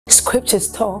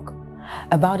scriptures talk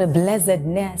about a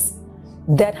blessedness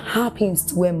that happens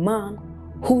to a man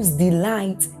whose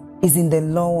delight is in the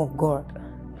law of God.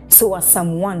 So as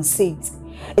Psalm 1 says,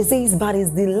 it says, but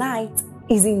his delight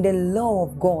is in the law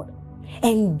of God,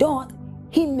 and doth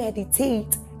he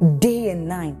meditate day and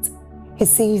night. He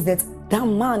says that that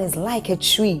man is like a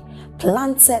tree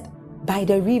planted by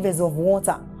the rivers of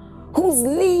water, whose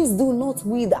leaves do not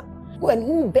wither, and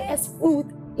who bears fruit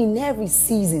in every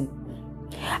season.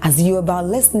 As you're about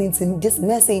listening to this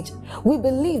message, we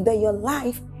believe that your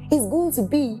life is going to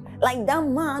be like that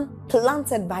man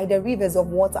planted by the rivers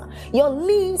of water. Your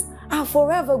leaves are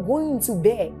forever going to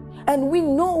bear. And we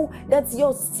know that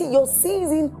your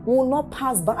season will not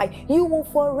pass by. You will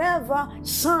forever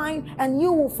shine and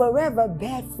you will forever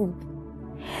bear fruit.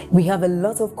 We have a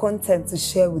lot of content to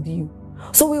share with you.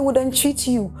 So we would entreat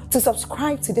you to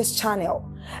subscribe to this channel,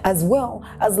 as well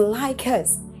as like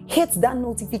us. Hit that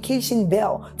notification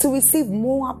bell to receive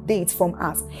more updates from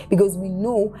us, because we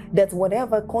know that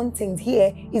whatever content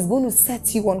here is going to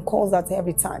set you on course at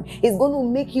every time. It's going to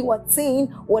make you attain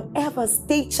whatever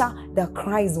stature that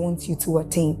Christ wants you to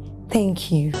attain. Thank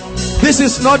you. This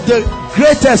is not the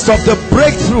greatest of the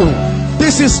breakthrough.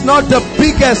 This is not the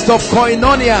biggest of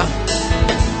koinonia.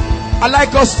 I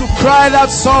like us to cry that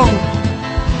song.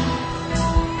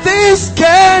 This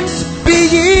can't be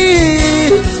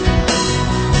it.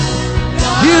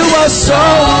 You are so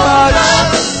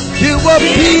much. You are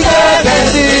bigger than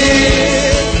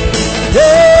this. Yeah.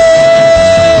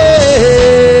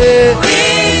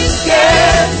 This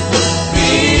can't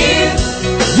be it.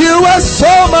 You are so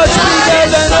much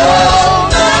bigger than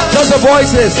this. Just the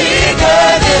voices. Bigger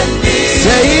than this.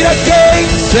 Say it again.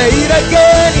 Say it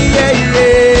again. Yeah,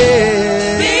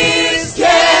 yeah. This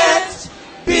can't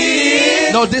be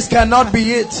it. No, this cannot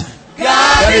be it.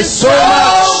 God There is so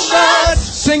much.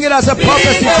 Sing it as a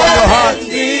prophecy from your heart.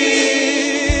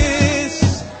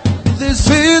 This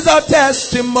is a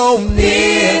testimony.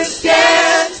 This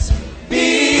can't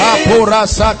be it. God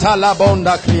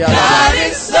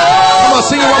is so Come on,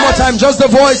 sing it one more time. Just the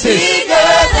voices.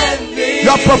 Bigger than this.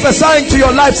 You are prophesying to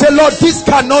your life. Say, Lord, this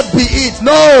cannot be it.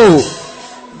 No.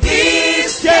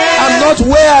 This can't I'm not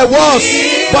where I was,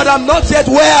 but I'm not yet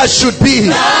where I should be.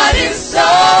 God is so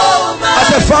much.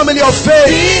 As a family of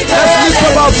faith, let's lift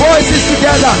up our voices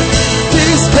together.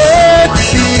 This can't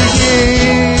be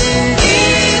it.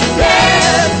 This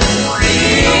can't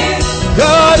be it.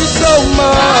 God is so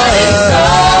much.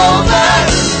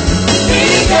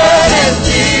 Bigger than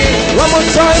this. One more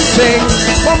time, sing.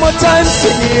 One more time,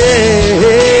 sing.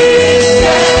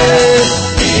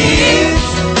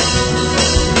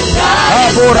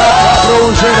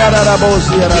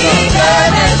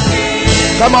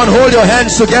 Come on, hold your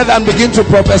hands together and begin to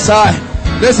prophesy.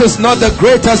 This is not the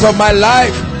greatest of my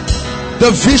life.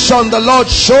 The vision the Lord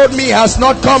showed me has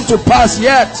not come to pass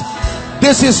yet.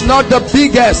 This is not the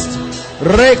biggest.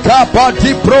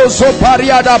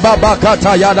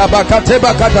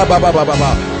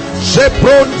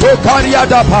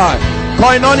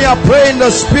 Koinonia, pray in the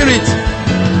spirit.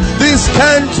 This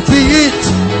can't be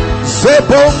it. In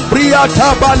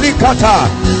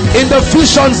the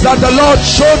visions that the Lord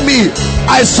showed me,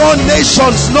 I saw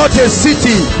nations, not a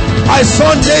city. I saw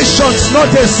nations, not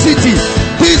a city.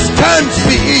 This can't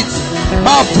be it.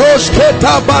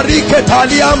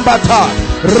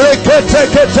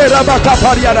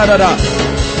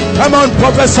 Come on,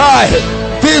 prophesy.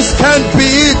 This can't be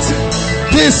it.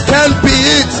 This can't be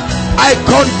it. I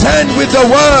contend with the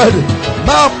word.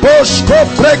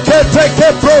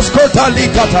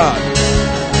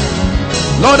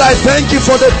 Lord, I thank you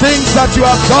for the things that you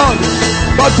have done,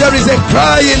 but there is a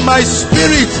cry in my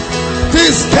spirit.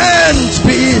 This can't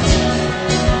be it.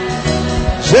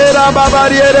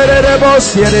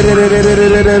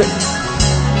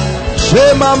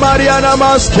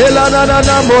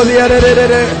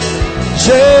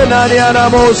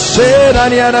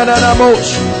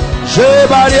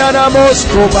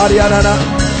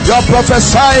 You are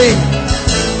prophesying.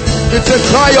 It's a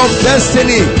cry of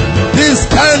destiny. This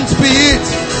can't be it.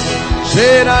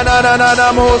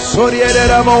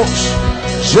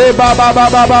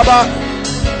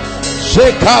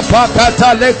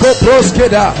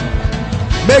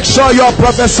 Make sure you are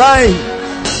prophesying.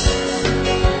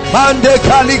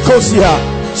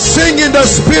 Sing in the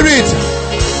spirit.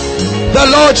 The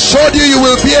Lord showed you you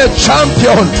will be a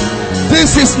champion.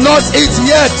 This is not it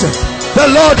yet. The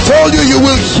Lord told you you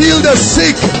will heal the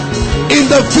sick. In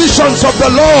the visions of the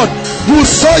Lord, you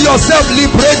saw yourself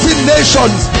liberating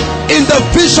nations. In the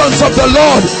visions of the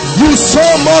Lord, you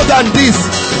saw more than this.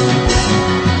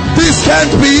 This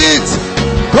can't be it.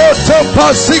 Go to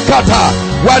Pasikata.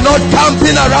 We're not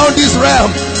camping around this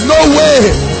realm. No way.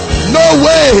 No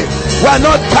way. We're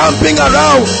not camping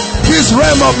around this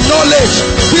realm of knowledge,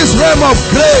 this realm of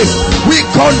grace. We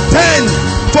contend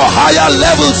for higher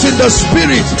levels in the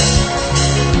spirit.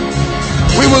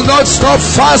 We will not stop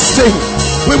fasting.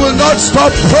 We will not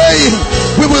stop praying.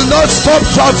 We will not stop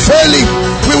travailing.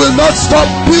 We will not stop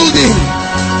building.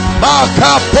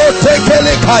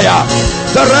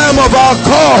 The realm of our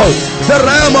call, the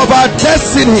realm of our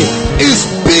destiny is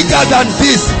bigger than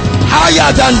this, higher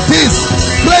than this,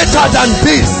 greater than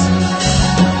this.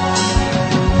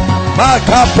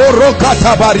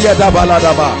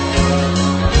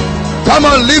 Come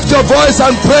on, lift your voice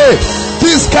and pray.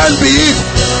 This can be it.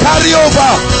 Carry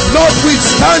over,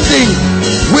 notwithstanding.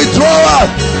 Withdrawal,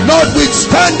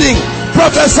 notwithstanding.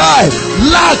 Prophesy,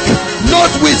 lack,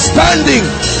 notwithstanding.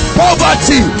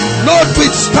 Poverty,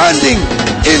 notwithstanding.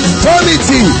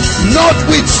 Infirmity,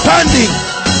 notwithstanding.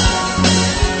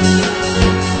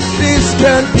 This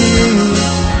can be.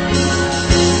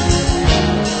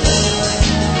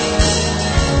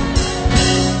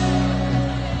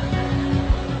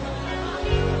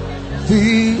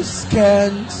 This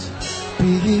can't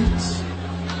be it.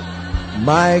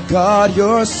 My God,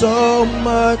 you're so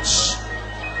much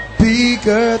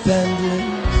bigger than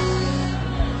this.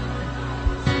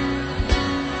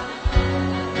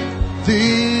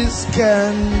 This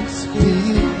can't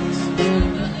be it.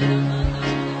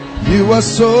 You are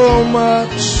so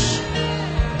much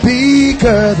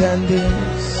bigger than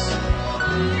this.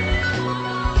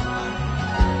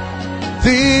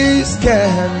 This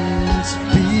can't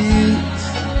be it.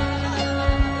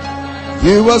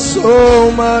 You are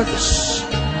so much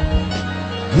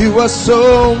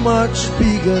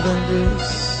bigger than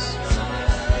this.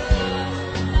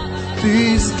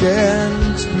 This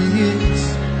can't be it.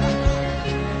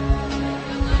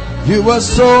 You are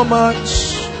so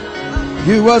much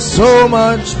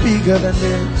bigger than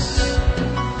this.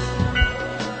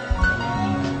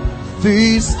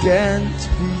 This can't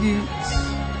be it.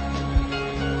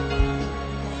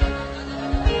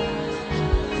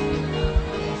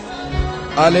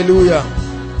 Hallelujah.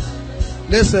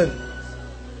 Listen,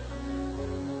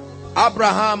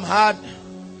 Abraham had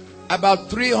about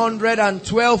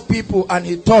 312 people and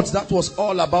he thought that was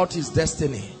all about his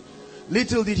destiny.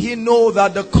 Little did he know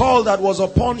that the call that was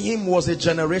upon him was a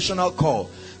generational call,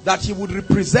 that he would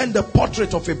represent the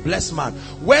portrait of a blessed man.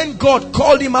 When God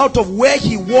called him out of where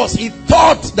he was, he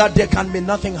thought that there can be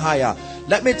nothing higher.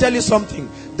 Let me tell you something.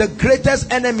 The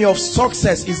greatest enemy of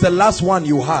success is the last one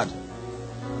you had.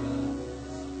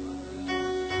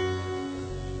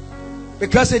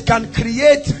 Because it can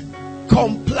create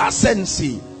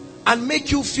complacency and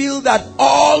make you feel that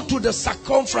all to the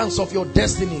circumference of your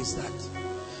destiny is that.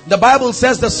 The Bible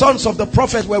says the sons of the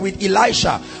prophet were with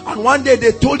Elisha, and one day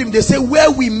they told him, they say,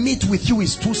 where we meet with you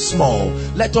is too small.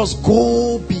 Let us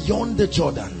go beyond the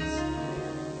Jordan.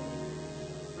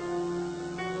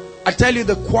 I tell you,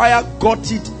 the choir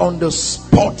got it on the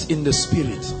spot in the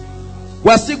spirit.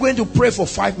 We're still going to pray for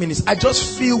 5 minutes. I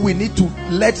just feel we need to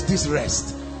let this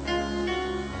rest.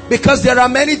 Because there are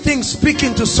many things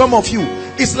speaking to some of you.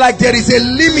 It's like there is a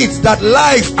limit that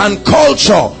life and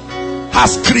culture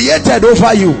has created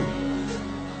over you.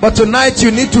 But tonight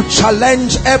you need to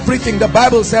challenge everything. The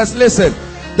Bible says, listen,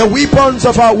 the weapons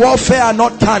of our warfare are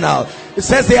not carnal. It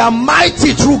says they are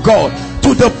mighty through God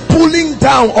to the pulling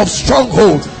down of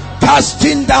strongholds,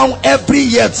 casting down every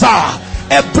yetzar,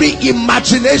 every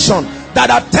imagination that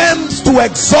attempts to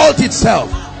exalt itself.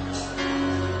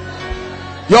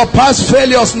 Your past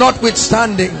failures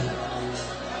notwithstanding,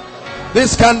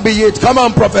 this can be it. Come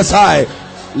on, prophesy.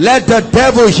 Let the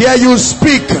devil hear you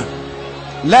speak.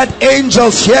 Let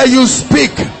angels hear you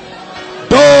speak.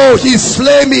 Though he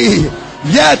slay me,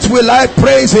 yet will I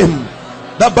praise him.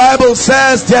 The Bible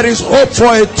says there is hope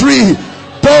for a tree,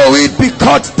 though it be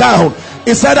cut down.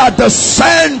 It said at the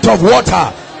scent of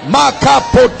water.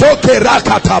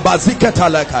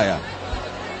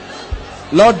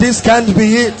 Lord, this can't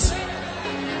be it.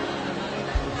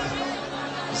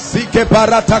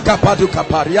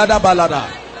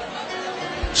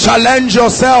 Challenge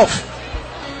yourself.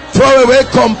 Throw away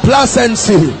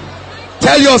complacency.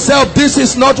 Tell yourself, this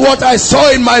is not what I saw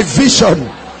in my vision.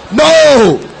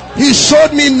 No, he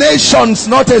showed me nations,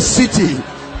 not a city.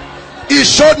 He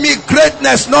showed me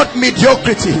greatness, not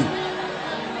mediocrity.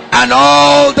 And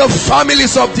all the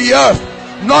families of the earth,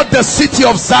 not the city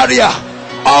of Zaria,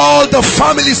 all the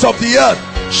families of the earth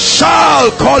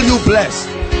shall call you blessed.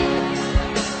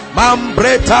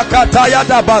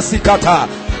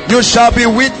 You shall be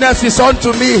witnesses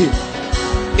unto me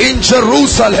in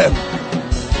Jerusalem,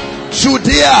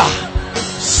 Judea,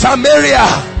 Samaria,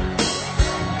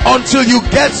 until you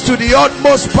get to the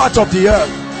utmost part of the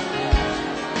earth.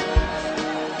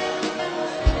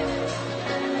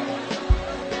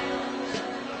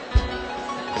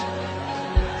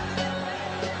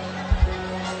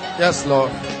 Yes,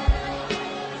 Lord.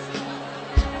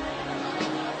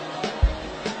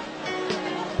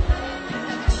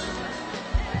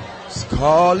 It's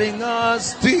calling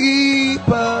us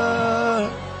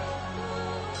deeper,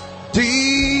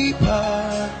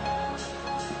 deeper,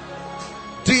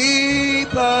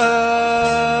 deeper.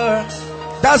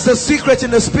 That's the secret in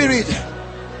the spirit.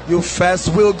 You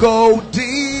first will go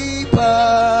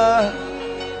deeper,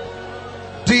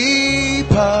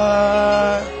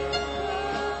 deeper,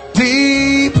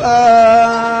 deeper.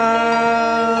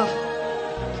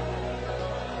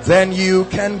 Then you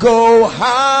can go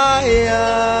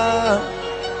higher,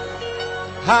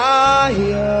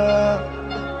 higher,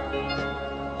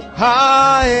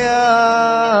 higher.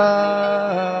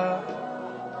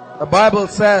 The Bible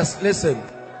says, listen,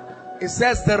 it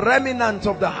says the remnant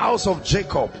of the house of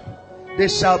Jacob, they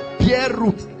shall bear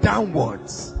root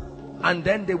downwards, and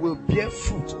then they will bear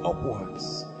fruit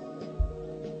upwards.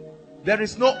 There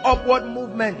is no upward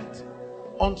movement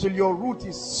until your root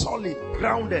is solid,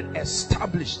 grounded,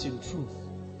 established in truth.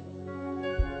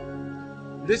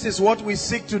 This is what we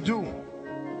seek to do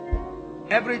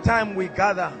every time we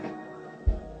gather.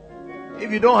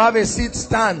 If you don't have a seat,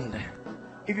 stand.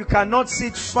 If you cannot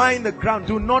sit, find the ground.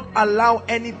 Do not allow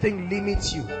anything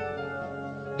limit you.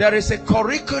 There is a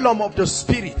curriculum of the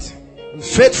spirit.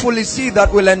 Faithfully see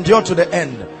that will endure to the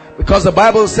end, because the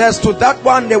Bible says to that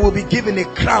one they will be given a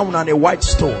crown and a white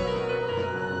stone.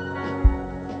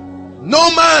 No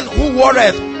man who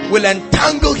warreth will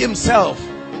entangle himself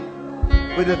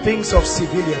with the things of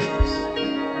civilians.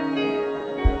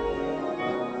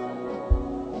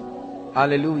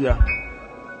 Hallelujah.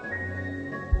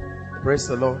 Praise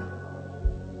the Lord.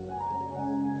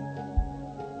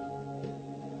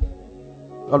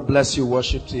 God bless you,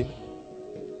 worship team.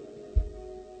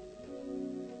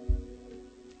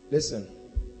 Listen,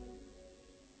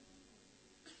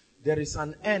 there is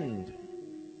an end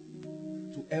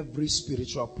to every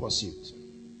spiritual pursuit.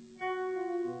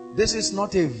 This is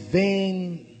not a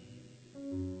vain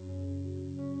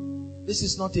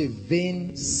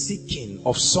seeking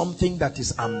of something that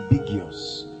is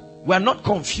ambiguous. We are not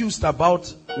confused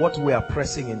about what we are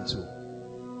pressing into.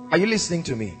 Are you listening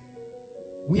to me?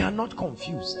 We are not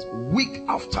confused. Week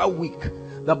after week,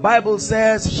 the Bible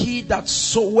says, he that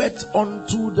soweth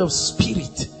unto the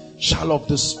spirit shall of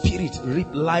the spirit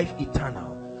reap life eternal.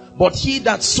 But he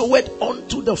that soweth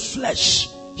unto the flesh,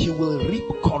 he will reap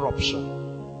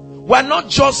corruption. We're not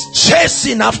just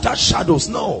chasing after shadows.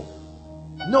 No.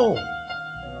 No.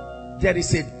 There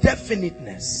is a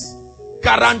definiteness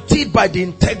guaranteed by the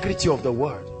integrity of the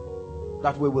word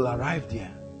that we will arrive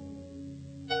there.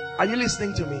 Are you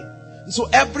listening to me? So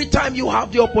every time you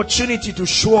have the opportunity to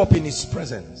show up in his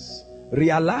presence,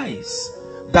 realize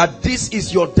that this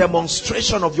is your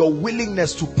demonstration of your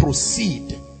willingness to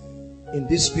proceed in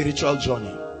this spiritual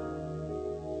journey.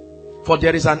 For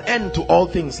there is an end to all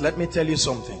things. Let me tell you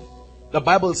something. The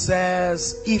Bible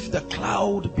says, if the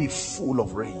cloud be full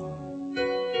of rain,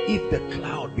 if the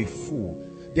cloud be full,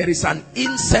 there is an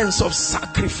incense of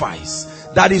sacrifice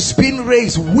that is being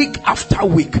raised week after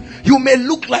week. You may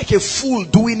look like a fool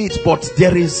doing it, but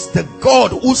there is the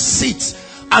God who sits,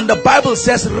 and the Bible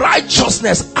says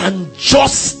righteousness and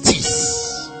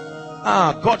justice.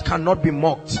 God cannot be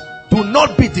mocked. Do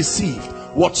not be deceived.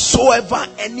 Whatsoever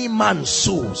any man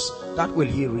sows, that will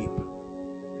he reap.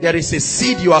 There is a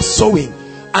seed you are sowing,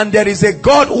 and there is a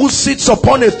God who sits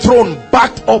upon a throne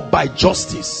backed up by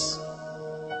justice.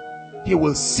 He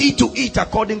will see to it,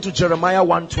 according to Jeremiah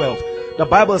 1:12. The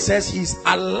Bible says he's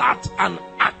alert and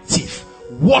active,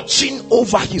 watching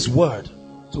over his word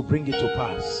to bring it to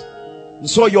pass. And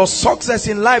so your success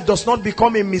in life does not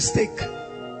become a mistake.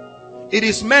 It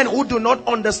is men who do not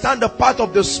understand the path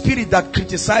of the spirit that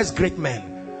criticize great men,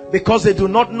 because they do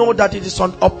not know that it is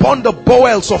upon the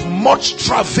bowels of much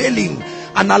travailing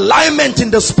and alignment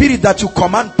in the spirit that you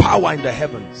command power in the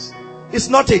heavens. It's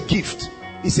not a gift,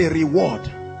 it's a reward.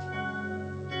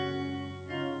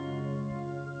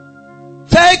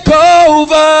 Take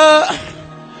over,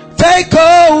 take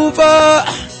over.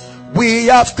 We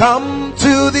have come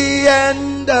to the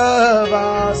end of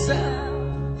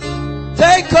ourselves.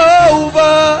 Take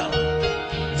over,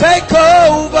 take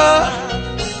over.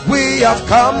 We have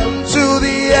come to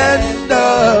the end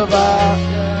of our.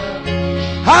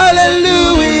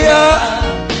 Hallelujah,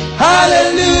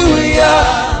 hallelujah.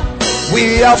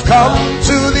 We have come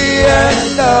to the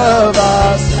end of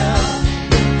ourselves.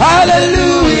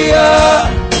 Hallelujah,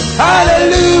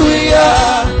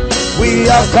 hallelujah.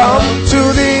 come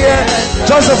to the end.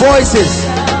 Just the voices.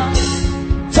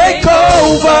 Take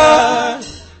over,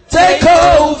 take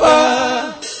over.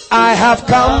 I have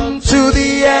come to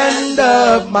the end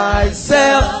of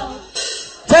myself.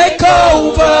 Take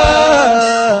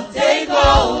over, take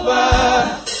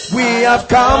over. We have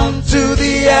come to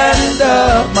the end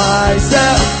of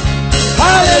myself.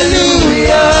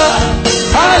 Hallelujah,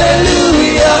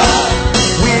 hallelujah.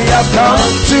 We have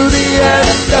come to the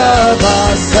end of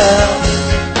ourselves.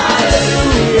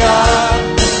 Hallelujah,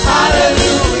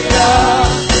 hallelujah.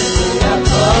 We have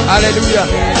come hallelujah. To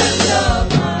the end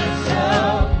of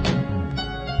myself.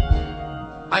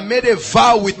 I made a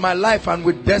vow with my life and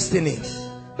with destiny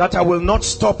that I will not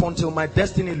stop until my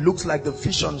destiny looks like the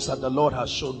visions that the Lord has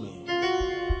shown me.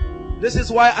 This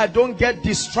is why I don't get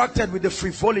distracted with the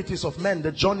frivolities of men.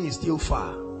 The journey is still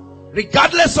far.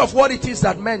 Regardless of what it is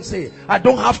that men say, I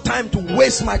don't have time to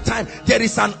waste my time. There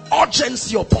is an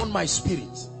urgency upon my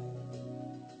spirit.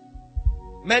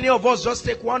 Many of us just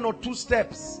take 1 or 2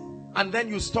 steps and then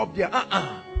you stop there.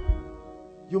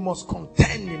 You must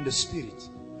contend in the spirit.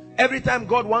 Every time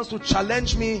God wants to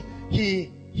challenge me,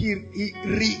 He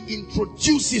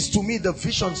reintroduces to me the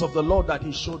visions of the Lord that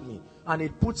He showed me, and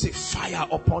it puts a fire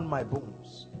upon my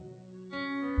bones.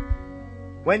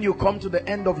 When you come to the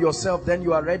end of yourself, then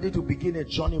you are ready to begin a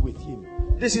journey with Him.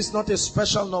 This is not a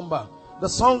special number. The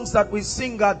songs that we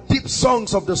sing are deep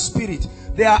songs of the spirit.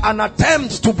 They are an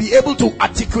attempt to be able to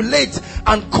articulate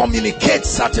and communicate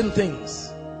certain things.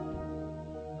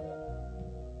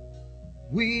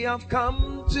 We have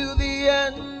come to the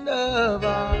end of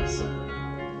us.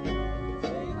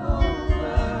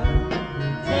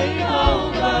 Take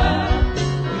over.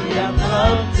 We have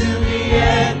come to the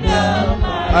end of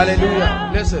my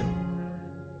hallelujah. Listen.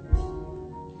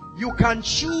 You can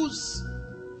choose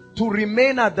to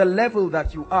remain at the level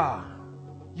that you are.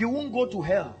 You won't go to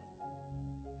hell.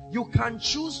 You can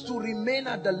choose to remain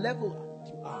at the level that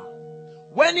you are.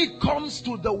 When it comes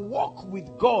to the walk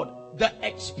with God, the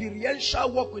experiential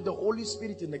walk with the Holy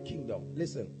Spirit in the kingdom,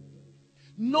 listen.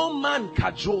 No man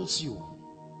cajoles you.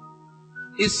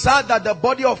 It's sad that the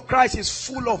body of Christ is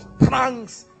full of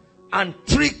pranks and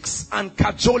tricks and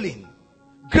cajoling.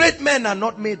 Great men are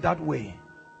not made that way.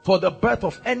 For the birth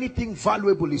of anything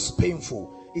valuable is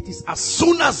painful. It is as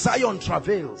soon as Zion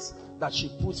travails that she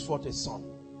puts forth a son.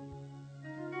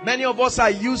 Many of us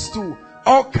are used to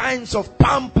all kinds of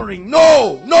pampering.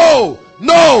 No, no,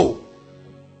 no.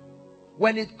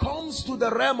 When it comes to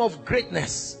the realm of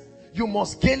greatness, you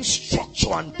must gain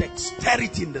structure and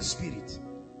dexterity in the spirit.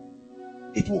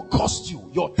 It will cost you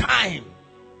your time.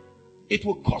 It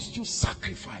will cost you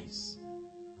sacrifice.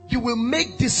 You will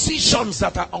make decisions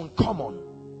that are uncommon.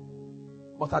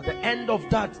 But at the end of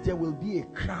that, there will be a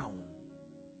crown.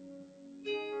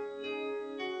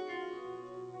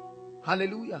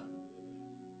 Hallelujah.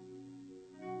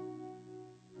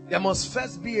 There must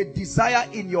first be a desire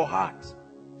in your heart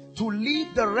to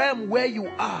leave the realm where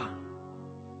you are.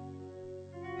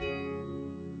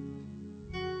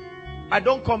 I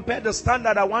don't compare the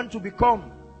standard I want to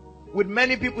become with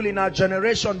many people in our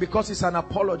generation because it's an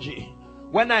apology.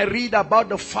 When I read about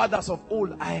the fathers of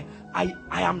old, I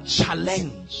am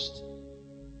challenged.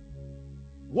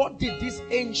 What did these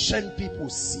ancient people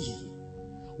see?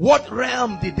 What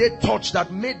realm did they touch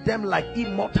that made them like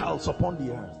immortals upon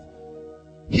the earth?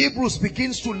 Hebrews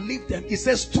begins to lead them. It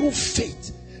says through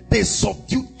faith they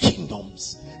subdued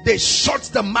kingdoms. They shut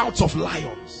the mouths of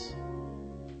lions.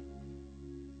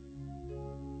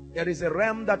 There is a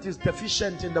realm that is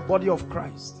deficient in the body of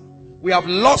Christ. We have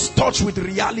lost touch with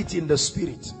reality in the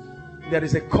spirit. There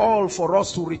is a call for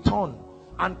us to return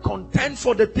and contend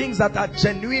for the things that are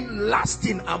genuine,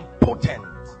 lasting and potent.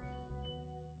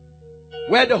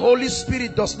 Where the Holy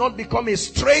Spirit does not become a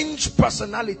strange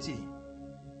personality.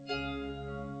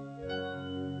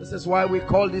 This is why we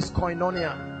call this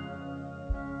koinonia.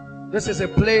 This is a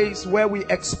place where we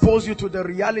expose you to the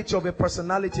reality of a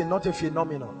personality, not a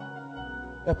phenomenon.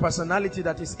 A personality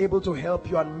that is able to help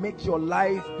you and make your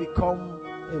life become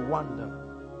a wonder.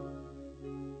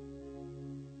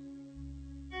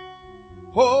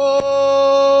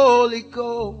 Holy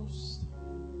Ghost,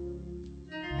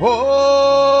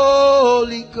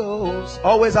 Holy Ghost,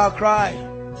 always our cry.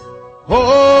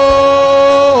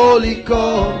 Holy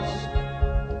Ghost,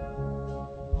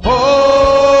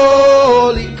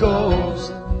 Holy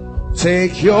Ghost,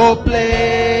 take your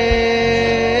place.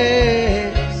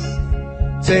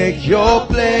 Take your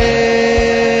place.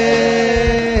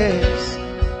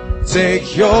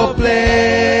 Take your place.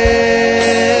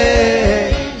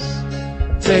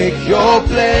 Take your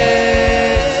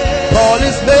place. Call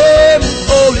His name,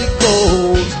 Holy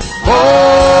Ghost.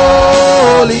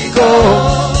 Holy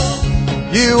Ghost.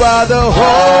 are the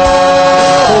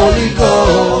Holy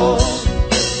Ghost.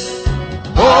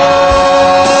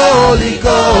 Holy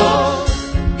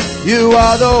Ghost. You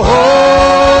are the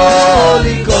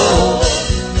Holy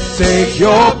Ghost. Take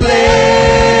your place.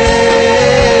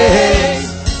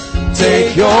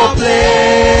 Take your place.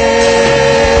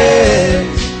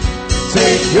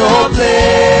 Take your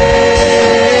place.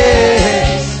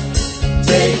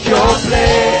 Take your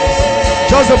place.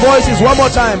 Just the voices one more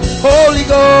time. Holy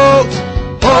Ghost.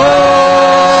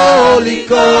 Holy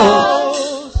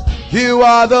Ghost. You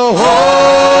are the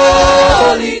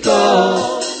Holy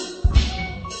Ghost.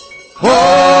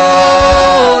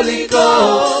 Holy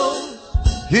Ghost.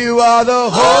 You are the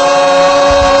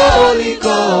Holy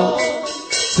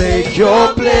Ghost. Take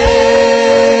your place.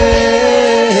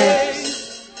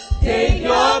 Take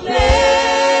your place.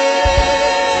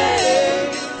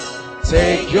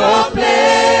 Take your place.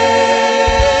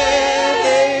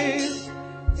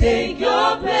 Take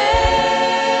your place.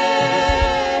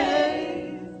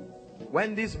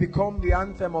 When this becomes the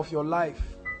anthem of your life,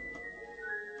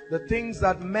 the things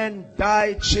that men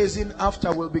die chasing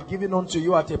after will be given unto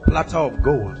you at a platter of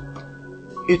gold.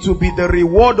 It will be the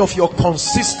reward of your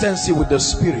consistency with the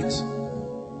Spirit.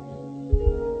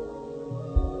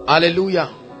 Hallelujah.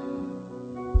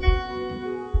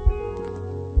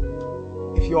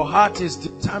 If your heart is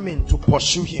determined to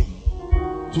pursue Him,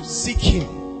 to seek Him,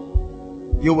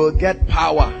 you will get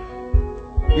power.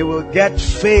 You will get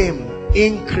fame,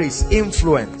 increase,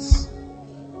 influence.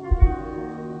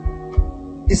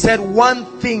 He said one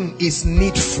thing is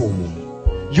needful.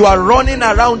 You are running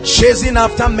around chasing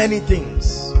after many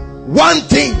things. One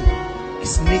thing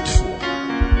is needful.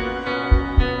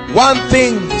 One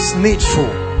thing is needful.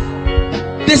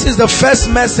 This is the first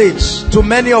message to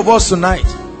many of us tonight.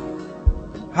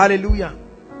 Hallelujah.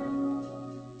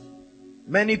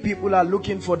 Many people are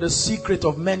looking for the secret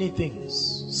of many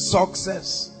things.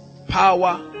 Success,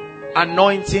 power,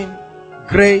 anointing,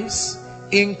 grace,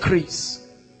 increase.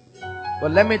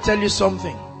 But let me tell you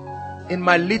something. In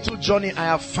my little journey, I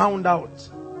have found out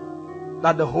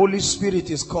that the Holy Spirit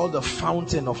is called the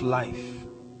fountain of life.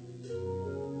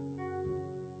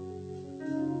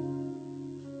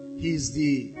 He is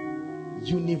the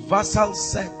universal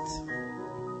set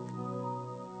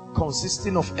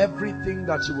consisting of everything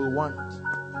that you will want.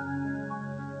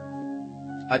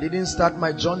 I didn't start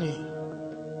my journey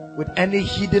with any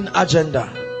hidden agenda.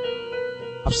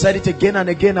 I've said it again and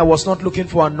again. I was not looking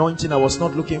for anointing. I was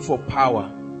not looking for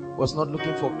power. I was not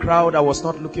looking for crowd. I was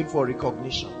not looking for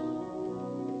recognition.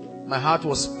 My heart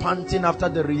was panting after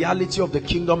the reality of the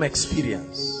kingdom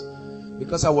experience,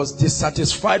 because I was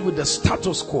dissatisfied with the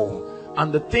status quo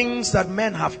and the things that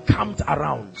men have camped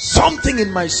around. Something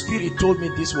in my spirit told me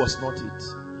this was not it.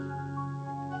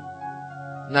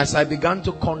 And as I began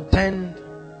to contend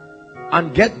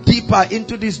and get deeper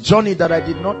into this journey that I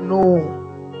did not know,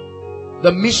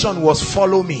 the mission was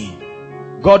follow me.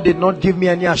 God did not give me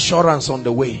any assurance on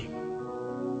the way.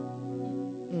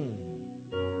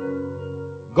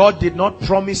 God did not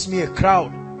promise me a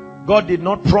crowd. God did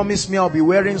not promise me I'll be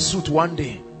wearing suit one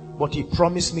day. But He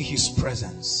promised me His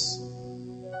presence.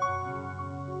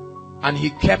 And He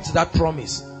kept that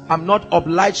promise. I'm not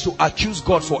obliged to accuse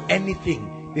God for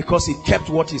anything, because He kept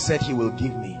what He said He will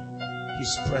give me.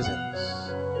 His presence.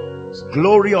 His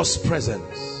glorious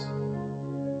presence.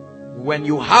 When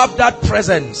you have that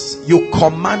presence, you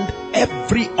command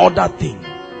every other thing.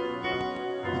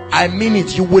 I mean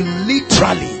it. You will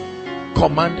literally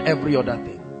command every other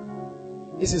thing.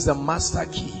 This is the master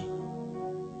key.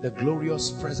 The glorious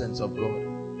presence of God.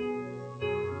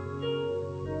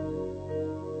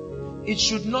 It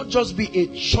should not just be a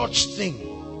church thing.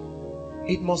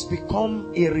 It must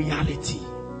become a reality.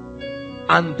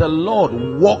 And the Lord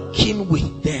walking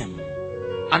with them.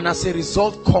 And as a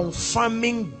result,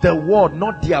 confirming the word,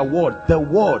 not their word, the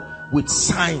word with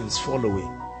signs following.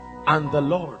 And the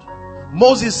Lord.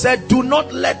 Moses said, do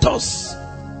not let us.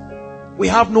 We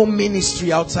have no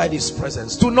ministry outside His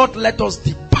presence. Do not let us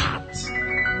depart.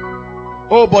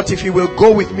 Oh, but if He will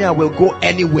go with me, I will go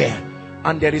anywhere.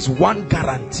 And there is one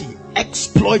guarantee.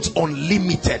 Exploits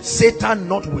unlimited. Satan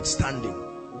notwithstanding.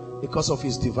 Because of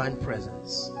His divine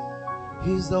presence.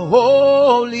 He's the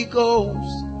Holy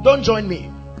Ghost. Don't join me.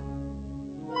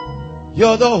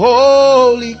 You're the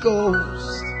Holy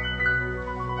Ghost.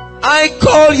 I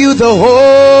call you the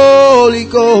Holy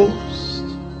Ghost.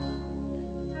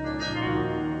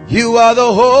 You are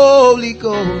the Holy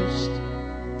Ghost.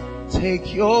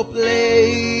 Take your place.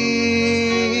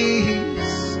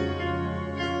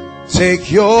 Take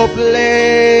your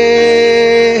place.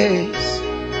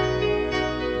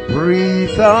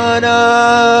 Breathe on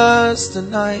us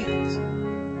tonight.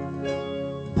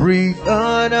 breathe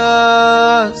on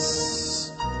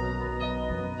us.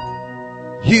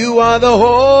 You are the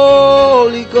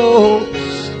Holy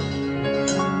Ghost,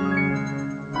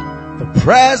 the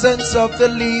presence of the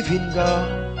living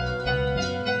God.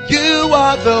 You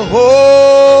are the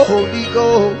Holy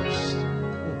Ghost.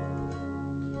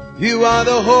 You are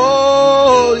the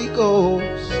Holy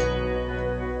Ghost.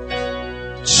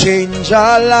 Change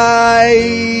our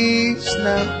lives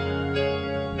now.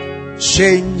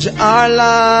 Change our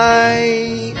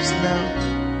lives now.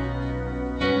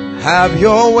 Have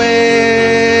your way.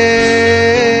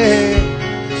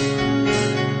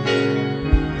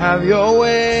 Have your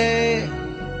way.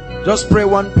 Just pray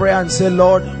one prayer and say,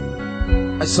 Lord,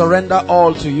 I surrender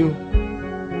all to you.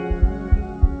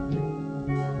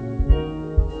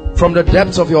 From the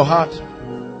depths of your heart,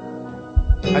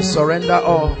 I surrender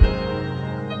all.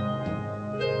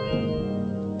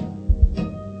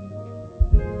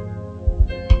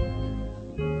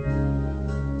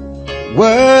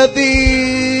 Worthy,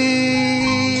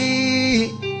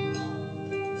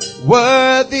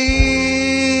 worthy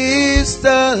is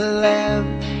the Lamb.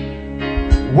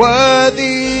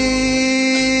 Worthy,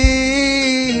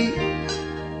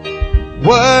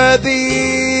 worthy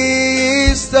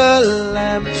is the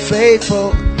Lamb.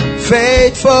 Faithful,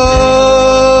 faithful,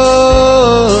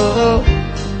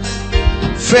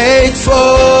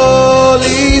 faithful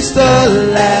is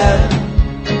the Lamb.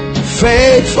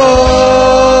 Faithful,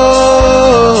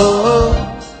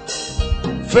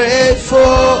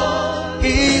 faithful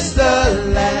is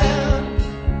the Lamb.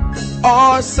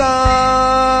 Awesome,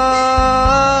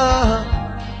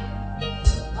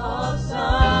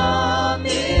 Awesome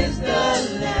is the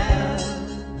Lamb.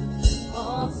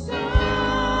 awesome.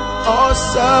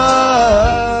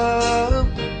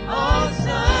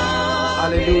 Awesome.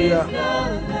 Hallelujah. Is the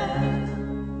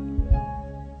Lamb.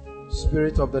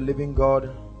 Spirit of the living God,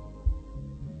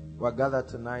 we are gathered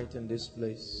tonight in this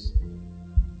place.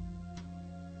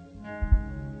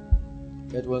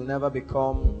 It will never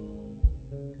become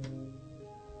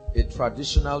a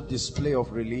traditional display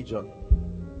of religion,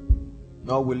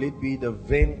 nor will it be the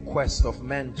vain quest of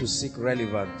men to seek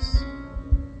relevance,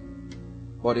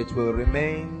 but it will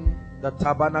remain the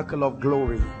tabernacle of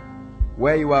glory,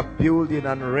 where you are building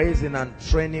and raising and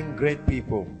training great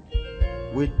people.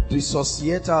 We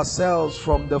dissociate ourselves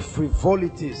from the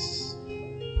frivolities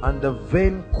and the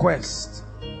vain quest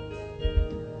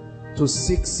to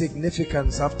seek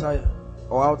significance after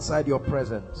or outside your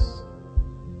presence.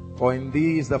 For in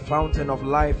thee is the fountain of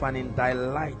life, and in thy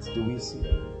light do we see.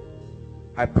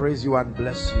 I praise you and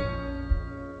bless you.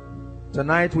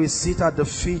 Tonight we sit at the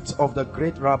feet of the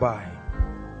great Rabbi.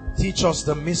 Teach us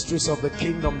the mysteries of the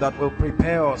kingdom that will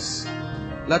prepare us.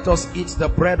 Let us eat the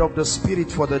bread of the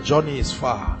Spirit, for the journey is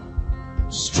far.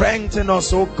 Strengthen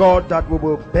us, O God, that we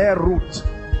will bear root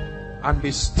and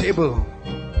be stable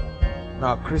in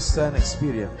our Christian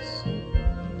experience.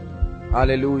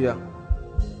 Hallelujah.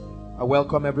 I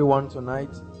welcome everyone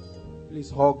tonight. Please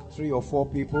hug 3 or 4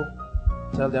 people.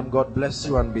 Tell them God bless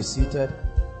you and be seated.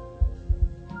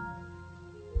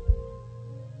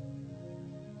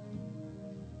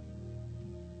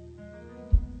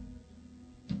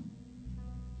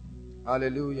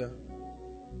 Hallelujah.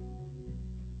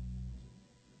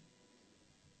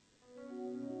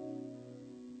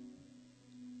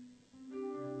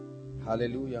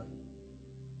 Hallelujah.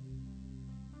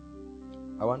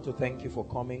 I want to thank you for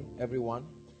coming, everyone.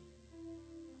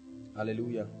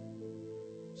 Hallelujah.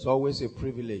 It's always a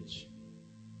privilege.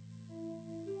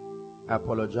 I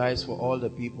apologize for all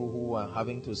the people who are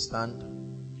having to stand.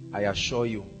 I assure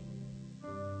you,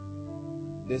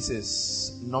 this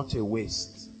is not a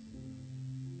waste.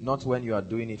 Not when you are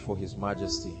doing it for His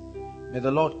Majesty. May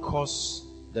the Lord cause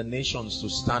the nations to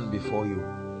stand before you,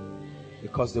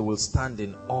 because they will stand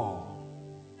in awe.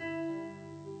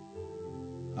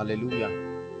 Hallelujah.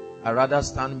 I'd rather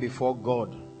stand before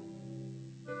God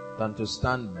than to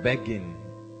stand begging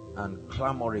and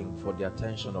clamoring for the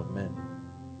attention of men.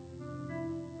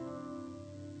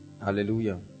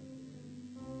 Hallelujah.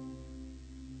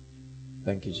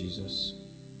 Thank you, Jesus.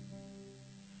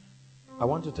 I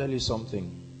want to tell you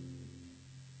something.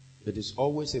 It is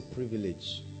always a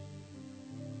privilege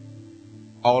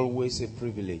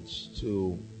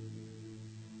to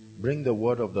bring the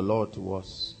word of the Lord to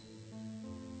us.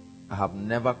 I have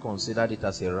never considered it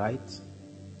as a right.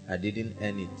 I didn't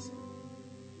earn it.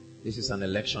 This is an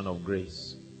election of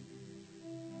grace.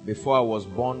 Before I was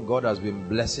born, God has been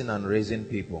blessing and raising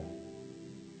people.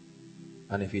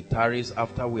 And if He tarries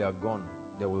after we are gone,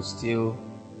 there will still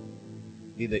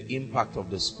be the impact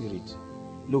of the Spirit.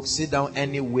 Look, sit down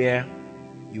anywhere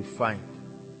you find.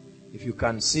 If you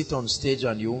can sit on stage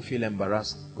and you won't feel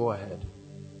embarrassed, go ahead.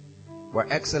 We're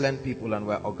excellent people and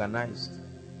we're organized.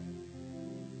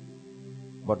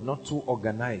 But not too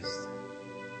organized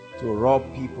to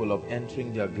rob people of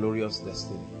entering their glorious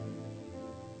destiny.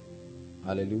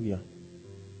 Hallelujah.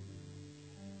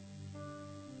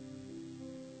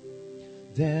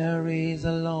 There is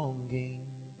a longing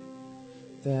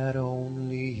that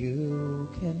only you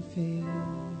can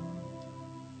feel.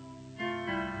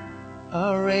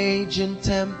 A raging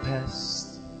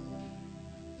tempest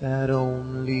that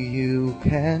only you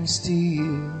can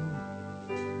steal.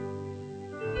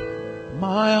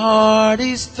 My heart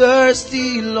is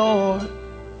thirsty, Lord,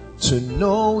 to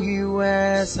know you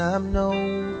as I'm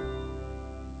known.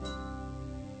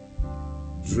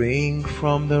 Drink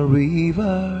from the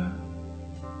river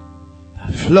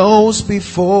that flows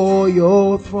before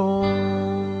your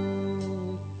throne.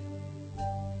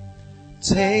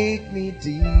 Take me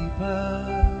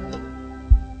deeper,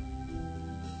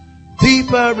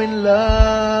 deeper in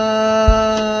love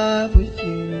with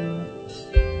you.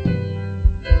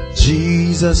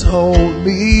 Jesus, hold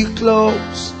me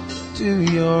close to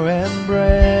your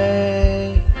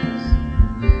embrace.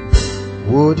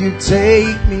 Would you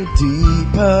take me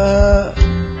deeper,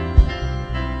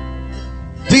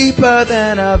 deeper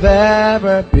than I've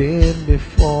ever been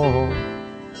before?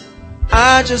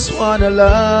 I just want to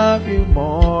love you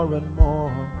more and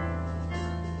more.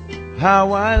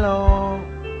 How I long.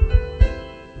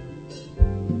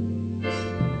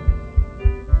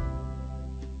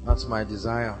 That's my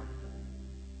desire.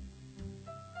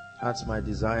 That's my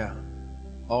desire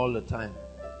all the time.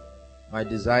 My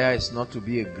desire is not to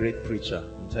be a great preacher.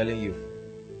 I'm telling you.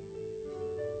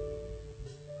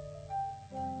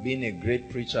 Being a great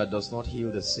preacher does not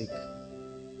heal the sick.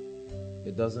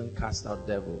 It doesn't cast out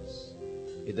devils.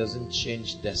 It doesn't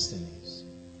change destinies.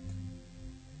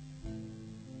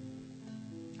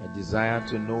 I desire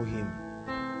to know Him.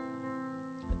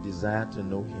 I desire to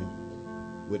know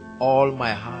Him with all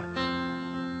my heart.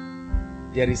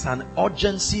 There is an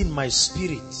urgency in my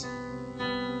spirit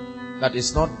that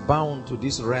is not bound to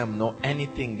this realm nor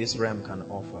anything this realm can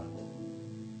offer.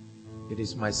 It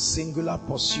is my singular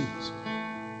pursuit.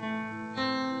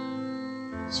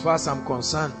 As far as I'm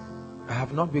concerned, I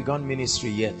have not begun ministry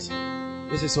yet.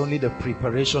 This is only the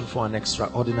preparation for an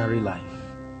extraordinary life.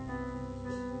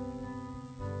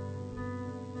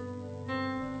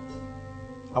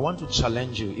 I want to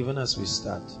challenge you even as we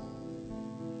start.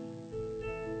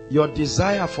 Your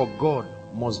desire for God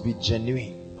must be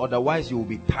genuine. Otherwise, you will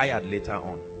be tired later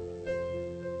on.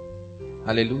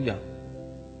 Hallelujah.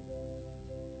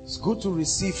 It's good to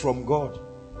receive from God.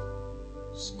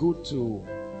 It's good to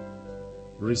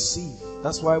receive.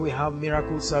 That's why we have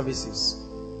miracle services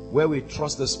where we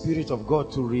trust the Spirit of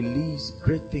God to release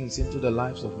great things into the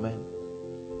lives of men.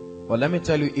 But let me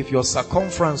tell you, if your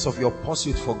circumference of your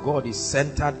pursuit for God is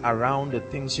centered around the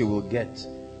things you will get,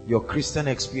 your Christian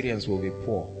experience will be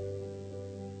poor.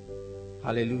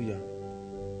 Hallelujah.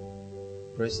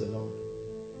 Praise the Lord.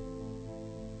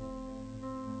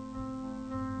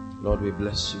 Lord, we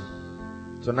bless you.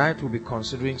 Tonight we'll be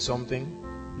considering something.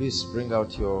 Please bring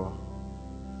out your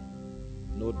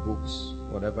notebooks,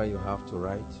 whatever you have to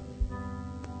write.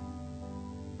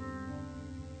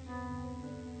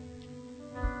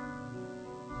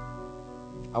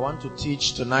 I want to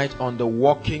teach tonight on the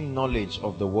walking knowledge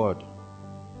of the Word.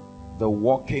 The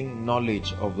walking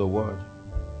knowledge of the Word.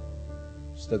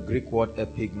 It's the Greek word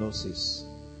epignosis.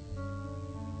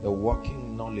 The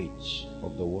walking knowledge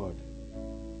of the Word.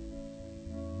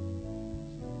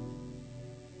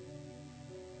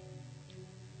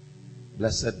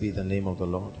 Blessed be the name of the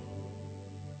Lord.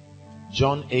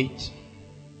 John 8.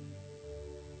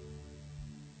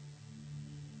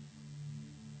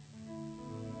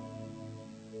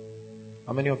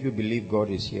 How many of you believe God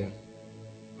is here?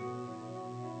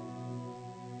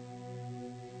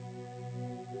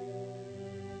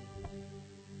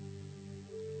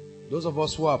 Those of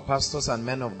us who are pastors and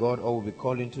men of God or will be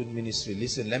called into ministry,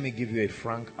 listen, let me give you a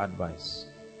frank advice.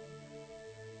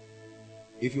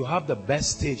 If you have the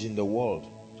best stage in the world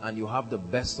and you have the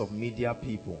best of media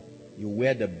people, you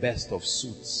wear the best of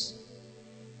suits,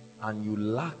 and you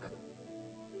lack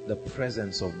the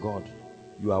presence of God,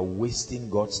 you are wasting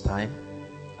God's time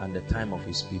and the time of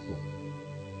His people.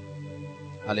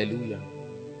 Hallelujah.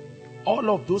 All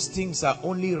of those things are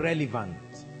only relevant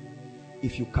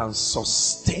if you can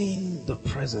sustain the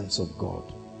presence of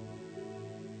God.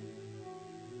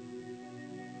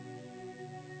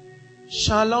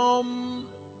 Shalom,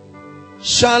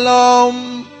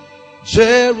 shalom,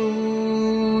 Jerusalem.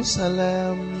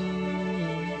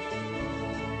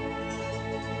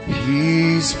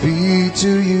 Peace be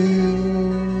to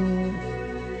you.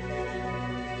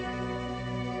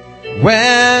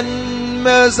 When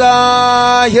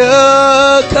Messiah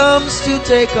comes to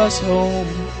take us home,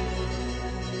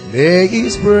 may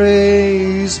his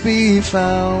praise be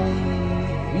found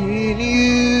in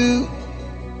you.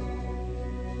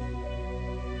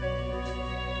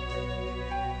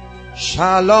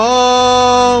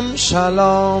 Shalom,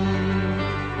 shalom,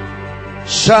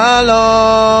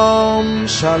 shalom,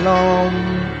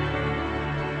 shalom,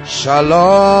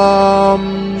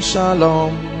 shalom,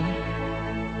 shalom,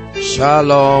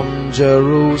 shalom,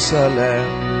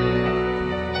 Jerusalem.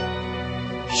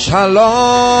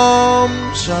 Shalom,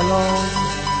 shalom,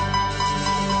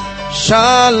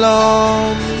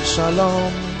 shalom,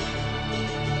 shalom,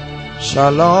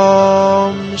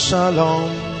 shalom,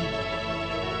 shalom,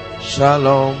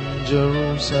 shalom,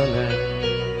 Jerusalem.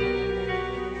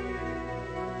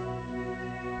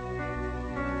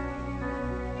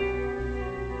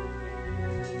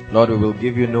 Lord, we will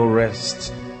give you no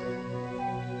rest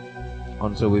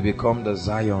until we become the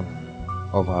Zion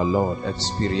of our Lord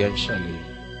experientially.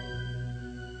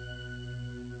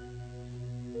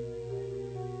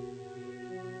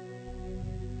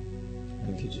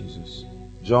 Thank you, Jesus.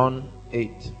 John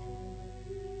 8.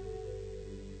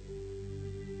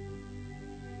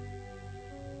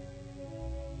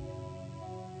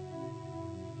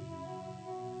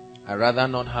 I'd rather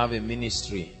not have a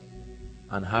ministry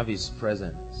and have his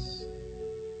presence.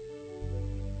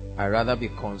 I'd rather be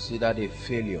considered a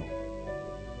failure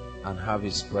and have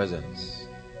his presence.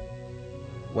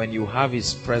 When you have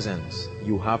his presence,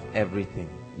 you have everything.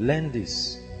 Learn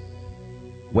this.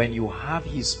 When you have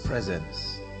his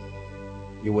presence,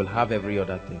 you will have every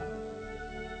other thing.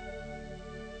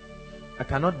 I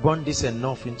cannot burn this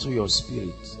enough into your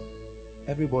spirit.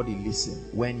 Everybody listen.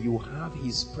 When you have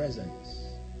his presence,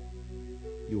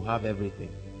 you have everything.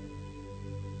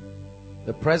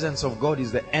 The presence of God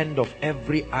is the end of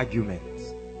every argument,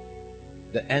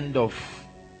 the end of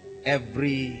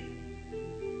every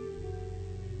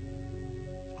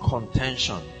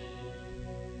contention.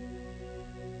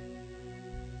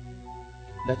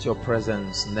 Let your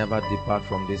presence never depart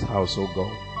from this house, O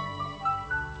God.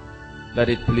 Let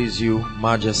it please you,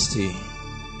 Majesty,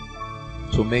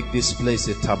 to make this place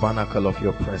a tabernacle of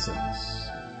your presence.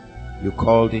 You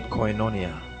called it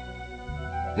koinonia.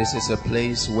 This is a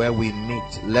place where we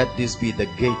meet. Let this be the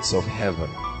gates of heaven.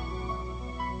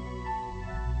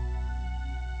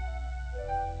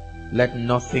 Let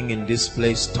nothing in this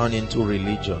place turn into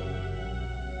religion.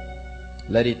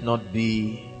 Let it not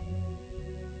be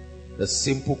the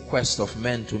simple quest of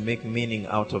men to make meaning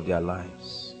out of their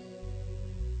lives.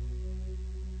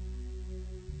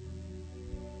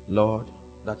 Lord,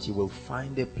 that you will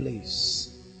find a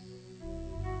place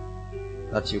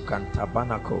that you can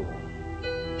tabernacle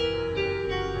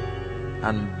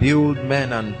and build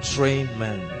men and train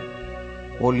men.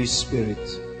 Holy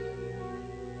Spirit,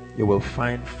 you will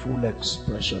find full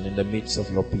expression in the midst of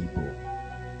your people.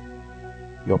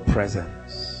 Your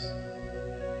presence.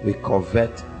 We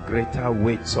covet greater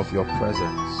weights of your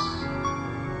presence,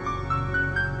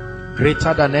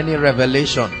 greater than any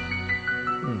revelation,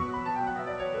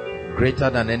 greater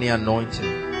than any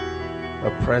anointing. The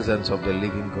presence of the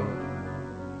living God.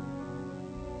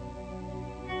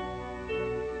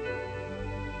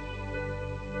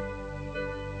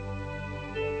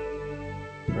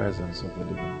 Presence of the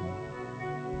living God.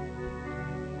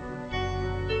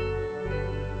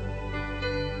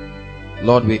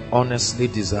 Lord, we honestly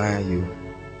desire you.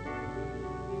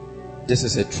 This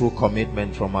is a true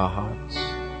commitment from our hearts.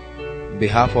 On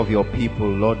behalf of your people,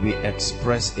 Lord, we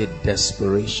express a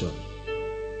desperation.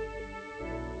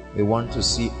 We want to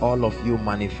see all of you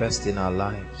manifest in our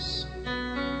lives.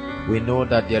 We know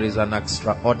that there is an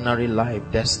extraordinary life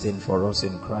destined for us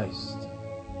in Christ.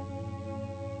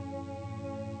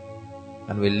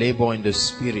 And we labor in the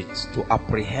Spirit to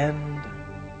apprehend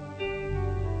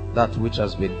that which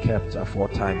has been kept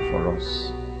aforetime for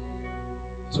us.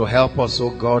 So help us, O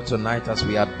God, tonight as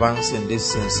we advance in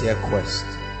this sincere quest.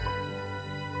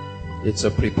 It's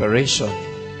a preparation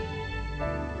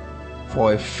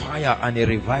for a fire and a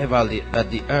revival that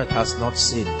the earth has not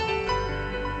seen.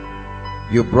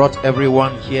 You brought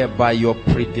everyone here by your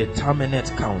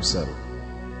predeterminate counsel.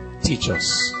 Teach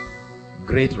us,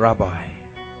 great Rabbi.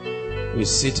 We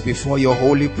sit before your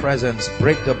holy presence,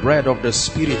 break the bread of the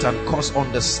Spirit and cause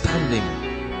understanding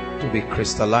to be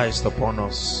crystallized upon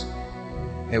us.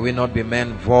 May we not be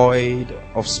men void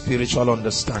of spiritual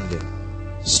understanding.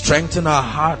 Strengthen our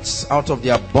hearts out of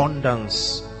the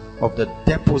abundance of the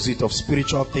deposit of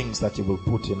spiritual things that you will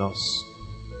put in us.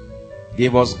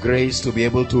 Give us grace to be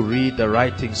able to read the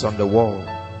writings on the wall,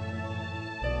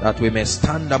 that we may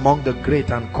stand among the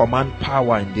great and command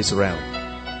power in this realm.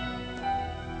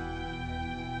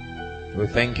 We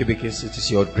thank you because it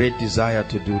is your great desire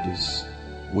to do this.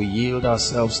 We yield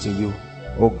ourselves to you,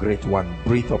 O great one.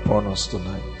 Breathe upon us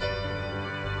tonight.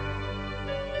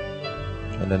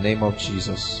 In the name of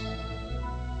Jesus.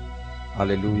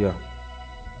 Hallelujah.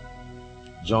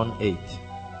 John 8.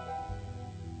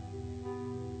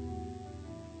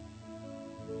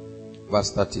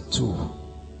 Verse 32.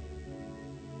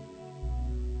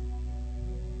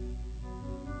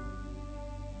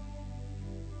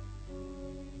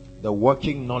 The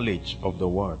working knowledge of the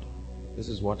word. This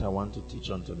is what I want to teach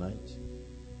on tonight.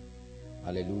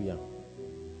 Hallelujah.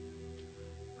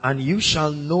 And you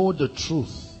shall know the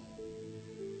truth,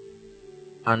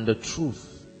 and the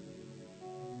truth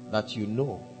that you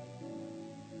know,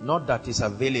 not that is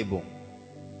available,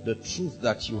 the truth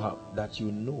that you have, that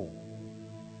you know,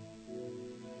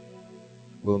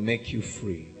 will make you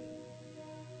free.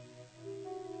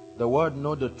 The word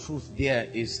know the truth there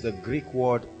is the Greek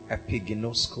word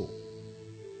epiginosko.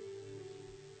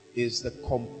 Is the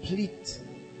complete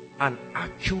and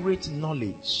accurate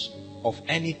knowledge of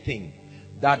anything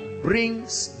that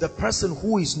brings the person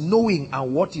who is knowing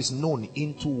and what is known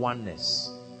into oneness.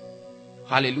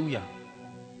 Hallelujah.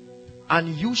 And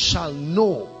you shall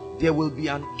know, there will be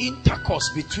an intercourse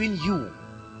between you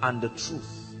and the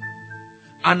truth.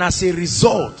 And as a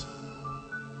result,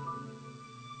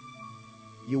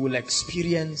 you will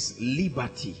experience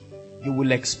liberty. You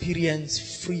will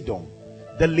experience freedom.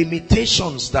 The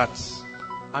limitations that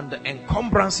and the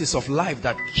encumbrances of life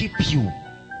that keep you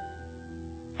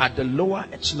at the lower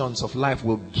echelons of life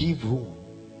will give room,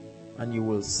 and you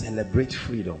will celebrate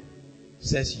freedom. It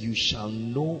says you shall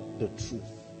know the truth.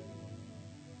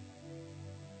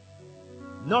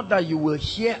 Not that you will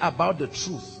hear about the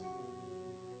truth,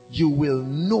 you will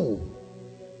know.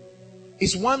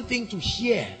 It's one thing to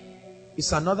hear,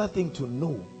 it's another thing to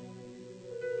know.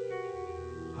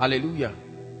 Hallelujah.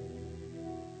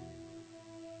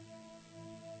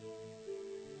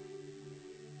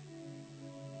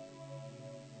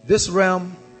 This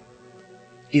realm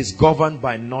is governed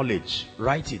by knowledge.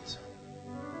 Write it.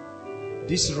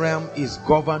 This realm is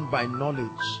governed by knowledge.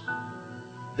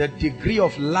 The degree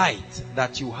of light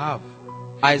that you have.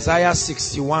 Isaiah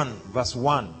 61 verse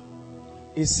 1.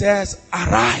 It says,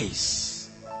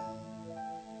 arise,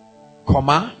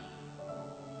 comma,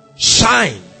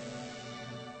 shine.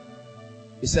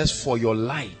 It says, for your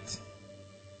light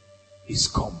is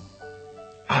come.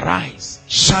 Arise,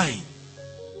 shine.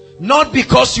 Not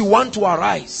because you want to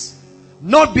arise.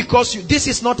 Not because you... This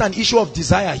is not an issue of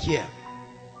desire here.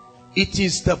 It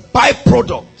is the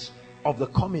byproduct of the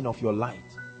coming of your light.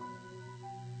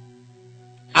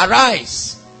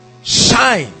 Arise,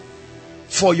 shine,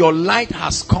 for your light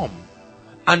has come,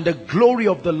 and the glory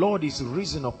of the Lord is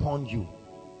risen upon you.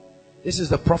 This is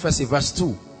the prophecy, verse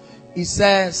 2. It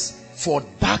says, for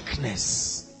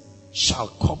darkness shall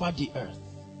cover the earth,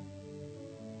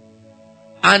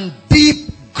 and deep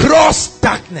gross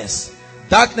darkness.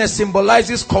 Darkness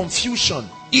symbolizes confusion,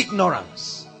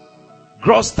 ignorance.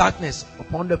 Gross darkness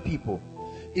upon the people.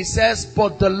 It says,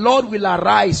 but the Lord will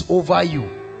arise over you,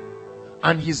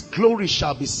 and his glory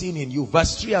shall be seen in you.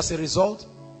 Verse 3, as a result,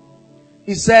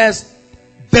 it says,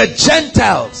 the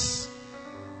Gentiles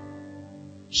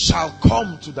shall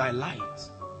come to thy light,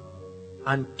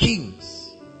 and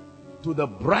kings to the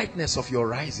brightness of your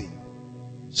rising.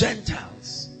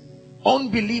 Gentiles,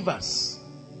 unbelievers,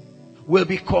 will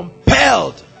be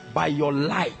compelled by your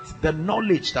light, the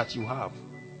knowledge that you have.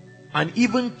 And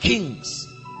even kings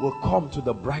will come to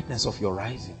the brightness of your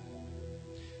rising.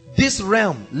 This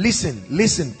realm,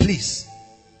 listen please.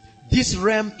 This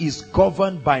realm is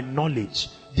governed by knowledge.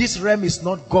 This realm is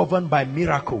not governed by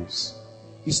miracles.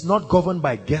 It's not governed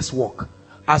by guesswork.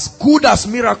 As good as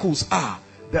miracles are,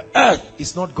 the earth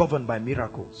is not governed by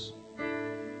miracles.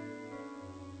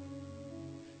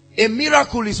 A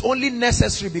miracle is only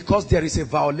necessary because there is a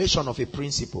violation of a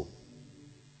principle.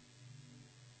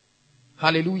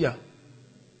 Hallelujah.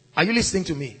 Are you listening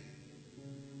to me?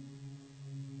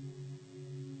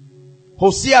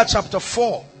 Hosea chapter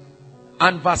 4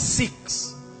 and verse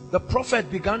 6. The prophet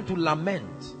began to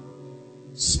lament,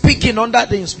 speaking under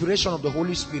the inspiration of the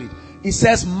Holy Spirit. He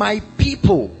says, my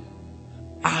people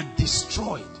are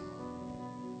destroyed.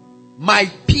 My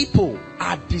people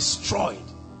are destroyed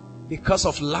because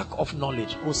of lack of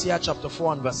knowledge. Hosea chapter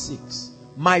 4 and verse 6.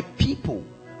 My people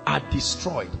are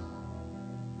destroyed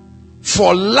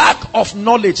for lack of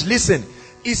knowledge. Listen,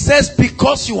 it says,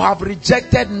 because you have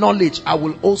rejected knowledge, I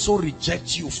will also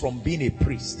reject you from being a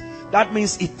priest. That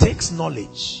means it takes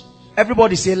knowledge.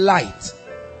 Everybody say light.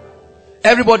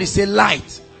 Everybody say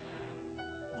light.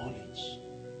 Knowledge.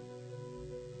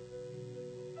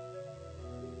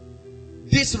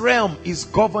 This realm is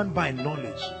governed by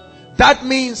knowledge. That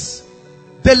means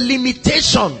the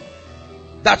limitation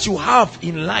that you have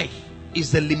in life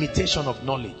is the limitation of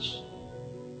knowledge.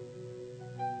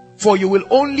 For you will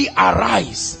only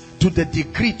arise to the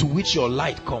degree to which your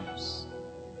light comes.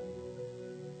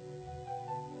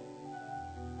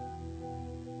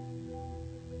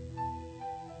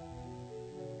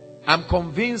 I'm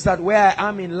convinced that where I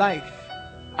am in life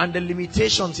and the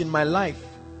limitations in my life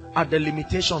are the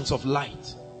limitations of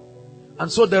light. And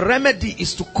so the remedy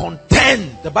is to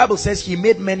contend. The Bible says he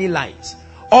made many lights.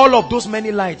 All of those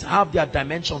many lights have their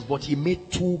dimensions, but he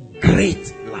made two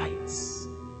great lights.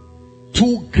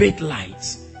 Two great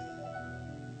lights.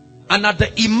 And at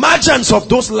the emergence of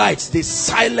those lights, they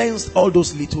silenced all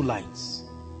those little lights.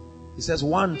 He says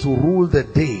one to rule the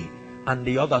day and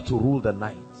the other to rule the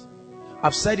night.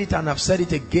 I've said it and I've said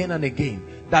it again and again,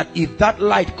 that if that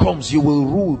light comes, you will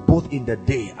rule both in the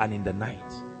day and in the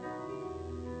night.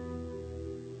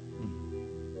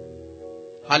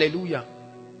 Hallelujah.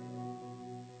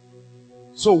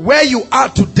 So where you are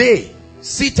today,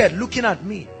 seated looking at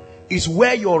me, is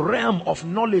where your realm of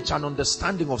knowledge and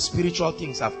understanding of spiritual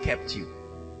things have kept you.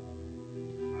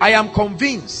 I am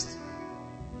convinced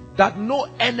that no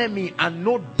enemy and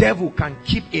no devil can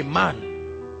keep a man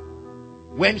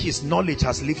when his knowledge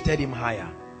has lifted him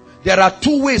higher. There are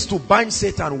two ways to bind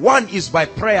Satan. One is by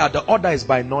prayer, the other is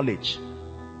by knowledge.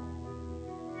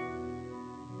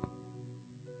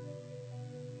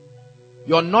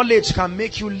 Your knowledge can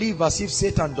make you live as if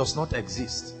Satan does not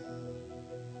exist.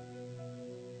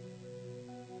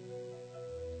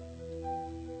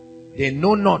 They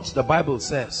know not, the Bible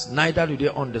says, neither do they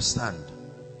understand.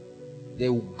 They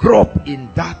will grow up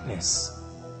in darkness.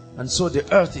 And so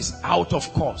the earth is out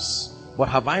of course. But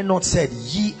have I not said,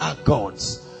 ye are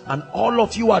gods, and all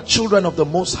of you are children of the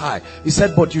Most High? He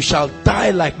said, but you shall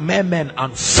die like mere men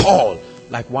and fall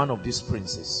like one of these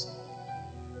princes.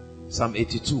 Psalm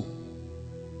 82.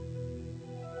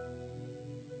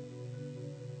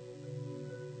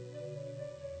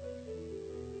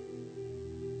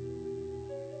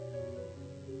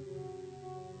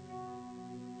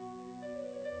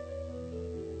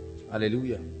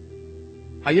 Hallelujah.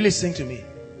 Are you listening to me?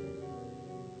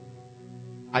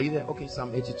 Are you there? Okay,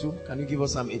 Psalm 82. Can you give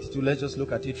us Psalm 82? Let's just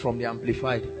look at it from the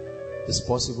Amplified. It's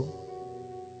possible.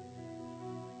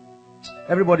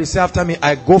 Everybody say after me,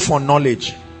 I go for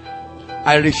knowledge.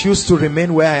 I refuse to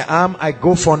remain where I am. I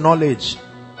go for knowledge.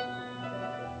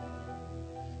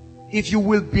 If you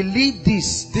will believe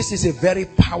this, this is a very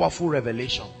powerful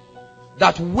revelation.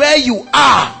 That where you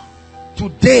are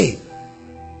today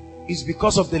is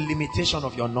because of the limitation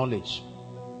of your knowledge.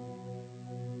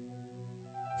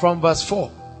 From verse 4.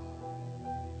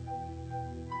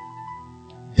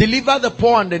 Deliver the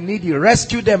poor and the needy,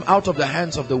 rescue them out of the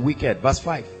hands of the wicked. Verse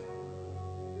 5.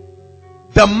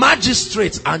 The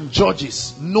magistrates and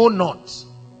judges know not.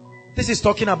 This is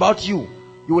talking about you.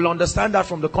 You will understand that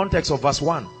from the context of verse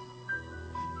 1.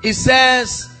 It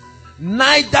says,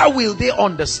 neither will they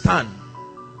understand.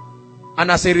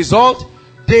 And as a result,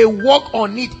 they walk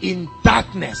on it in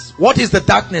darkness. What is the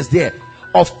darkness there?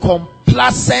 Of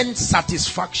complacent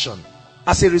satisfaction.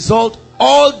 As a result,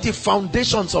 all the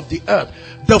foundations of the earth,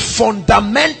 the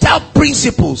fundamental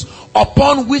principles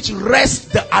upon which rests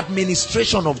the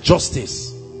administration of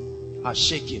justice, are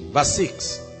shaken. Verse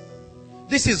 6.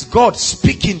 This is God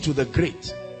speaking to the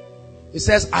great. He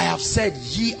says, I have said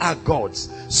ye are gods,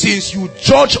 since you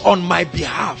judge on my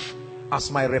behalf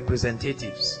as my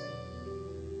representatives.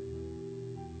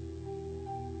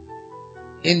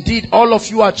 Indeed, all of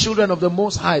you are children of the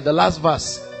Most High. The last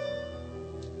verse.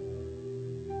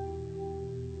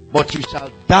 But you shall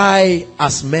die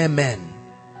as mere men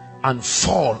and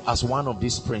fall as one of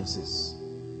these princes.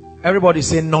 Everybody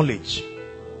say knowledge.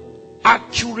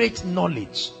 Accurate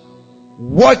knowledge.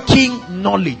 Working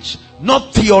knowledge.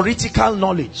 Not theoretical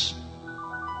knowledge.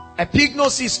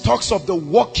 Epignosis talks of the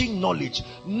working knowledge.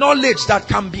 Knowledge that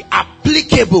can be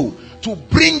applicable to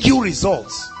bring you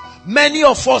results. Many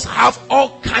of us have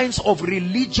all kinds of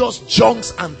religious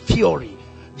junks and theory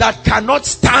that cannot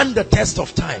stand the test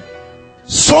of time.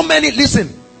 So many, listen,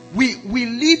 we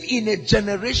live in a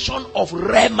generation of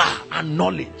rhema and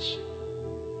knowledge.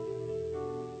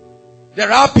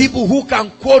 There are people who can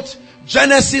quote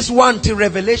Genesis 1 to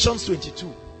Revelation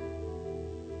 22.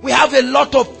 We have a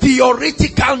lot of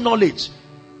theoretical knowledge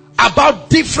about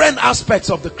different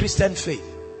aspects of the Christian faith.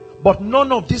 But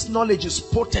none of this knowledge is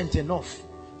potent enough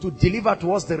to deliver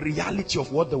to us the reality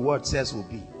of what the word says will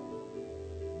be.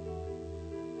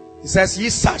 He says, ye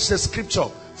search the scripture,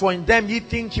 for in them ye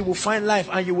think you will find life,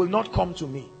 and you will not come to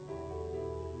me.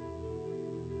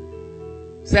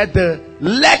 He said, the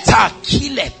letter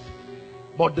killeth,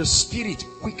 but the spirit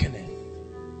quickeneth.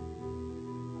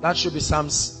 That should be John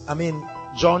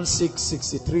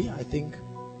 6:63, I think.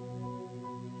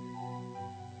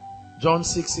 John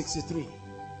 6:63.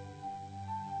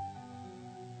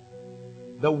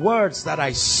 The words that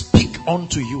I speak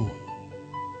unto you.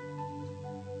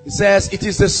 It says, it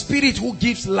is the spirit who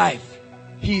gives life.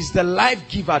 He is the life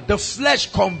giver. The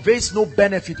flesh conveys no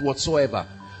benefit whatsoever.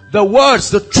 The words,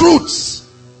 the truths.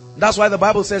 That's why the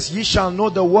Bible says, ye shall know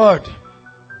the word.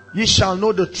 Ye shall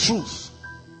know the truth.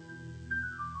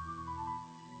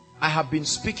 I have been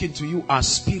speaking to you as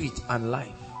spirit and life.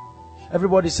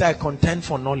 Everybody say, I contend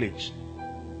for knowledge.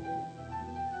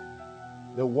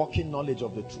 The walking knowledge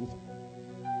of the truth.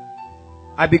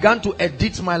 I began to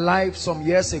edit my life some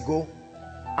years ago,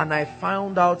 and I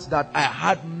found out that I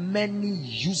had many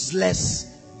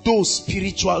useless, though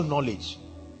spiritual knowledge.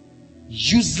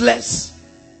 Useless,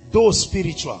 though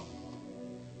spiritual.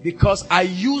 Because I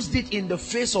used it in the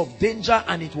face of danger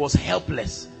and it was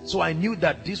helpless. So I knew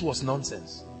that this was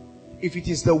nonsense. If it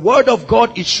is the word of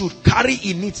God, it should carry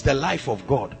in it the life of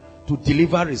God to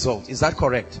deliver results. Is that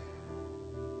correct?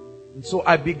 And so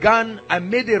I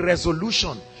made a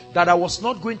resolution that I was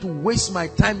not going to waste my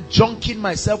time junking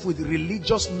myself with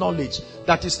religious knowledge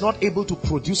that is not able to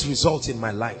produce results in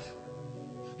my life.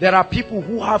 There are people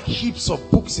who have heaps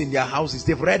of books in their houses.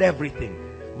 They've read everything,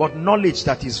 but knowledge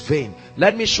that is vain.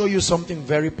 Let me show you something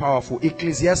very powerful.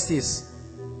 Ecclesiastes,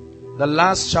 the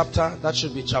last chapter, that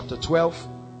should be chapter 12,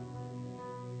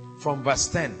 from verse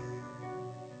 10.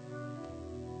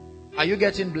 Are you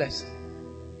getting blessed?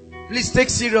 Please take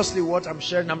seriously what I'm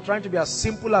sharing. I'm trying to be as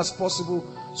simple as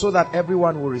possible so that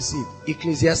everyone will receive.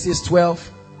 Ecclesiastes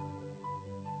 12.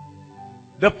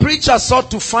 The preacher sought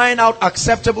to find out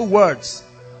acceptable words.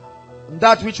 And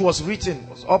that which was written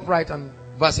was upright. And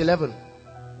verse 11.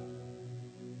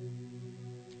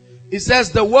 It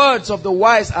says, the words of the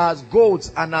wise are as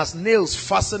goads and as nails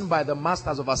fastened by the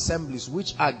masters of assemblies,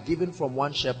 which are given from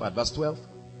one shepherd. Verse 12.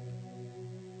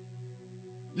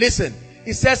 Listen.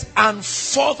 It says, and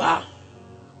further,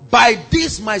 by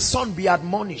this my son be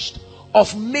admonished,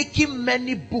 of making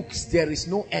many books there is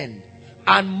no end,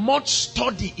 and much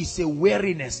study is a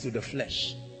weariness to the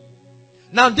flesh.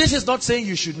 Now this is not saying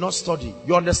you should not study.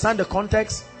 You understand the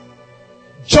context?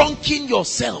 Junking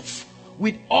yourself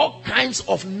with all kinds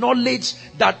of knowledge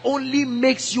that only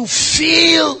makes you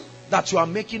feel that you are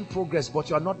making progress, but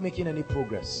you are not making any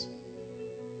progress.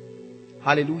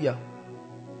 Hallelujah.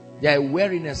 They are a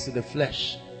weariness to the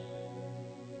flesh.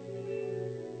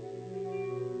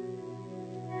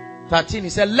 13, he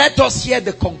said, let us hear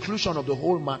the conclusion of the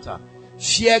whole matter.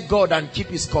 Fear God and keep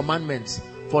his commandments,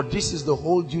 for this is the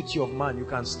whole duty of man. You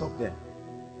can stop there.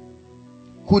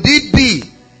 Could it be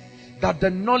that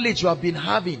the knowledge you have been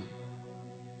having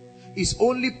is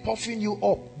only puffing you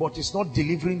up, but it's not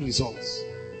delivering results?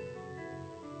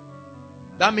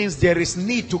 That means there is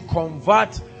need to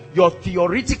convert your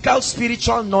theoretical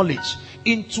spiritual knowledge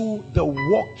into the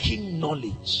walking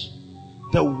knowledge.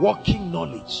 The walking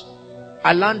knowledge.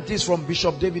 I learned this from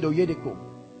Bishop David Oyedepo.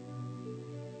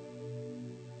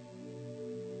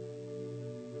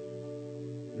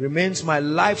 Remains my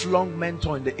lifelong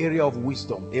mentor in the area of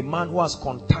wisdom. A man who has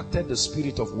contacted the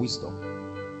spirit of wisdom.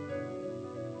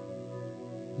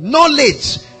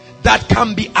 Knowledge that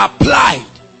can be applied.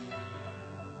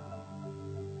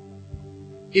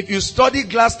 If you study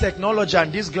glass technology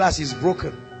and this glass is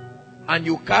broken and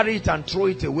you carry it and throw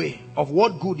it away, of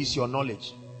what good is your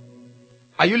knowledge?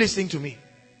 Are you listening to me?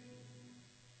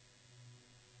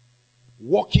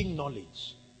 Walking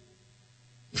knowledge.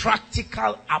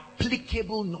 Practical,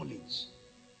 applicable knowledge.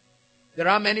 There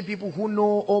are many people who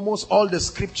know almost all the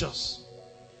scriptures,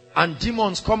 and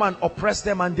demons come and oppress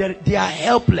them and they are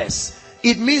helpless.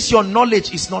 It means your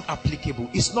knowledge is not applicable.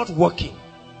 It's not working.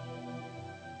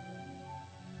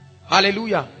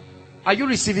 Hallelujah. Are you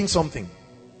receiving something?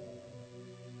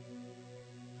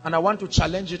 And I want to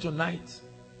challenge you tonight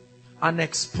and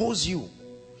expose you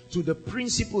to the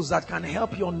principles that can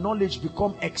help your knowledge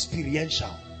become experiential.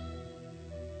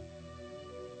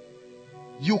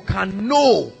 You can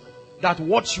know that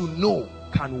what you know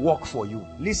can work for you.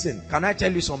 Listen, can I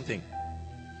tell you something?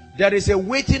 There is a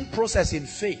waiting process in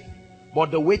faith,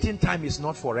 but the waiting time is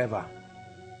not forever.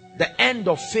 The end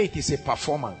of faith is a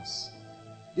performance.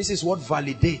 This is what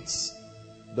validates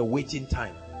the waiting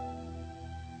time.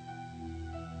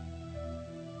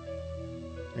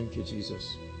 Thank you,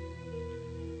 Jesus.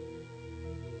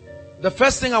 The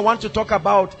first thing I want to talk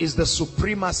about is the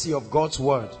supremacy of God's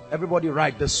word. Everybody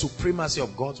write, the supremacy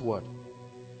of God's word.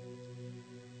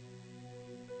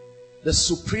 The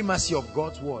supremacy of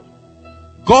God's word.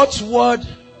 God's word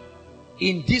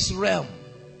in this realm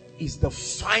is the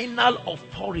final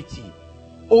authority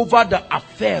over the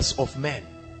affairs of men.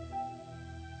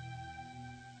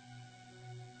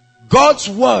 God's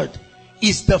word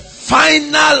is the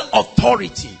final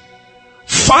authority.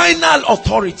 Final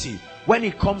authority when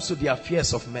it comes to the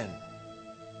affairs of men.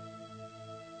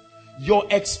 Your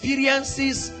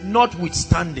experiences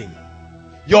notwithstanding,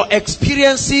 your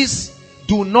experiences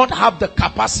do not have the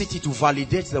capacity to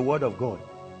validate the word of God.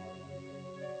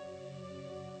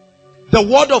 The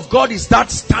word of God is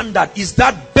that standard, is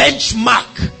that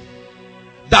benchmark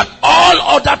that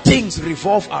all other things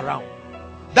revolve around.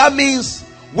 That means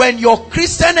when your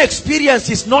Christian experience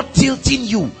is not tilting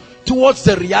you towards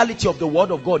the reality of the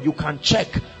word of God, you can check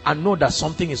and know that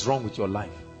something is wrong with your life.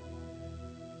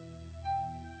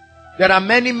 There are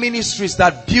many ministries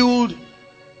that build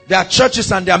their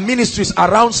churches and their ministries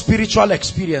around spiritual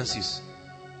experiences.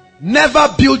 Never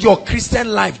build your Christian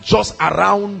life just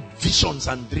around visions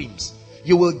and dreams.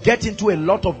 You will get into a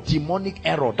lot of demonic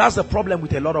error. That's the problem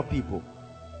with a lot of people.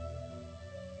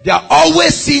 They are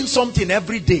always seeing something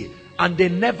every day and they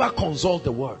never consult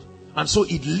the word. And so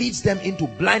it leads them into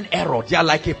blind error. They are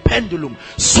like a pendulum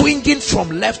swinging from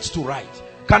left to right.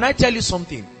 Can I tell you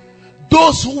something?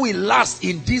 Those who will last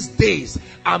in these days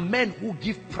are men who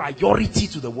give priority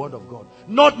to the word of God,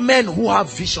 not men who have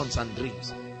visions and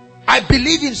dreams. I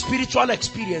believe in spiritual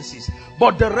experiences,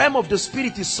 but the realm of the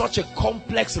spirit is such a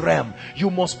complex realm. You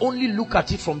must only look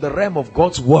at it from the realm of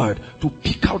God's word to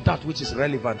pick out that which is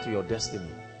relevant to your destiny.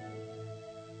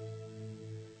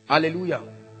 Hallelujah.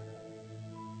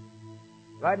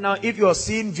 Right now, if you are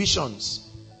seeing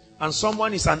visions and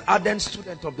someone is an ardent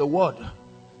student of the word,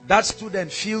 that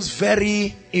student feels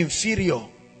very inferior.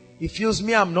 He feels,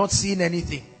 me, I'm not seeing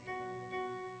anything.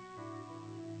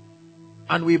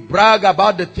 And we brag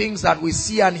about the things that we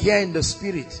see and hear in the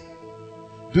spirit.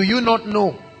 Do you not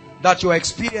know that your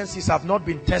experiences have not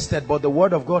been tested, but the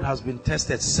word of God has been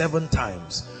tested 7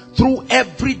 times through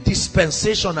every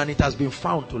dispensation, and it has been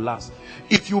found to last?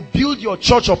 If you build your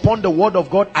church upon the word of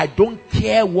God, I don't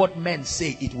care what men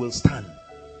say, it will stand.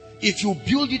 If you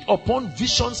build it upon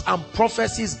visions and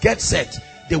prophecies, get set,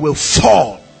 they will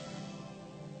fall.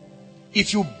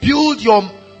 If you build your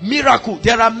miracle,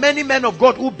 there are many men of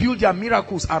God who build their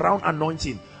miracles around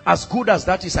anointing. As good as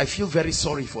that is, I feel very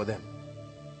sorry for them.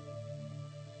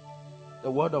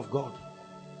 The word of God,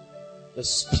 the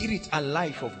spirit and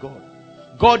life of God.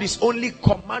 God is only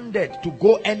commanded to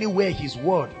go anywhere his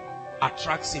word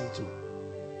attracts him to.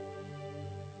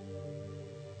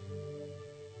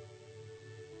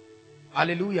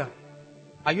 Hallelujah.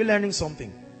 Are you learning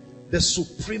something? The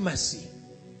supremacy.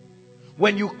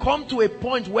 When you come to a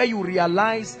point where you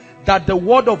realize that the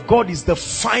word of God is the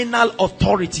final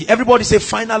authority. Everybody say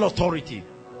final authority.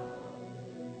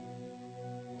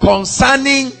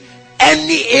 Concerning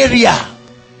any area.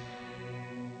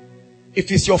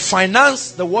 If it's your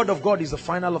finance, the word of God is the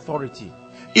final authority.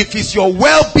 If it's your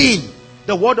well-being,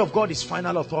 the word of God is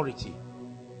final authority.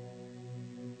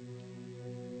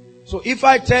 So if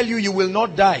I tell you you will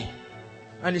not die,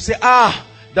 and you say,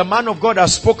 the man of God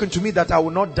has spoken to me that I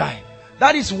will not die,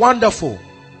 that is wonderful.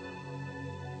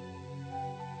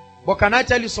 But can I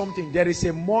tell you something? There is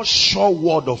a more sure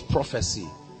word of prophecy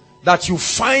that you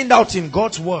find out in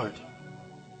God's word,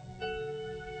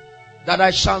 that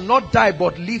I shall not die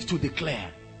but live to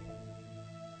declare.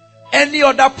 Any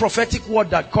other prophetic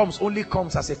word that comes only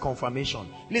comes as a confirmation.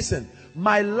 Listen,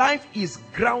 my life is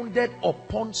grounded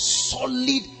upon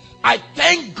solid. I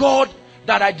thank God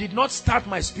that I did not start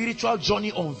my spiritual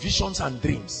journey on visions and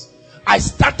dreams. I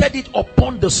started it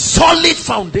upon the solid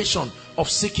foundation of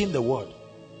seeking the word.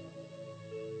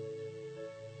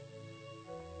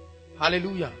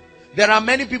 Hallelujah. There are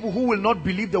many people who will not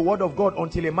believe the word of God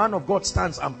until a man of God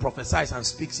stands and prophesies and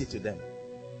speaks it to them.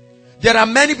 There are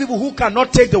many people who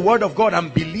cannot take the word of God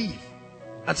and believe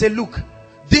and say, look,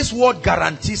 this word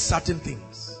guarantees certain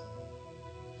things.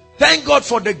 Thank God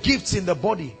for the gifts in the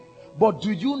body. But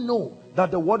do you know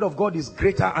that the word of God is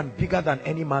greater and bigger than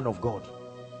any man of God?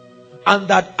 And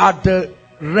that at the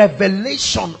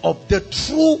revelation of the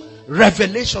true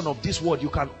revelation of this word, you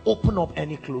can open up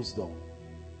any closed door.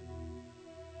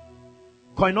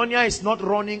 Koinonia is not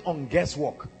running on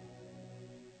guesswork.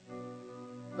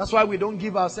 That's why we don't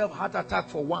give ourselves heart attack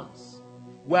for once.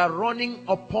 We are running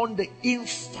upon the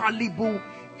infallible,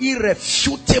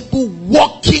 irrefutable,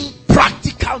 working,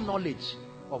 practical knowledge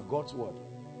of God's word.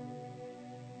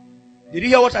 Did you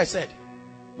hear what I said?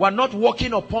 We're not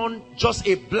walking upon just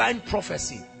a blind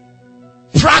prophecy.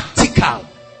 Practical,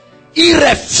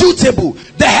 irrefutable.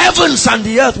 The heavens and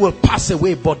the earth will pass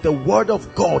away, but the word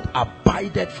of God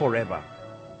abideth forever.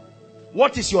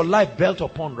 What is your life built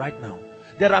upon right now?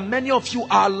 There are many of you,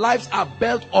 our lives are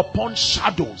built upon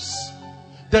shadows.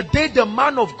 The day the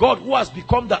man of God who has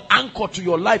become the anchor to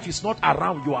your life is not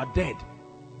around, you are dead.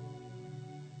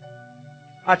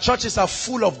 Our churches are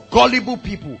full of gullible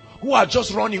people who are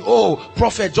just running. Oh,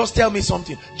 prophet, just tell me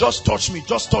something. Just touch me.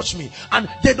 Just touch me. And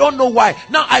they don't know why.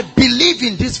 Now, I believe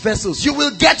in these vessels. You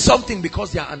will get something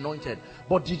because they are anointed.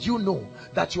 But did you know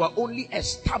that you are only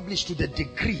established to the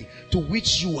degree to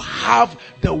which you have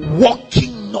the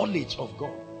working knowledge of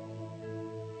God?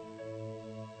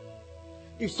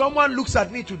 If someone looks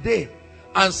at me today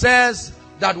and says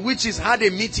that witches had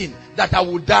a meeting that I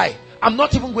would die, I'm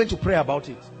not even going to pray about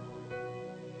it.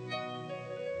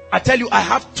 I tell you, I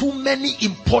have too many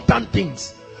important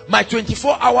things. My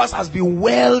 24 hours has been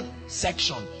well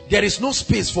sectioned. There is no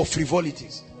space for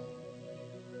frivolities.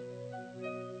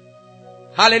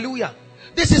 Hallelujah.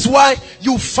 This is why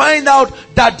you find out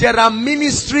that there are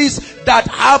ministries that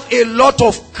have a lot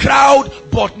of crowd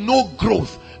but no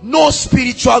growth, no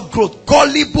spiritual growth.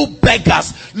 Gullible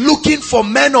beggars looking for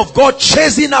men of God,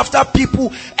 chasing after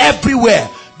people everywhere.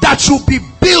 That should be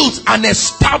built and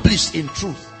established in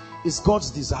truth is God's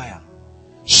desire.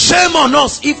 Shame on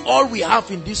us if all we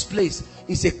have in this place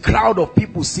is a crowd of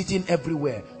people sitting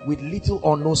everywhere with little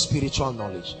or no spiritual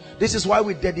knowledge. This is why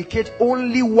we dedicate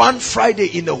only one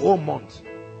Friday in the whole month.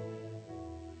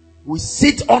 We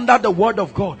sit under the word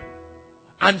of God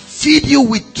and feed you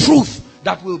with truth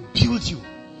that will build you,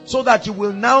 so that you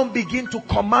will now begin to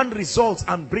command results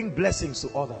and bring blessings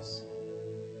to others.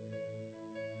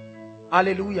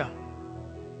 Hallelujah.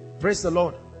 Praise the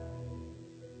Lord.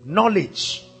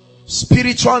 Knowledge,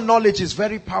 spiritual knowledge is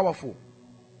very powerful.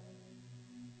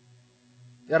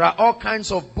 There are all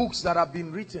kinds of books that have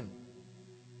been written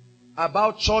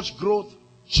about church growth,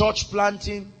 church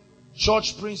planting,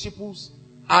 church principles,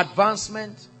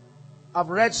 advancement. I've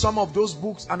read some of those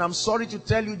books and I'm sorry to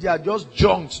tell you, they are just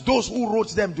junks. Those who wrote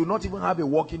them do not even have a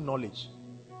working knowledge.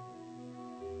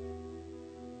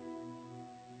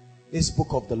 This book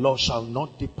of the law shall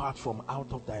not depart from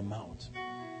out of thy mouth,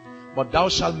 but thou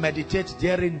shalt meditate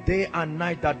therein day and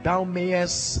night, that thou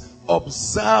mayest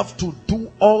observe to do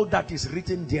all that is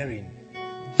written therein.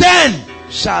 Then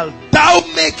shalt thou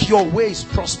make your ways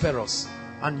prosperous,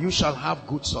 and you shall have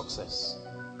good success.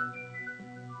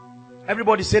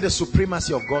 Everybody say the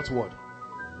supremacy of God's word.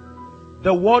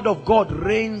 The word of God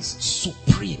reigns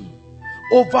supreme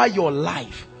over your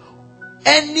life.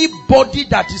 Anybody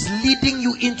that is leading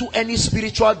you into any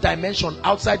spiritual dimension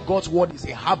outside God's word is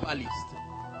a herbalist.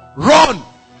 Run!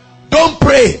 Don't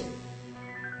pray.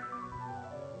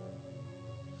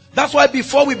 That's why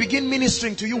before we begin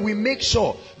ministering to you, we make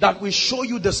sure that we show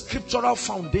you the scriptural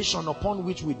foundation upon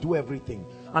which we do everything.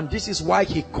 And this is why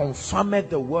he confirmed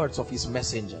the words of his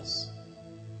messengers.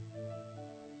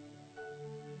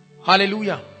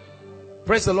 Hallelujah.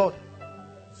 Praise the Lord.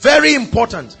 Very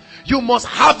important. You must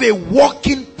have a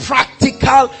working,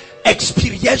 practical,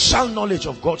 experiential knowledge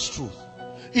of God's truth.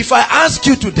 If I ask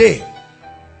you today,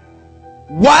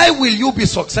 why will you be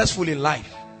successful in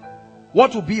life?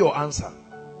 What will be your answer?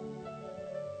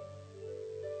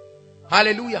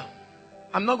 Hallelujah.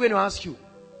 I'm not going to ask you.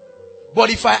 But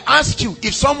if I ask you,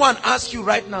 if someone asks you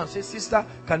right now, say, sister,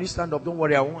 can you stand up? Don't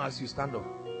worry, I won't ask you, stand up.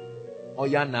 Oh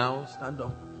yeah, now, stand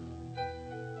up.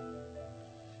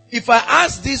 If I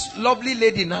ask this lovely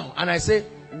lady now, and I say,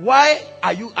 why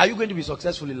are you going to be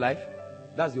successful in life?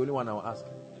 That's the only one I will ask.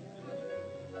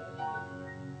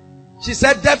 She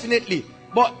said, definitely.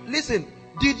 But listen,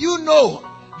 did you know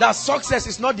that success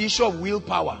is not the issue of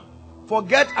willpower?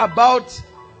 Forget about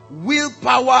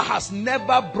willpower. Has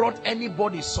never brought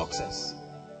anybody success.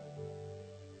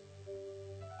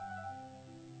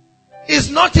 It's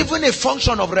not even a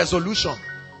function of resolution.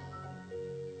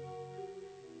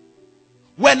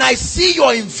 When I see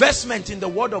your investment in the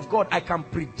word of God, I can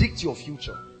predict your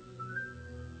future.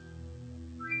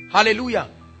 Hallelujah.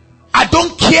 I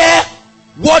don't care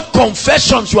what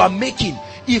confessions you are making.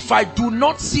 If I do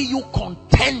not see you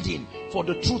contending for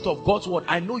the truth of God's word,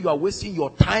 I know you are wasting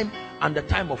your time and the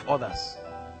time of others.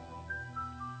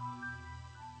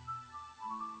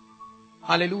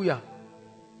 Hallelujah.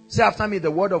 Say after me,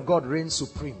 the word of God reigns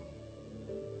supreme.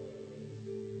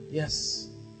 Yes.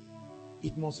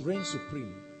 It must reign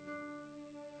supreme.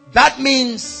 That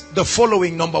means the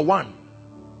following. Number one,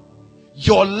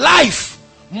 your life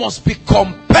must be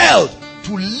compelled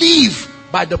to live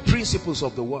by the principles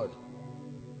of the word.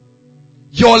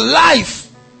 Your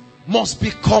life must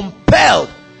be compelled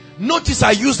Notice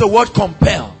I use the word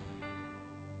compel.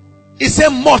 It said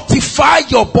mortify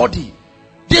your body.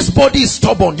 This body is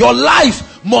stubborn. Your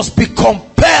life must be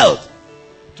compelled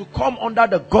to come under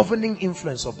the governing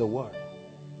influence of the word.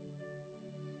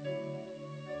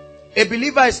 A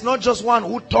believer is not just one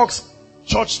who talks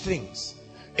church things.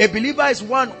 A believer is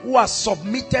one who has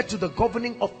submitted to the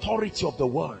governing authority of the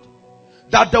word.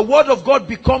 That the word of God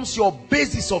becomes your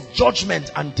basis of judgment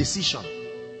and decision.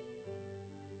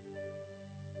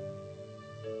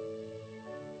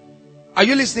 Are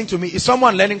you listening to me? Is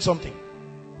someone learning something?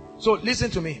 So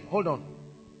listen to me. Hold on.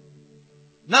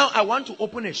 Now I want to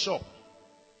open a shop.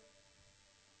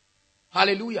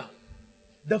 Hallelujah.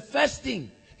 The first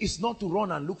thing is not to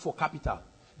run and look for capital.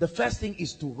 The first thing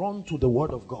is to run to the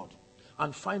word of God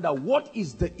and find out what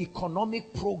is the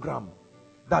economic program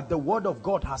that the word of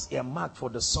God has earmarked for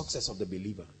the success of the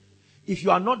believer. If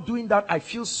you are not doing that, I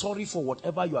feel sorry for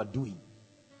whatever you are doing.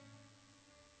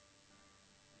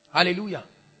 Hallelujah.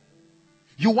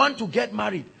 You want to get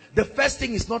married. The first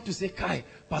thing is not to say, Kai,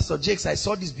 Pastor Jakes, I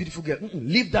saw this beautiful girl.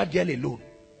 Leave that girl alone.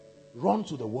 Run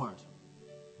to the word.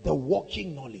 The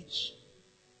walking knowledge.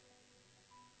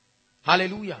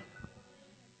 Hallelujah.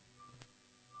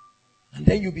 And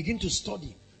then you begin to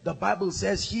study. The Bible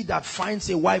says, he that finds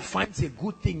a wife finds a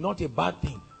good thing, not a bad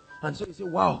thing. And so you say,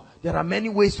 wow, there are many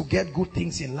ways to get good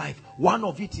things in life. One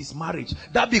of it is marriage.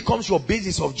 That becomes your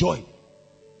basis of joy.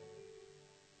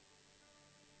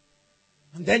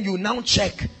 And then you now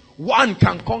check. 1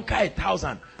 can conquer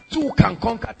 1,000. 2 can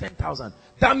conquer 10,000.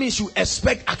 That means you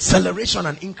expect acceleration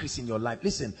and increase in your life.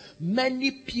 Listen,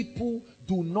 many people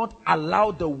do not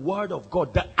allow the word of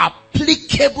God, the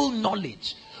applicable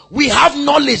knowledge. We have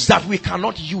knowledge that we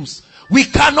cannot use. We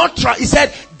cannot try. He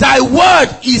said, thy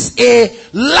word is a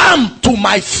lamp to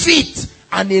my feet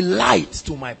and a light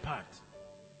to my path.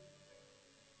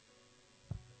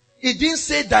 He didn't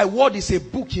say thy word is a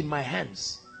book in my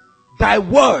hands. Thy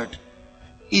word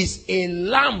is a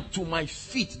lamp to my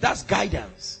feet. That's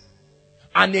guidance.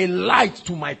 And a light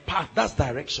to my path. That's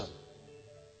direction.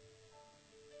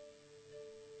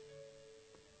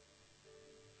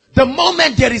 The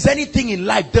moment there is anything in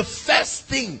life, the first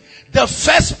thing, the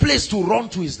first place to run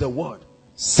to is the word.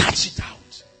 Search it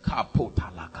out.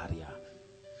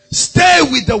 Stay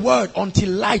with the word until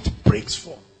light breaks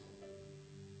forth.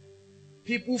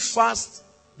 People fast.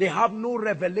 They have no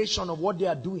revelation of what they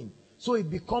are doing. So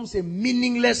it becomes a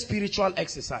meaningless spiritual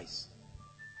exercise.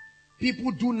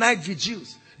 People do night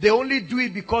vigils. They only do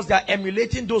it because they are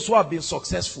emulating those who have been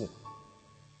successful.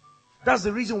 That's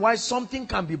the reason why something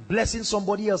can be blessing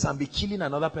somebody else and be killing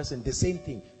another person. The same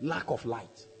thing. Lack of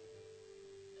light.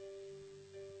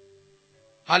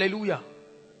 Hallelujah.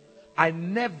 I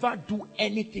never do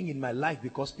anything in my life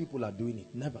because people are doing it.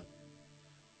 Never.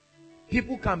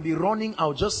 People can be running.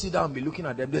 I'll just sit down and be looking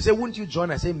at them. They say, won't you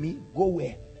join? I say, me? Go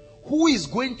where? Who is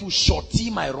going to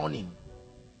shorty my running?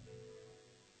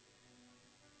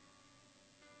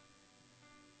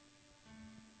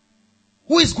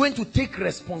 Who is going to take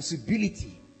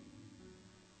responsibility?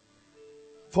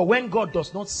 For when God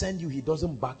does not send you, he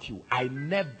doesn't back you. I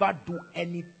never do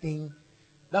anything.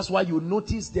 That's why you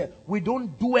notice that we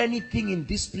don't do anything in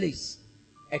this place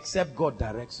except God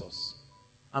directs us.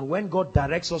 And when God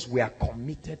directs us, we are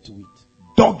committed to it.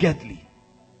 Doggedly.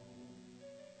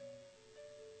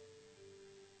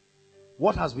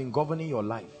 What has been governing your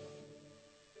life?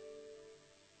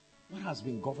 What has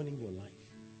been governing your life?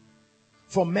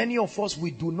 For many of us,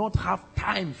 we do not have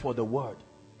time for the word.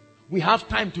 We have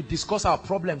time to discuss our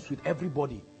problems with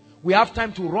everybody. We have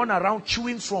time to run around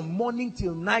chewing from morning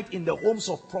till night in the homes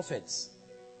of prophets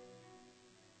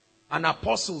and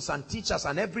apostles and teachers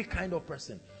and every kind of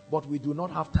person. But we do not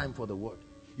have time for the word.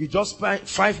 You just spend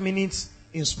 5 minutes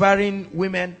inspiring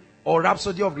women or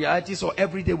Rhapsody of Realities or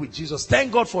Every Day with Jesus.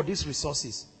 Thank God for these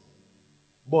resources.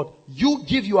 But you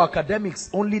give your academics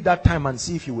only that time and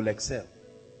see if you will excel.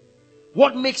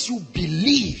 What makes you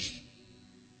believe?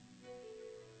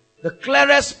 The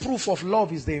clearest proof of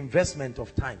love is the investment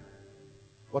of time.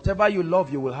 Whatever you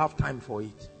love, you will have time for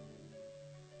it.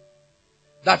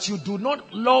 That you do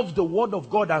not love the word of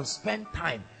God and spend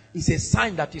time is a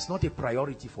sign that it's not a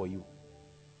priority for you.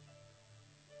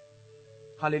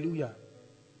 Hallelujah.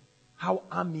 How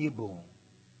amiable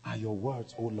are your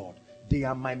words, O Lord. They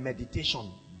are my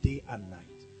meditation day and night.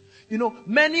 You know,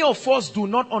 many of us do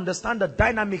not understand the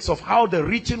dynamics of how the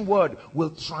written word will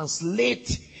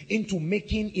translate into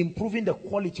improving the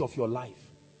quality of your life.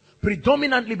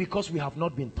 Predominantly because we have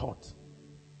not been taught.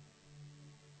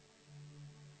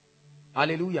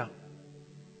 Hallelujah.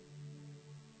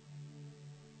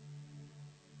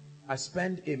 I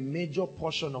spend a major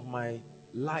portion of my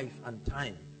life and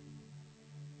time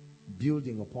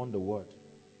building upon the word.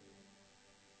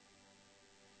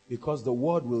 Because the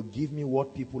word will give me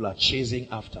what people are chasing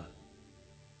after.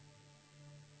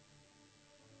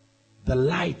 The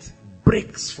light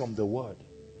breaks from the word.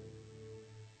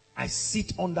 I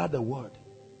sit under the word,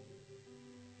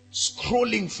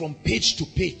 scrolling from page to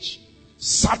page,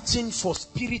 searching for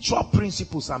spiritual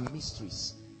principles and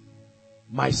mysteries.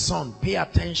 My son, pay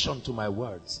attention to my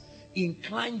words.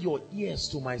 Incline your ears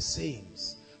to my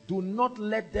sayings. Do not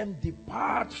let them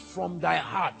depart from thy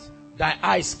heart. Thy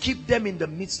eyes, keep them in the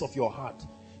midst of your heart.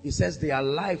 It says they are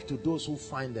life to those who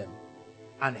find them,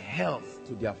 and health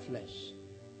to their flesh.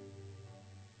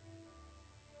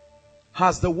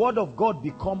 Has the word of God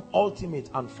become ultimate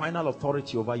and final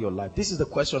authority over your life? This is the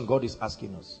question God is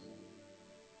asking us.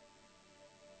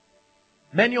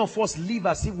 Many of us live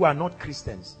as if we are not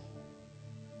Christians.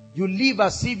 You live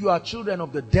as if you are children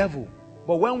of the devil.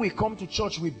 But when we come to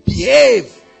church, we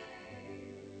behave.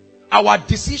 Our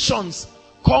decisions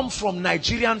come from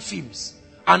Nigerian films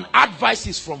and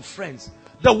advices from friends.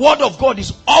 The word of God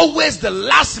is always the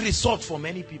last resort for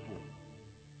many people.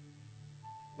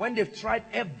 When they've tried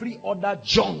every other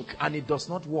junk and it does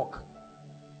not work.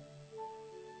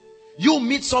 You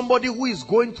meet somebody who is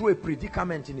going through a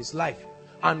predicament in his life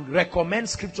and recommend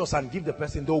scriptures and give the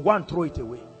person, they'll go and throw it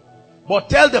away. But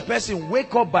tell the person,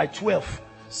 wake up by 12,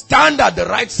 stand at the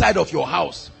right side of your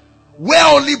house, wear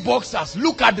only boxers,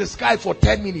 look at the sky for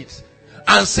 10 minutes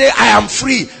and say, I am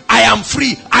free, I am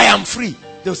free, I am free.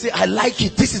 They'll say, I like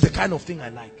it. This is the kind of thing I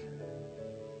like.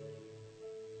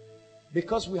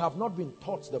 Because we have not been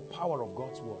taught the power of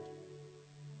God's word.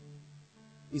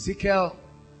 Ezekiel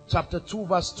chapter 2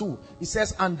 verse 2. It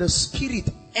says, and the Spirit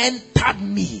entered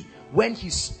me when he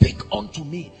spake unto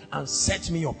me and set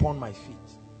me upon my feet.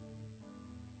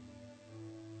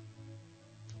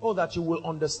 Oh, that you will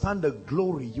understand the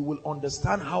glory. You will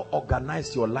understand how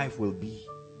organized your life will be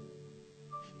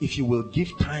if you will give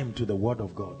time to the word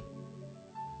of God.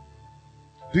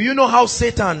 Do you know how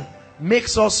Satan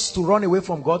makes us to run away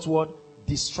from God's word?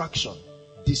 Distraction,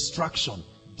 distraction,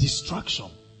 distraction.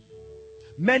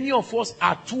 Many of us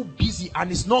are too busy,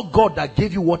 and it's not God that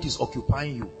gave you what is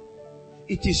occupying you.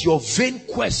 It is your vain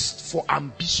quest for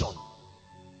ambition.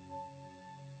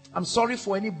 I'm sorry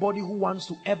for anybody who wants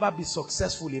to ever be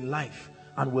successful in life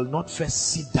and will not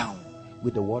first sit down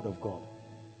with the word of God.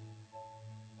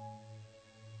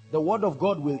 The word of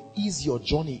God will ease your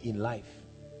journey in life.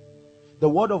 The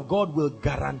word of God will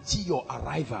guarantee your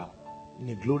arrival in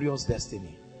a glorious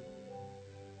destiny.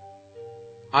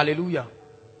 Hallelujah.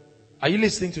 Are you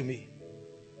listening to me?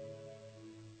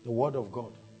 The word of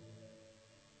God.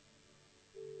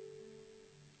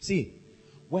 See,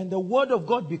 when the word of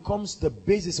God becomes the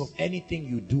basis of anything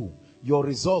you do, your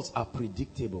results are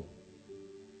predictable.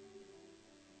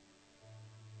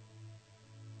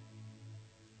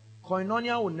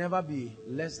 Koinonia will never be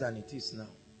less than it is now.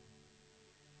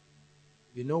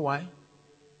 You know why?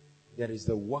 There is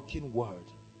the working word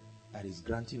that is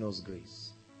granting us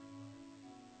grace.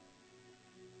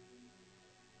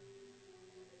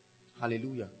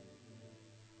 Hallelujah.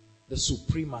 The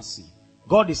supremacy.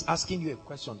 God is asking you a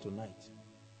question tonight.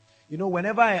 You know,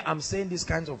 whenever I am saying these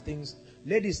kinds of things,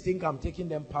 ladies think I'm taking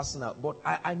them personal, but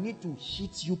I need to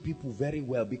hit you people very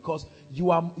well, because you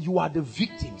are the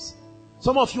victims.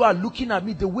 Some of you are looking at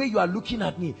me the way you are looking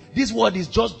at me. This word is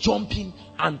just jumping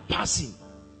and passing.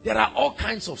 There are all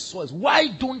kinds of soils. Why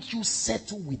don't you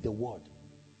settle with the word?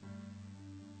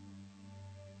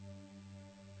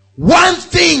 One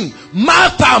thing,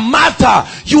 Martha,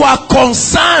 you are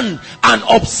concerned and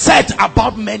upset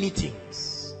about many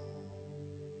things.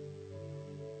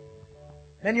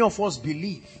 Many of us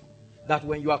believe that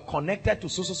when you are connected to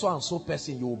so and so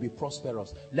person, you will be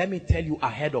prosperous. Let me tell you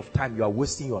ahead of time, you are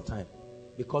wasting your time.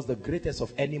 Because the greatest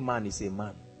of any man is a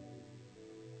man.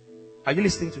 Are you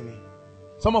listening to me?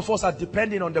 Some of us are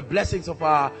depending on the blessings of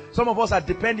some of us are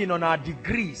depending on our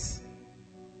degrees.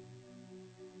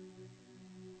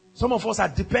 Some of us are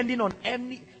depending on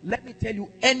let me tell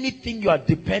you, anything you are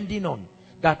depending on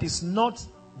that is not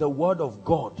the word of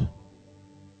God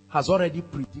has already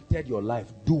predicted your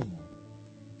life doom.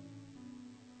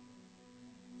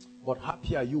 But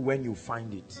happy are you when you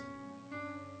find it.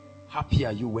 Happy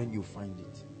are you when you find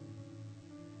it.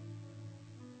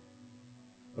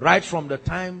 Right from the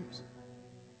times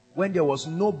when there was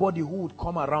nobody who would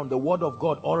come around, the word of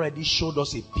God already showed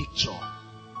us a picture.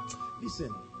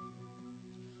 Listen.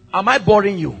 Am I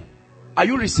boring you? Are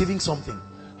you receiving something?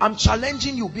 I'm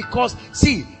challenging you, because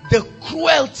see, the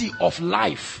cruelty of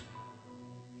life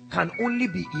can only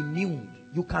be immune.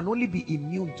 You can only be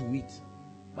immune to it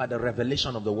by the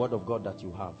revelation of the word of God that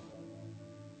you have.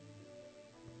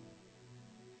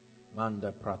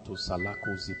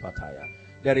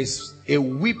 There is a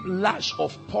whiplash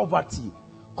of poverty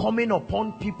coming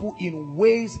upon people in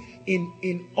ways,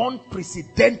 in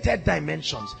unprecedented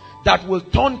dimensions, that will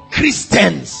turn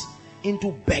Christians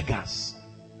into beggars.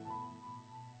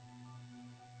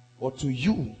 But to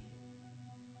you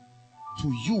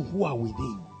who are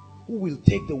within, who will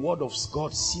take the word of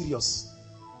God serious,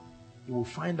 you will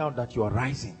find out that you are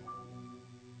rising.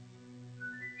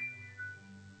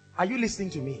 Are you listening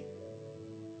to me?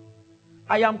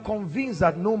 I am convinced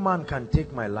that no man can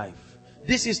take my life.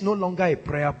 This is no longer a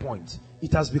prayer point.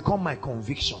 It has become my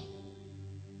conviction.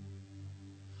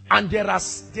 And there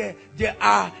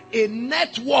are a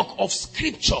network of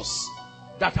scriptures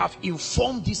that have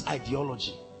informed this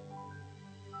ideology.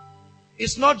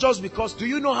 It's not just because, do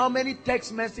you know how many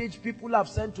text message people have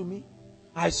sent to me?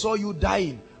 I saw you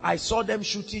dying. I saw them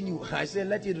shooting you. I say,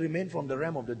 let it remain from the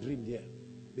realm of the dream there,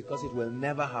 because it will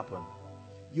never happen.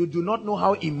 You do not know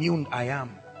how immune I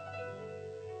am.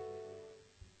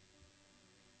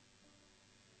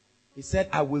 He said,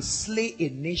 I will slay a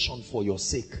nation for your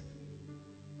sake.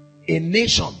 A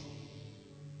nation.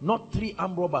 Not 3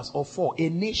 armed robbers or 4. A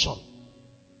nation.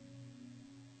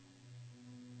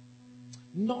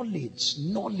 Knowledge,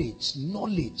 knowledge,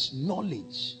 knowledge,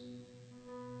 knowledge.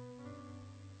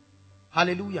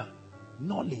 Hallelujah.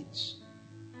 Knowledge.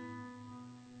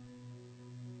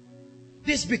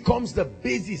 This becomes the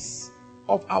basis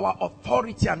of our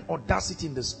authority and audacity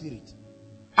in the spirit.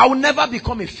 I will never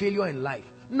become a failure in life.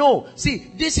 No,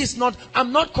 see, this is not,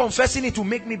 I'm not confessing it to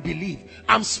make me believe.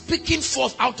 I'm speaking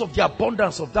forth out of the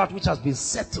abundance of that which has been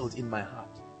settled in my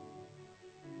heart.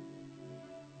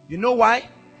 You know why?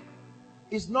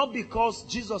 It's not because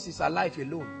Jesus is alive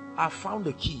alone. I found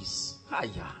the keys.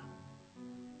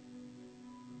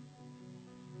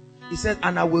 He said,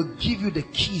 and I will give you the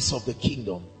keys of the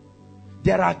kingdom.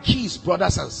 There are keys,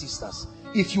 brothers and sisters.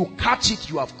 If you catch it,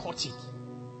 you have caught it.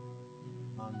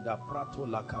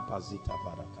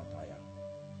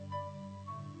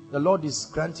 The Lord is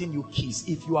granting you keys.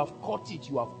 If you have caught it,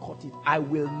 you have caught it. I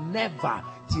will never,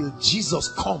 till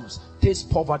Jesus comes, taste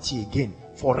poverty again,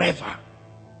 forever.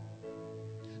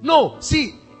 No,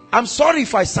 see, I'm sorry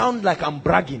if I sound like I'm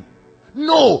bragging.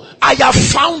 No, I have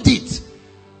found it.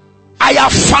 I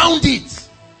have found it.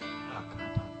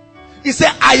 He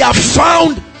said, I have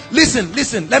found.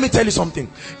 Listen, let me tell you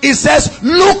something. It says,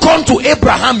 look unto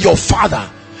Abraham your father,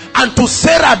 and to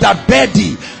Sarah that bare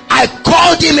thee. I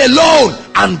called him alone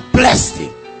and blessed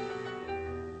him.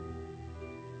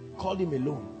 Called him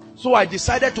alone. So I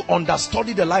decided to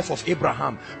understudy the life of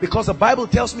Abraham, because the Bible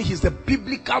tells me he's the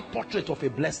biblical portrait of a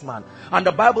blessed man. And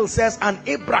the Bible says, and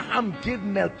Abraham gave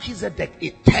Melchizedek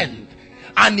a tenth.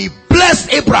 And he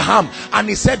blessed Abraham, and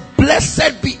he said,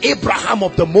 blessed be Abraham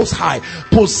of the Most High,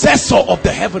 possessor of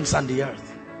the heavens and the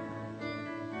earth.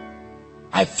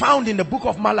 I found in the book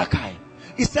of Malachi,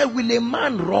 he said, will a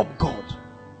man rob God?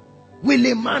 Will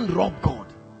a man rob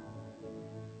God?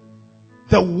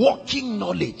 The walking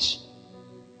knowledge.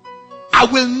 I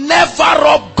will never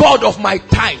rob God of my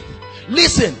tithe.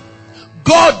 Listen,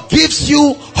 God gives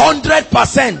you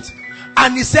 100%,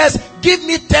 and he says, give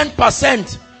me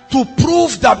 10% to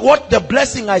prove that what the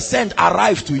blessing I sent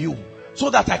arrived to you, so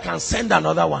that I can send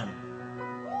another one.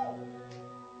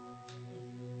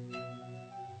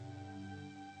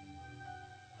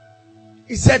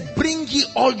 He said, bring ye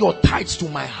all your tithes to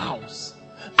my house,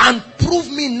 and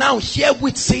prove me now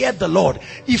herewith, saith the Lord,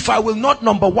 if I will not,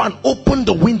 number 1, open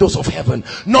the windows of heaven,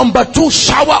 number 2,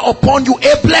 shower upon you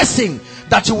a blessing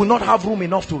that you will not have room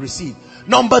enough to receive,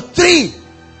 number 3,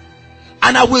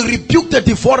 and I will rebuke the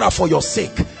devourer for your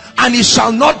sake, and he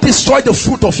shall not destroy the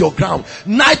fruit of your ground,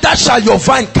 neither shall your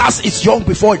vine cast its young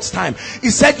before its time.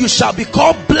 He said, you shall be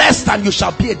called blessed, and you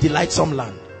shall be a delightsome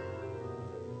land.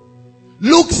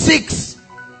 Luke 6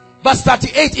 verse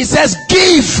 38, it says,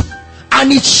 give,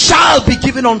 and it shall be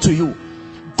given unto you.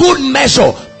 Good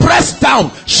measure, pressed down,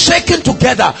 shaken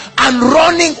together, and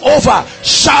running over,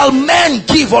 shall men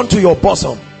give unto your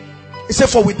bosom. He said,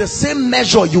 for with the same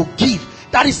measure you give,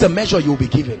 that is the measure you will be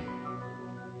given.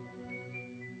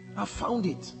 I found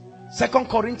it. 2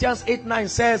 Corinthians 8:9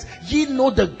 says, ye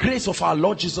know the grace of our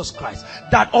Lord Jesus Christ,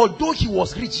 that although he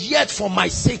was rich, yet for my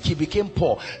sake he became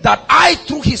poor, that I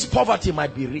through his poverty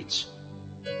might be rich.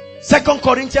 2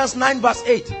 Corinthians 9 verse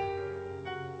 8.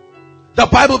 The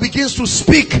Bible begins to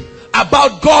speak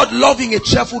about God loving a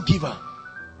cheerful giver.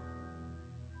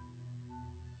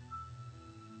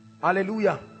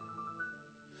 Hallelujah.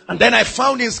 And then I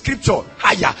found in scripture,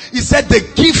 he said, the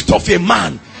gift of a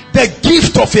man, the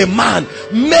gift of a man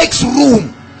makes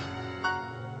room.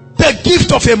 The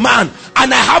gift of a man.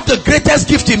 and I have the greatest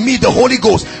gift in me, the Holy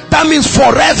Ghost, that means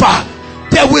forever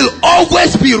there will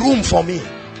always be room for me.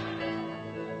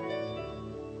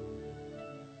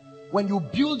 When you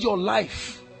build your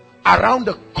life around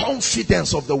the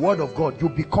confidence of the word of God, you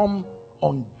become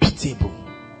unbeatable.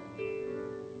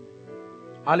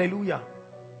 Hallelujah.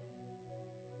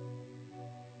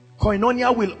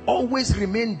 Koinonia will always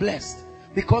remain blessed,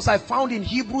 because I found in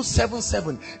Hebrews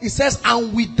 7:7 it says,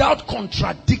 and without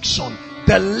contradiction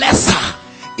the lesser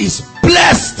is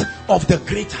blessed of the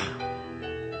greater.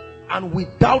 And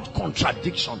without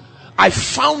contradiction, I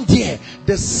found here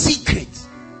the secret.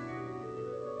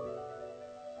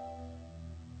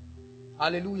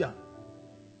 Hallelujah.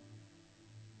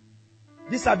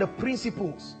 These are the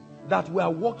principles that we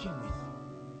are working with.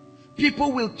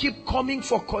 People will keep coming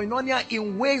for koinonia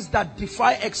in ways that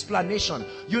defy explanation.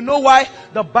 You know why?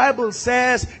 The Bible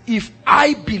says, if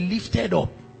I be lifted up.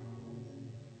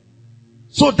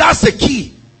 So that's the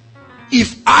key.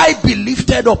 If I be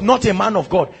lifted up, not a man of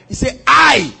God. He said,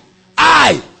 I,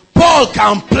 Paul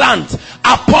can plant,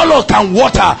 Apollo can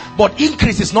water, but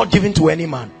increase is not given to any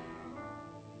man.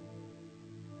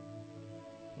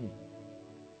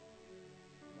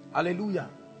 Hallelujah.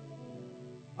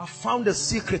 I found the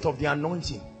secret of the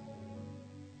anointing.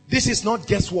 This is not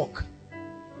guesswork.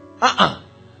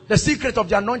 The secret of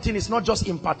the anointing is not just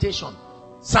impartation.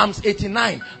 Psalms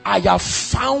 89, I have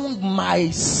found my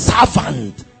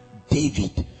servant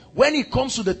David. When it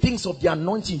comes to the things of the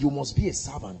anointing, you must be a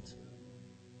servant.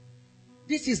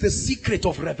 This is the secret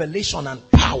of revelation and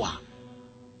power.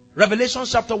 Revelation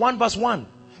chapter 1 verse 1.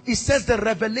 It says the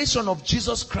revelation of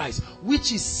Jesus Christ,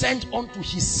 which is sent unto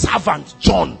his servant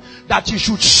John, that he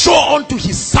should show unto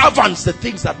his servants the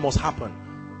things that must happen.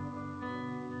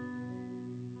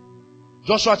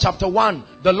 Joshua chapter 1,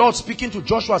 the Lord speaking to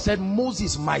Joshua said,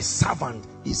 Moses my servant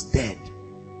is dead.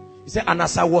 He said, and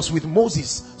as I was with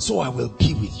Moses, so I will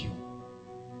be with you.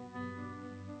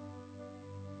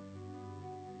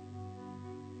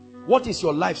 What is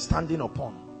your life standing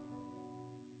upon?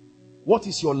 What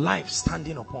is your life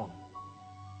standing upon?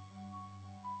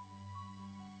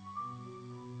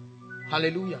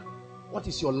 Hallelujah. What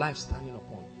is your life standing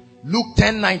upon? Luke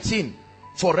 10:19.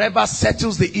 Forever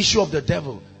settles the issue of the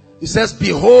devil. It says,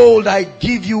 behold, I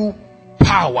give you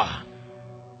power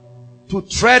to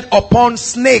tread upon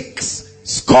snakes,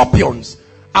 scorpions,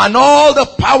 and all the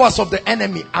powers of the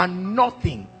enemy, and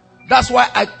nothing. That's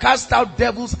why I cast out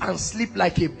devils and sleep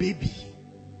like a baby.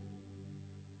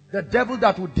 The devil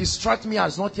that would distract me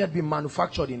has not yet been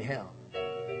manufactured in hell.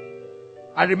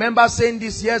 I remember saying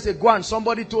this years ago, and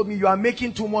somebody told me, you are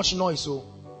making too much noise, so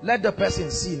let the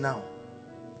person see now.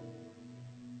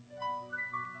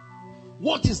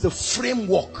 What is the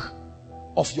framework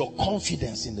of your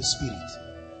confidence in the Spirit?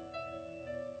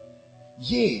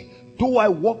 Yea, though I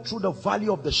walk through the valley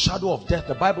of the shadow of death,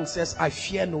 the Bible says, I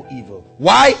fear no evil.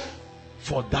 Why?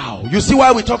 For thou. You see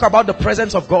why we talk about the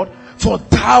presence of God? For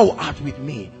thou art with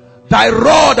me. Thy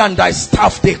rod and thy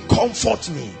staff, they comfort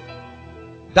me.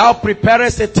 Thou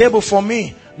preparest a table for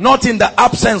me, not in the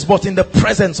absence, but in the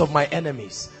presence of my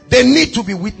enemies. They need to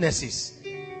be witnesses.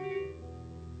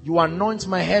 You anoint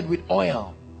my head with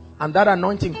oil, and that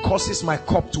anointing causes my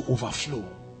cup to overflow.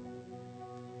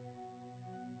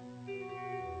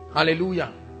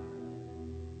 Hallelujah.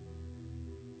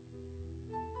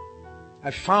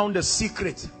 I found the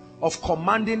secret of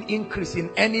commanding increase in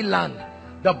any land.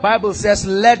 The Bible says,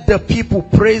 let the people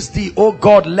praise thee, O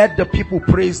God, let the people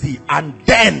praise thee, and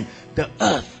then the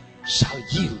earth shall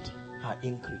yield her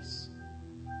increase.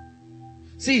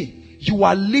 See, you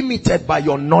are limited by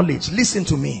your knowledge. Listen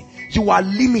to me. You are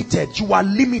limited. You are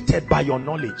limited by your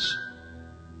knowledge.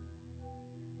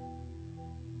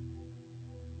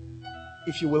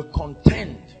 If you will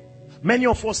contend, many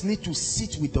of us need to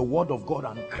sit with the word of God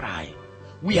and cry.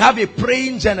 We have a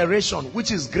praying generation,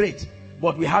 which is great,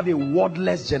 but we have a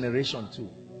wordless generation too.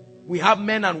 We have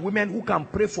men and women who can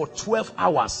pray for 12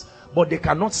 hours, but they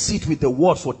cannot sit with the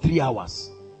word for 3 hours.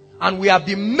 And we have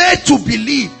been made to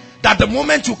believe that the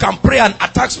moment you can pray and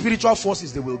attack spiritual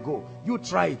forces, they will go. You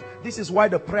try it. This is why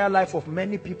the prayer life of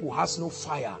many people has no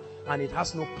fire and it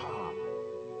has no power.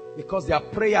 Because their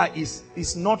prayer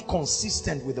is not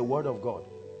consistent with the word of God.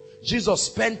 Jesus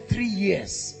spent 3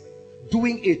 years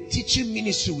doing a teaching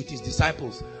ministry with his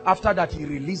disciples. After that, he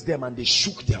released them and they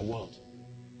shook their world.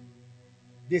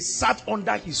 They sat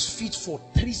under his feet for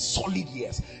 3 solid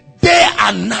years, day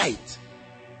and night.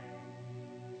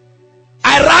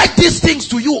 I write these things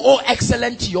to you, O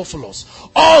excellent Theophilus,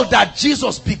 all that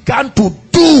Jesus began to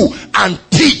do and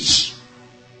teach.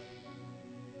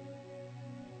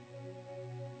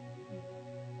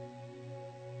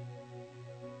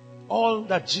 all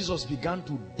that Jesus began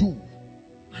to do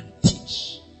and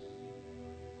teach.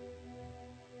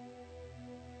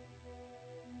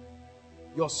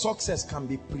 Your success can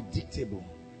be predictable.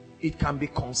 It can be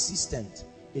consistent.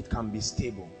 It can be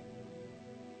stable.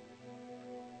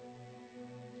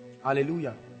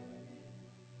 Hallelujah.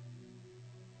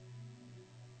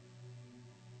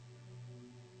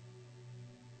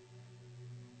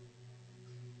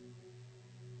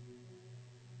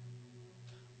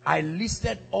 I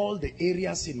listed all the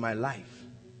areas in my life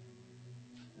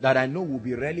that I know will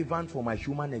be relevant for my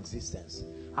human existence,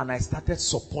 and I started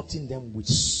supporting them with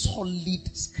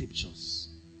solid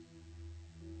scriptures.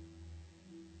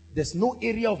 There's no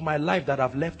area of my life that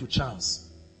I've left to chance.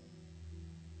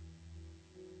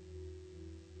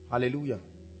 Hallelujah.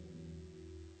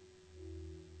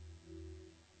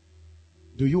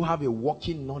 Do you have a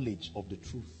working knowledge of the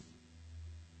truth?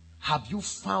 Have you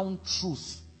found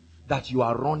truth that you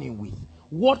are running with?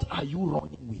 What are you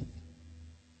running with?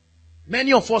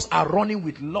 Many of us are running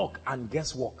with luck and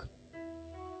guesswork.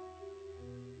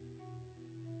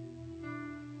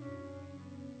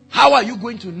 How are you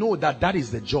going to know that that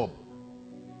is the job?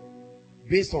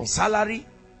 Based on salary?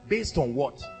 Based on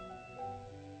what?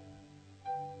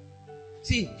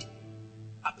 See,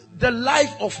 the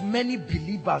life of many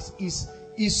believers is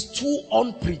too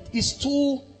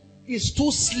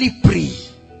slippery.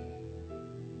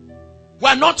 We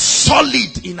are not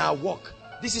solid in our work.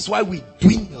 This is why we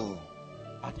dwindle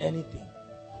at anything.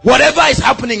 Whatever is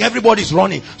happening, everybody's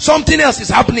running. Something else is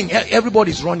happening,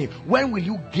 everybody's running. When will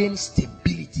you gain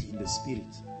stability in the spirit?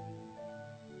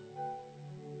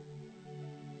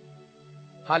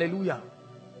 Hallelujah.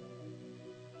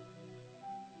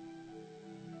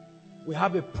 We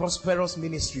have a prosperous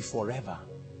ministry forever.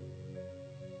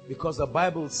 Because the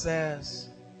Bible says,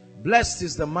 blessed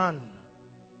is the man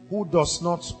who does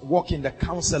not walk in the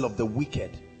counsel of the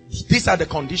wicked. These are the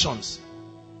conditions.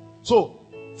 So,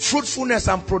 fruitfulness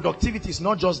and productivity is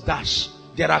not just dash.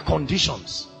 There are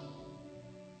conditions.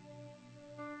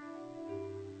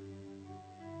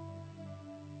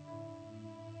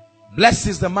 Blessed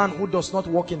is the man who does not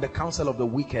walk in the counsel of the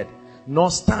wicked,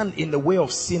 nor stand in the way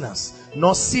of sinners,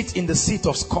 nor sit in the seat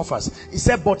of scoffers. He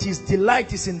said, but his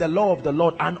delight is in the law of the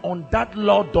Lord, and on that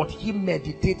law doth he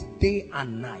meditate day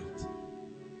and night.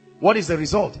 What is the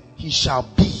result? He shall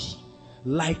be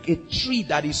like a tree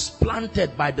that is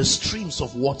planted by the streams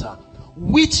of water,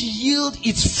 which yield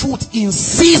its fruit in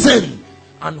season,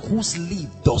 and whose leaf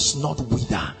does not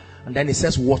wither. And then it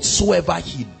says, whatsoever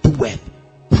he doeth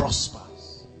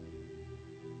prospers.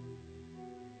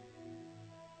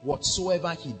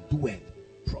 Whatsoever he doeth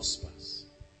prospers.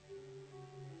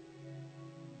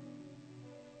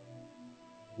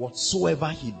 Whatsoever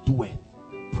he doeth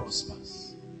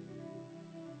prospers.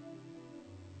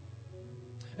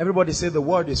 Everybody say, the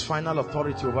word is final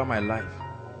authority over my life.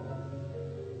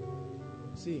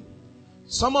 See,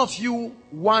 some of you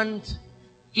want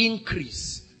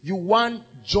increase, you want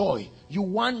joy, you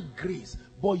want grace,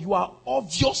 but you are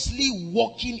obviously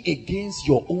working against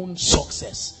your own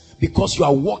success. Because you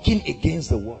are walking against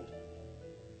the word.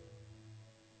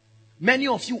 Many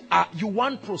of you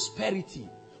want prosperity,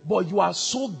 but you are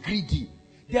so greedy.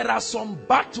 There are some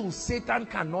battles Satan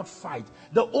cannot fight.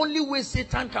 The only way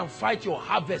Satan can fight your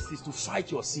harvest is to fight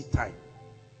your seed time.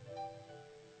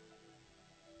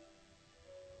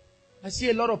 I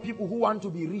see a lot of people who want to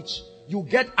be rich. You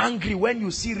get angry when you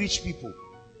see rich people.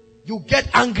 You get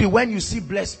angry when you see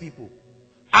blessed people.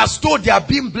 As though they are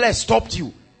being blessed stopped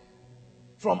you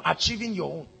from achieving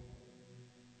your own.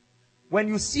 When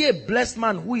you see a blessed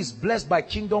man who is blessed by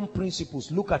kingdom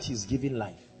principles, look at his giving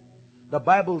life. The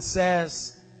Bible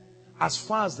says, as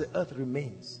far as the earth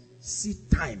remains,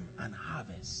 seed time and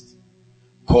harvest,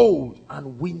 cold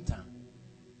and winter,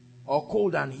 or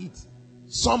cold and heat,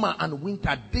 summer and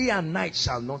winter, day and night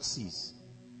shall not cease.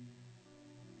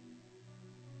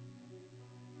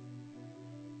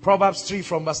 Proverbs 3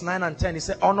 from verse 9 and 10, he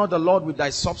said, honor the Lord with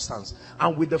thy substance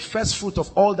and with the first fruit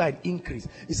of all thine increase.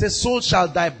 He says, so shall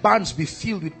thy barns be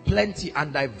filled with plenty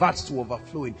and thy vats to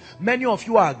overflowing. Many of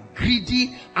you are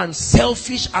greedy and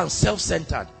selfish and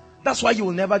self-centered. That's why you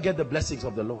will never get the blessings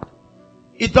of the Lord.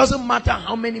 It doesn't matter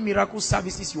how many miracle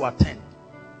services you attend.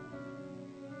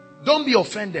 Don't be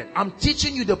offended. I'm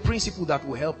teaching you the principle that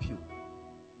will help you.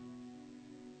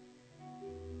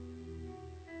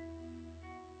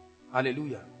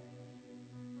 Hallelujah.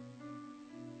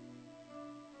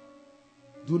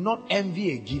 Do not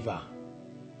envy a giver.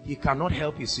 He cannot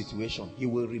help his situation. He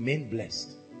will remain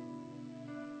blessed.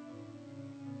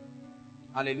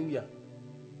 Hallelujah.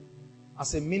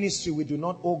 As a ministry, we do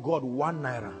not owe God 1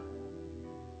 naira.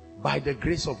 By the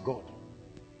grace of God.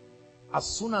 As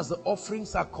soon as the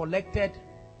offerings are collected,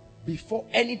 before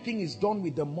anything is done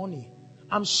with the money,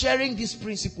 I'm sharing these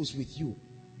principles with you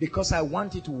because I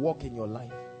want it to work in your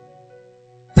life.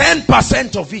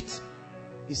 10% of it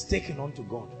is taken unto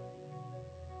God.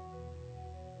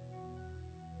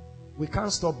 We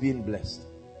can't stop being blessed.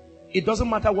 It doesn't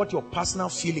matter what your personal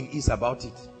feeling is about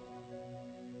it.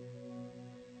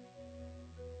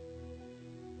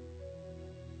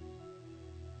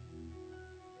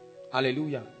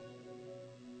 Hallelujah.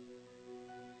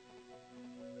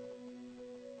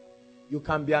 You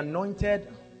can be anointed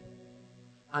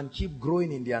and keep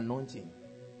growing in the anointing.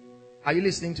 Are you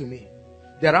listening to me?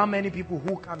 There are many people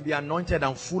who can be anointed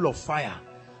and full of fire,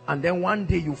 and then one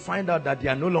day you find out that they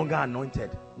are no longer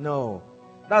anointed. No.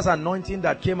 That's anointing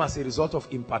that came as a result of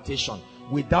impartation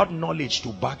without knowledge to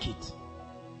back it.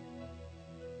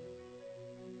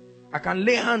 I can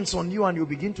lay hands on you and you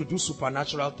begin to do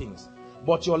supernatural things,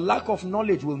 but your lack of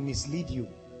knowledge will mislead you.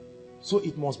 So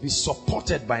it must be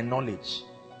supported by knowledge.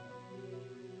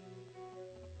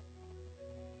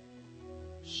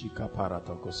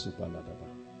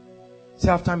 Say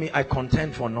after me, I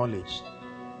contend for knowledge.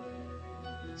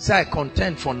 Say, I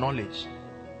contend for knowledge.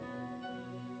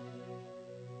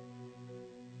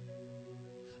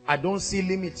 I don't see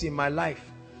limits in my life.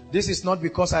 This is not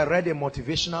because I read a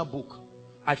motivational book.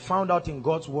 I found out in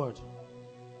God's word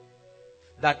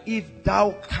that if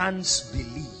thou canst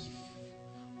believe,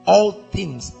 all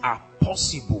things are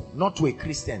possible, not to a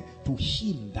Christian, to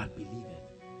him that believeth.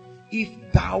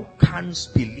 If thou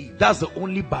canst believe, that's the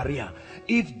only barrier.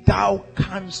 If thou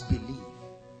canst believe.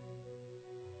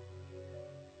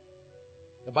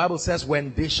 The Bible says,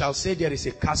 when they shall say there is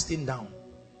a casting down,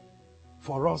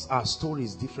 for us our story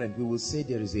is different. We will say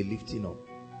there is a lifting up.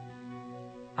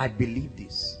 I believe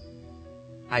this.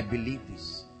 I believe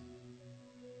this.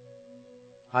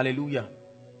 Hallelujah.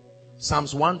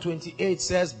 Psalms 128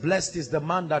 says, blessed is the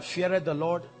man that feareth the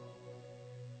Lord.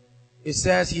 It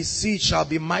says his seed shall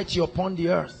be mighty upon the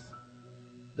earth.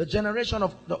 The generation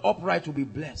of the upright will be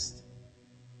blessed.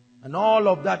 And all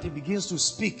of that, he begins to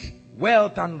speak.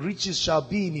 Wealth and riches shall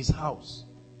be in his house.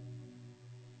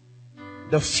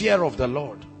 The fear of the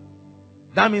Lord.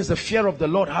 That means the fear of the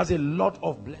Lord has a lot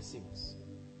of blessings.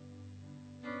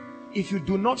 If you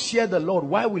do not fear the Lord,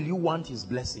 why will you want his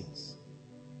blessings?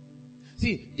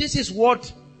 See, this is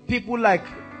what people like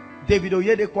David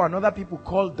Oyedepo and other people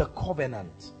call the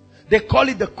covenant. They call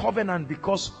it the covenant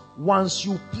because once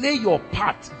you play your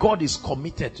part, God is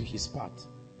committed to his part.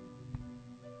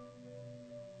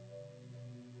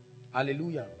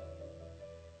 Hallelujah.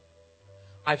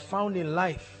 I found in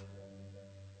life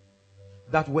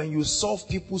that when you solve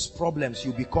people's problems,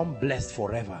 you become blessed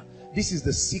forever. This is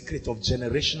the secret of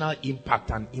generational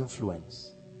impact and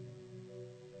influence.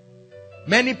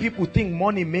 Many people think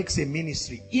money makes a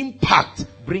ministry. Impact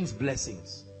brings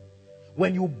blessings.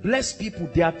 When you bless people,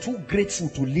 they are too grateful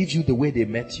to leave you the way they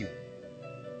met you.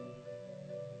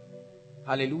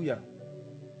 Hallelujah.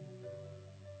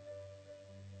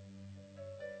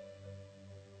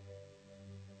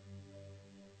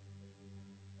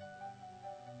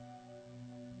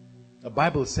 The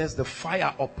Bible says the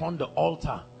fire upon the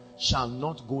altar shall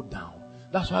not go down.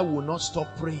 That's why we will not stop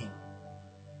praying.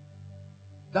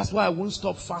 That's why I won't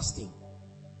stop fasting.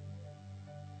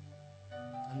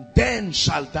 And then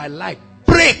shall thy light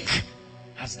break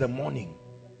as the morning.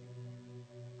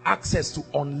 Access to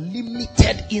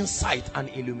unlimited insight and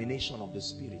illumination of the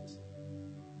Spirit.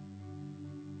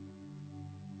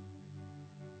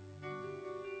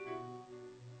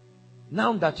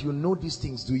 Now that you know these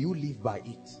things, do you live by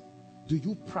it? Do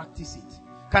you practice it?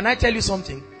 Can I tell you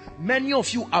something? Many of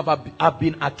you have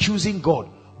been accusing God,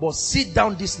 but sit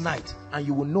down this night and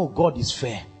you will know God is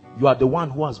fair. You are the one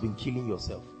who has been killing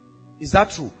yourself. Is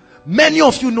that true? Many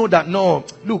of you know that, no,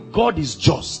 look, God is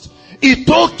just. He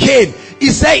told Cain, he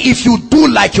said, if you do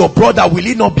like your brother, will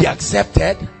he not be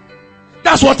accepted?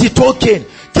 That's what he told Cain.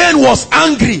 Cain was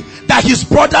angry that his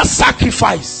brother's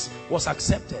sacrifice was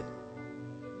accepted.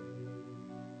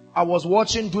 I was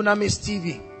watching Dunamis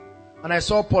TV and I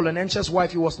saw Paul Enenche's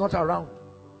wife. He was not around.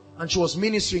 And she was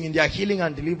ministering in their healing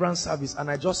and deliverance service. And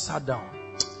I just sat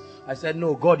down. I said,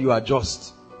 no, God, you are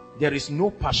just. There is no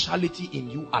partiality in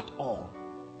you at all.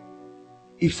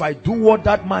 If I do what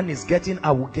that man is getting,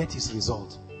 I will get his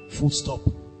result. Full stop.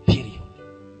 Period.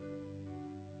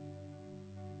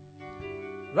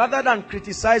 Rather than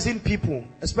criticizing people,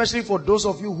 especially for those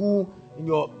of you who in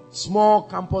your small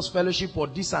campus fellowship or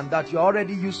this and that, you're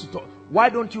already used to talk. Why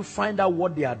don't you find out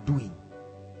what they are doing?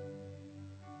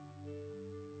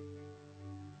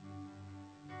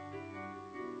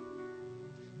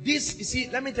 This, you see,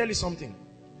 let me tell you something.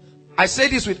 I say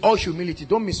this with all humility,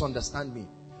 don't misunderstand me.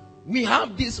 We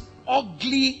have this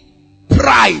ugly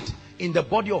pride in the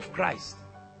body of Christ,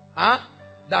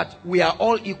 that we are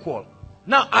all equal.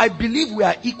 Now, I believe we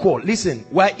are equal. Listen,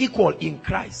 we are equal in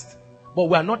Christ, but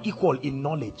we are not equal in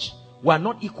knowledge. We are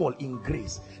not equal in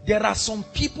grace. There are some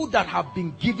people that have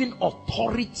been given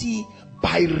authority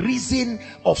by reason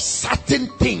of certain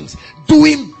things,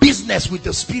 doing business with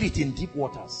the Spirit in deep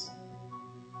waters.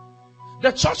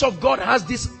 The church of God has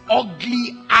this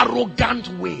ugly, arrogant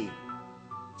way.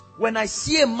 When I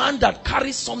see a man that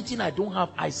carries something I don't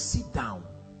have, I sit down.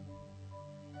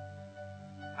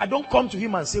 I don't come to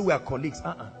him and say we are colleagues.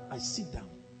 I sit down.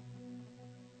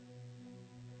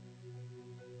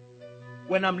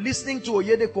 When I'm listening to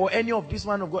Oyedeko or any of this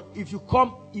man of God, if you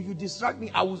come, if you distract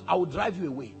me, I will drive you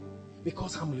away,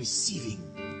 because I'm receiving.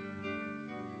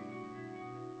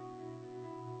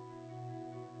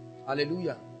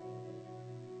 Hallelujah.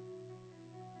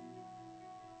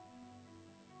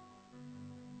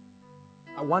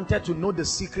 I wanted to know the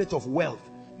secret of wealth,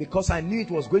 because I knew it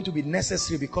was going to be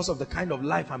necessary because of the kind of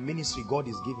life and ministry God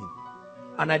is giving.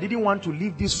 And I didn't want to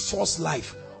live this false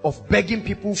life of begging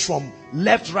people from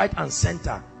left, right, and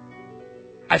center.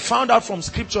 I found out from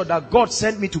scripture that God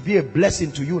sent me to be a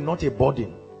blessing to you, not a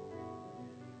burden.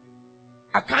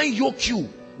 I can't yoke you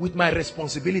with my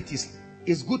responsibilities.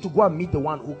 It's good to go and meet the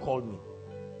one who called me.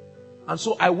 And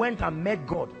so I went and met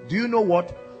God. Do you know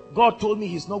what? God told me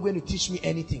he's not going to teach me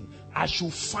anything. I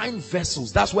should find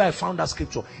vessels. That's where I found that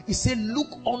scripture. He said, look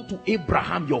unto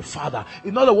Abraham your father.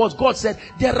 In other words, God said,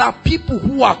 there are people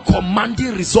who are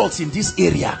commanding results in this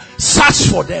area. Search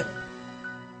for them.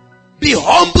 Be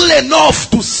humble enough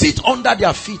to sit under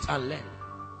their feet and learn.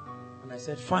 And I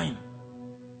said, fine.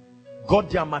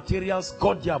 Got their materials,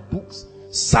 got their books,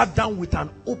 sat down with an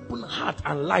open heart,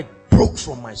 and light broke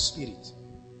from my spirit.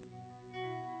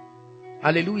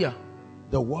 Hallelujah.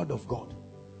 The word of God.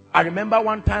 I remember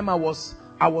one time I was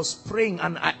praying,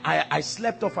 and I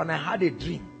slept off, and I had a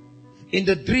dream. In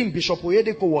the dream, Bishop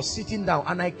Oyedeko was sitting down,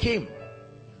 and I came,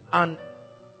 and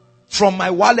from my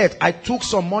wallet I took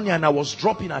some money and I was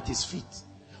dropping at his feet.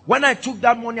 When I took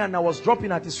that money and I was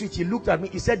dropping at his feet, he looked at me.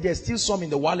 He said, there's still some in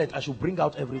the wallet. I should bring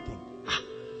out everything.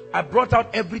 I brought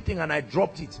out everything and I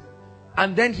dropped it.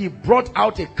 And then he brought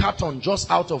out a carton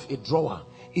just out of a drawer.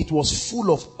 It was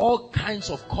full of all kinds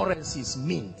of currencies,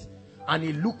 mint. And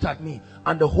he looked at me,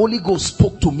 and the Holy Ghost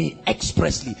spoke to me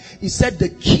expressly. He said, the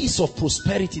keys of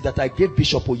prosperity that I gave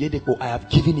Bishop Oyedeko, I have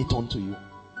given it unto you.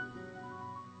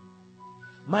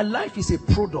 My life is a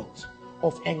product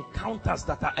of encounters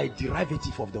that are a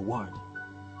derivative of the word.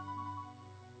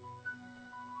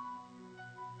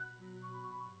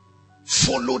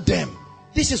 Follow them.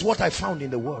 This is what I found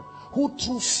in the word. Who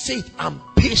through faith and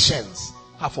patience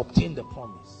have obtained the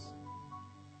promise.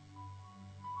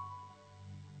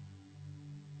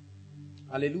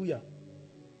 Hallelujah.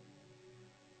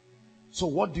 So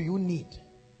what do you need?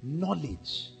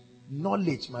 Knowledge.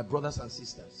 Knowledge, my brothers and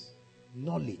sisters.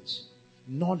 Knowledge.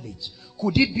 Knowledge.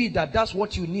 Could it be that that's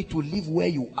what you need to live where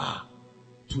you are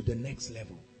to the next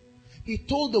level? He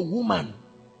told the woman,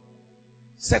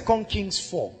 2 Kings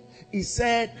 4, he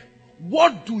said,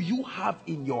 what do you have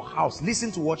in your house?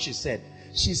 Listen to what she said.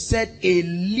 She said, a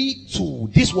little.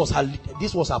 This was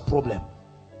her problem.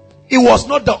 It was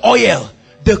not the oil.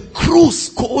 The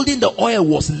cruse holding the oil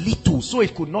was little, so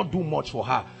it could not do much for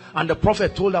her. And the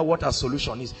prophet told her what her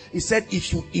solution is. He said,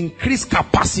 if you increase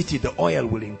capacity, the oil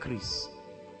will increase.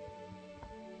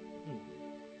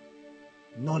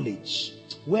 Knowledge.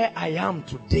 Where I am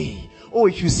today. Oh,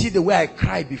 if you see the way I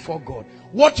cry before God.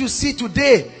 What you see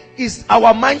today is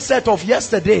our mindset of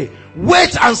yesterday.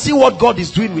 Wait and see what God is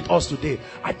doing with us today.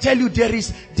 I tell you, there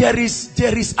is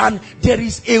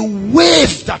a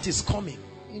wave that is coming.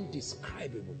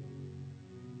 Indescribable.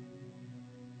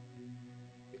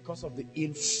 Because of the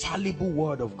infallible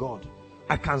word of God,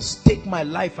 I can stake my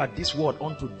life at this word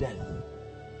unto death.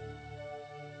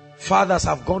 Fathers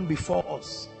have gone before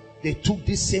us. They took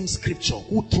this same scripture,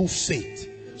 who through faith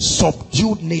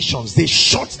subdued nations. They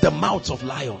shut the mouths of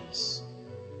lions.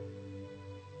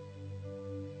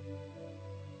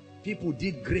 People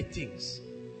did great things.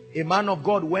 A man of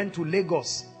God went to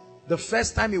Lagos. The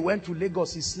first time he went to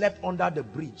Lagos, he slept under the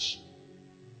bridge.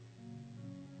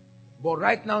 But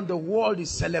right now, the world is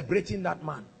celebrating that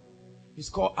man. He's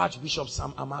called Archbishop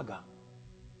Sam Amaga.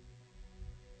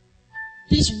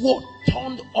 This word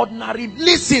turned ordinary.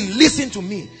 Listen to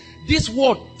me. This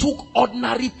word took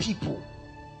ordinary people.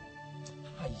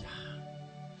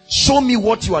 Show me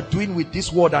what you are doing with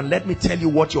this word, and let me tell you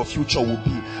what your future will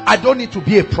be. I don't need to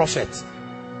be a prophet.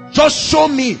 Just show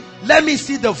me. Let me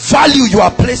see the value you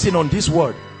are placing on this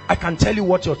word. I can tell you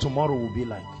what your tomorrow will be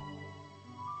like.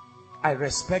 I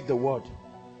respect the word.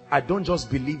 I don't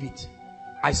just believe it.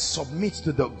 I submit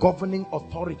to the governing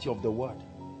authority of the word.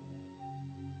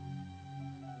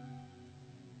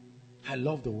 I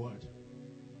love the word.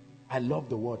 I love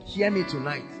the word. Hear me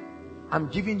tonight. I'm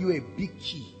giving you a big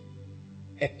key.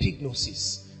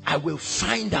 Epignosis. I will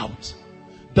find out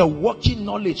the working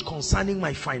knowledge concerning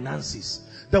my finances,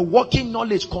 the working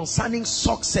knowledge concerning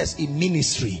success in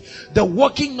ministry, the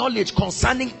working knowledge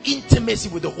concerning intimacy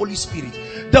with the Holy Spirit,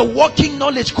 the working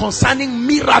knowledge concerning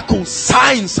miracles,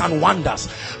 signs and wonders,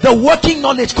 the working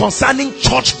knowledge concerning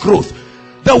church growth,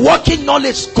 the working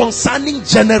knowledge concerning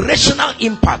generational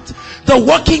impact, the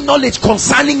working knowledge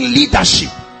concerning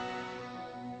leadership.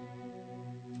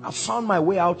 I've found my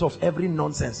way out of every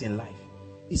nonsense in life.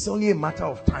 It's only a matter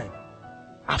of time.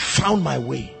 I found my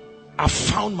way. I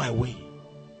found my way.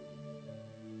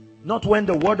 Not when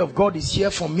the word of God is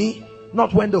here for me,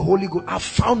 not when the Holy Ghost. I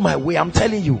found my way. I'm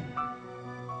telling you.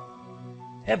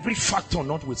 Every factor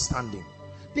notwithstanding.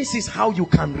 This is how you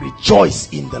can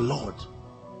rejoice in the Lord.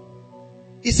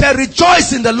 He said,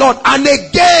 rejoice in the Lord. And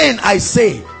again I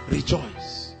say,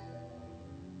 rejoice.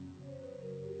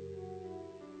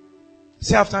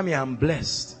 Say after me, I'm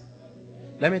blessed.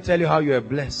 Let me tell you how you are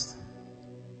blessed.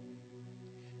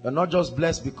 You're not just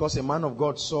blessed because a man of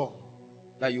God saw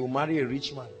that you will marry a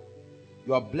rich man.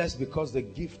 You are blessed because the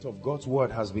gift of God's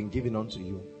word has been given unto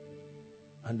you.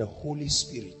 And the Holy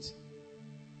Spirit.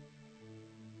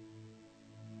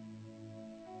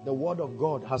 The word of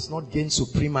God has not gained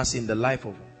supremacy in the life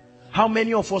of. How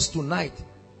many of us tonight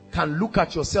can look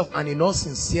at yourself and in all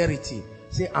sincerity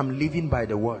say, I'm living by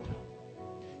the word?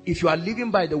 If you are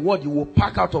living by the word, you will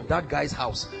pack out of that guy's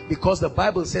house, because the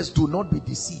Bible says, do not be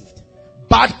deceived.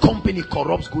 Bad company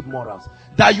corrupts good morals.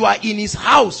 That you are in his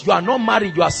house, you are not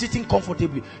married, you are sitting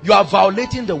comfortably, you are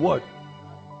violating the word.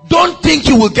 Don't think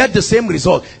you will get the same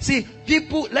result. See,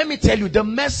 people, let me tell you, the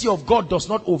mercy of God does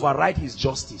not override his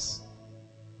justice.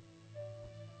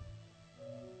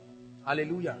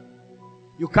 Hallelujah.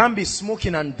 You can't be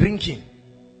smoking and drinking,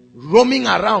 roaming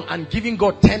around and giving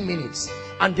God 10 minutes,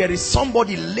 and there is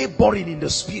somebody laboring in the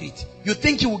spirit. You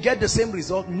think you will get the same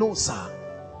result? No, sir.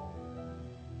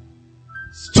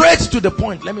 Straight to the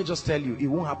point. Let me just tell you, it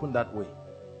won't happen that way.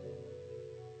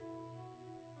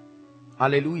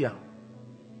 Hallelujah.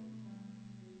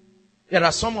 There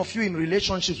are some of you in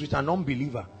relationships with an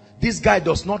unbeliever. This guy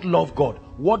does not love God.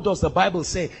 What does the Bible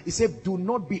say? It said, do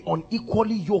not be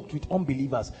unequally yoked with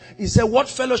unbelievers. It said, what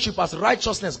fellowship has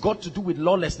righteousness got to do with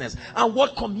lawlessness? And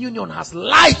what communion has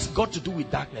light got to do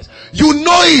with darkness? You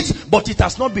know it, but it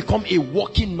has not become a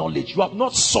working knowledge. You have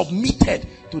not submitted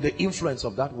to the influence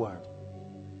of that word.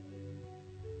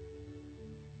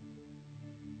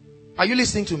 Are you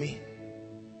listening to me?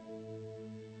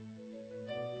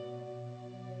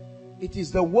 It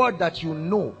is the word that you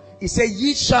know. He said,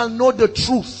 ye shall know the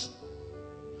truth,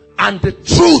 and the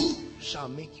truth shall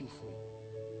make you free.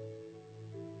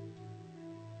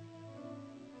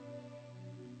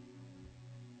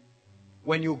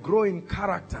 When you grow in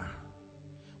character,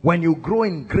 when you grow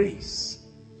in grace,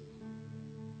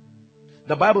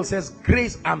 the Bible says,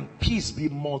 grace and peace be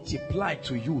multiplied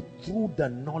to you through the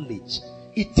knowledge.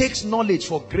 It takes knowledge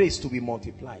for grace to be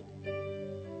multiplied.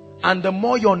 And the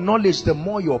more your knowledge, the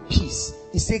more your peace.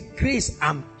 He said, grace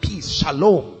and peace,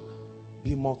 shalom,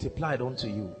 be multiplied unto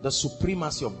you. The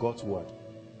supremacy of God's word.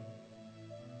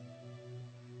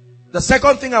 The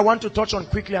second thing I want to touch on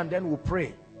quickly, and then we'll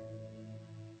pray,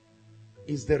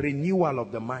 is the renewal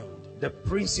of the mind. The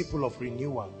principle of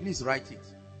renewal. Please write it.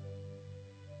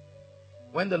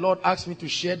 When the Lord asked me to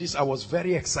share this, I was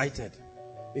very excited,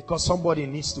 because somebody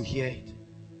needs to hear it.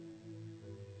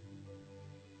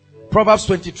 Proverbs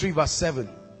 23 verse 7.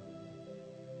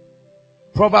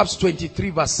 Proverbs 23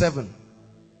 verse 7.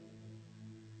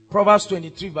 Proverbs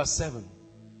 23 verse 7.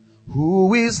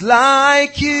 Who is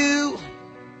like you,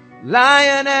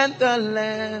 Lion and the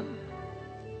Lamb,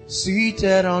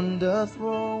 seated on the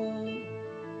throne?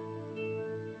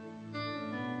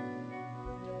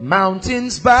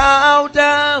 Mountains bow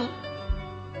down,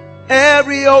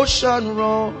 every ocean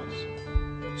roars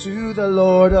to the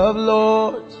Lord of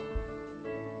Lords.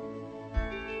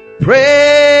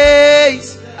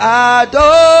 Praise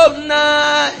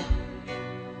Adonai,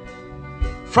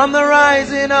 from the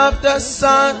rising of the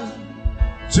sun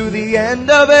to the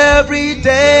end of every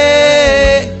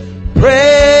day.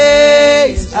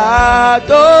 Praise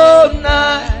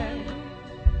Adonai.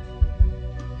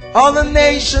 All the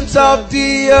nations of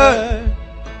the earth,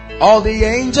 all the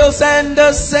angels and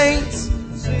the saints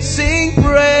sing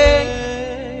praise.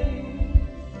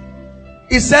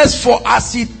 It says, for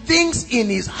as he thinks in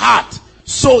his heart,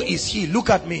 so is he. Look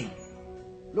at me.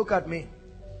 Look at me.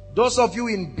 Those of you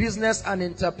in business and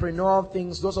entrepreneurial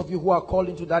things, those of you who are called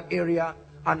into that area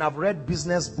and have read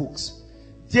business books,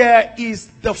 there is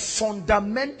the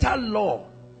fundamental law.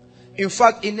 In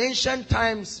fact, in ancient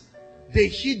times, they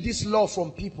hid this law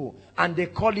from people and they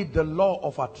call it the law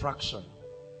of attraction.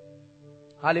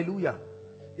 Hallelujah.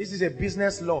 This is a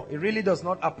business law. It really does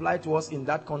not apply to us in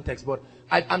that context, but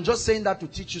I'm just saying that to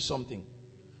teach you something.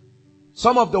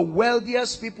 Some of the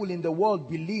wealthiest people in the world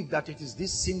believe that it is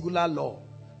this singular law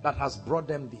that has brought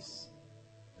them this.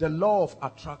 The law of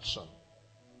attraction.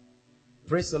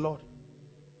 Praise the Lord.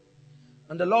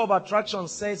 And the law of attraction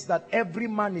says that every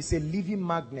man is a living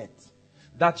magnet.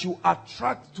 That you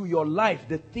attract to your life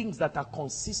the things that are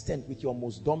consistent with your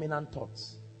most dominant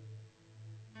thoughts.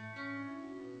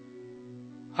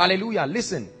 Hallelujah.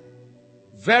 Listen.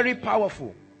 Very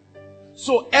powerful.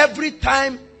 So every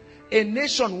time a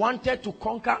nation wanted to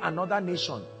conquer another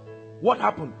nation, what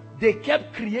happened? They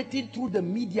kept creating through the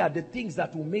media the things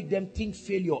that will make them think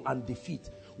failure and defeat.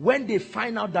 When they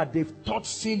find out that they've taught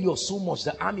failure so much,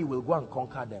 the army will go and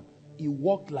conquer them. It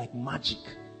worked like magic.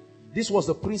 This was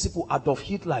the principle Adolf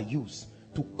Hitler used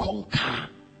to conquer.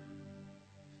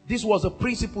 This was a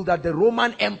principle that the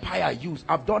Roman Empire used.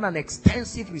 I've done an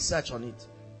extensive research on it.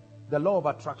 The law of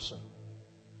attraction.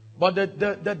 But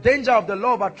the danger of the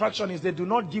law of attraction is they do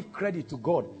not give credit to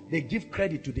God. They give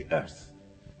credit to the earth.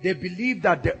 They believe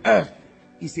that the earth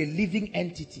is a living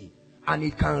entity and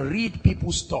it can read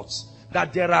people's thoughts.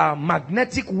 That there are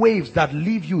magnetic waves that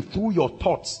leave you through your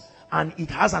thoughts and it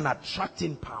has an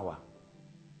attracting power.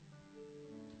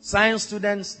 Science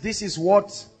students, this is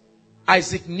what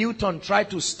Isaac Newton tried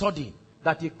to study,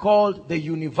 that he called the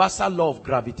universal law of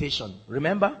gravitation.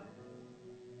 Remember?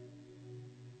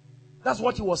 That's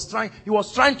what he was trying. He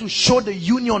was trying to show the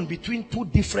union between two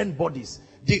different bodies,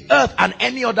 the earth and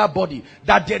any other body,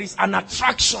 that there is an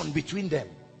attraction between them.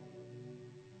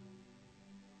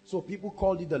 So people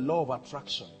called it the law of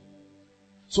attraction.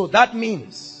 So that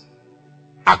means,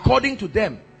 according to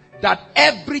them, that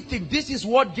everything, this is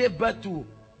what gave birth to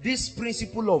this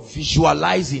principle of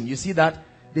visualizing. You see that?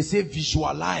 They say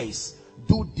visualize,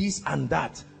 do this and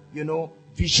that, you know,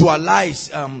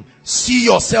 visualize, see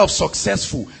yourself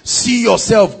successful, see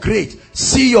yourself great,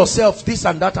 see yourself this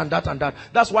and that and that and that.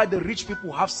 That's why the rich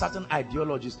people have certain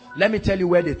ideologies. Let me tell you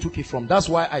where they took it from. That's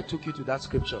why I took you to that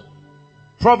scripture.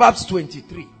 Proverbs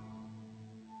 23.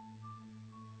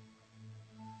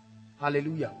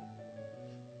 Hallelujah.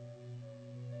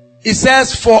 It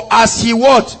says, for as he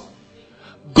what?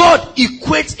 God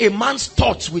equates a man's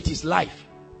thoughts with his life.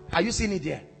 Are you seeing it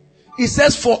there? It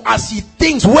says, for as he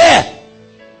thinks, where?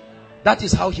 That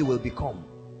is how he will become.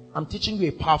 I'm teaching you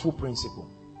a powerful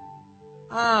principle.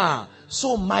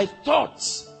 So my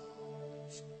thoughts.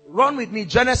 Run with me,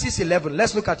 Genesis 11.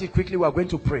 Let's look at it quickly. We are going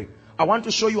to pray. I want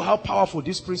to show you how powerful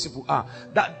this principle are.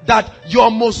 That your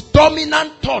most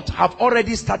dominant thought have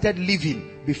already started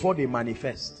living before they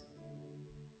manifest.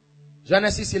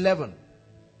 Genesis 11.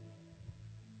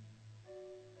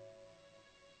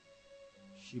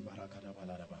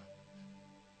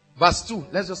 Verse 2.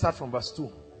 Let's just start from verse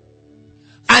 2.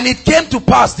 And it came to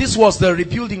pass, this was the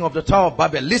rebuilding of the Tower of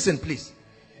Babel. Listen please.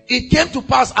 It came to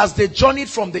pass as they journeyed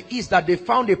from the east that they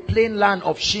found a plain land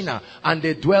of Shinar and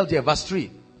they dwelt there. Verse 3.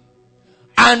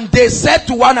 And they said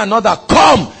to one another,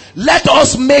 come, let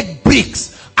us make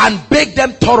bricks and bake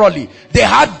them thoroughly. They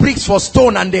had bricks for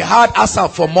stone and they had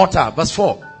asphalt for mortar. Verse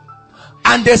 4.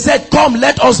 And they said, come,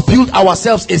 let us build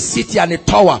ourselves a city and a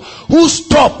tower whose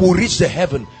top will reach the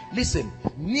heaven. Listen,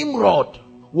 Nimrod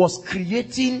was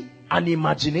creating an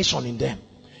imagination in them.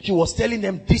 He was telling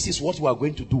them, this is what we are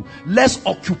going to do. Let's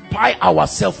occupy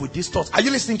ourselves with these thoughts. Are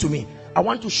you listening to me? I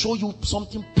want to show you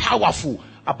something powerful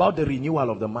about the renewal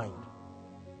of the mind.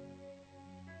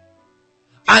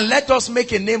 And let us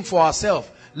make a name for ourselves,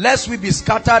 lest we be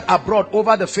scattered abroad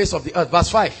over the face of the earth. Verse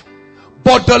 5.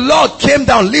 But the Lord came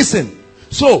down. Listen.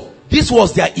 So, this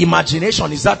was their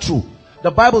imagination. Is that true?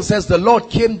 The Bible says the Lord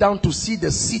came down to see the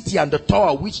city and the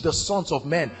tower which the sons of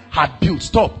men had built.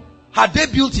 Stop. Had they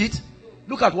built it?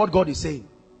 Look at what God is saying.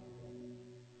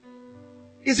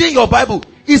 It's in your Bible.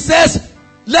 It says,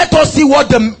 let us see what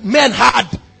the men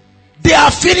had. They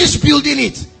are finished building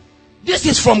it. This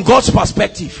is from God's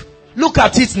perspective. Look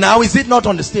at it now. Is it not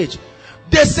on the stage?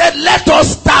 They said, let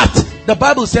us start. The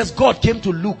Bible says God came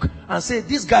to look and said,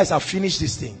 these guys have finished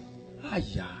this thing.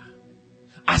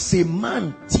 As a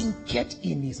man thinketh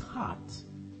in his heart.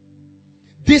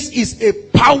 This is a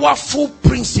powerful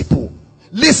principle.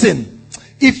 Listen,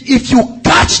 if you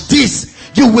catch this,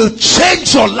 you will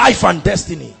change your life and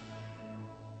destiny.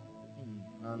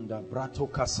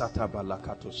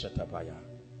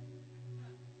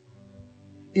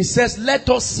 It says, let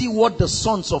us see what the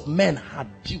sons of men had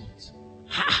built.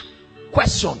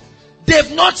 Question.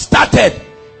 They've not started.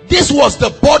 This was the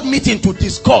board meeting to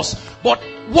discuss. But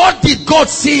what did God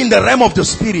see in the realm of the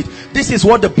spirit? This is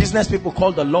what the business people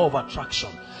call the law of attraction.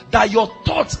 That your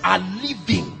thoughts are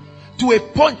living to a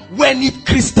point when it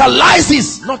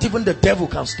crystallizes, not even the devil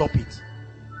can stop it.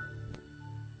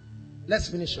 Let's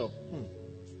finish up.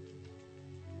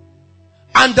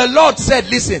 And the Lord said,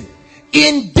 listen,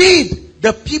 indeed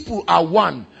the people are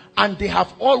one and they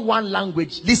have all one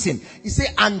language. Listen, he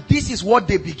said, and this is what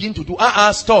they begin to do.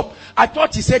 Stop. I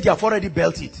thought he said you have already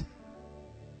built it.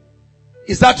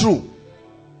 Is that true?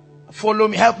 Follow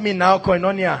me, help me now,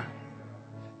 Koinonia.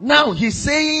 Now he's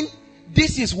saying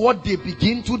this is what they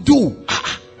begin to do.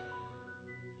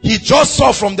 He just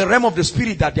saw from the realm of the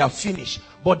spirit that they are finished,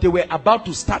 but they were about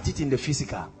to start it in the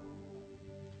physical.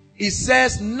 He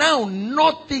says, now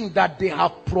nothing that they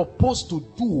have proposed to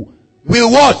do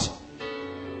will what?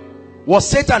 Was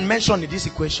Satan mentioned in this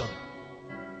equation?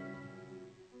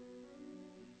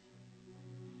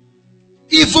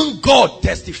 Even God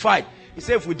testified. He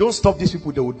said, if we don't stop these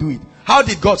people, they will do it. How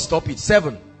did God stop it?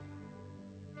 7.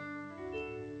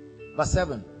 Verse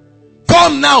 7.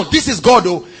 Come now, this is God,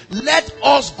 oh. Let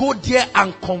us go there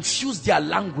and confuse their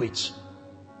language.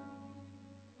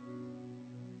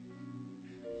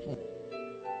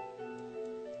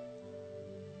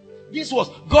 This was,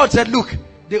 God said, look,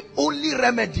 the only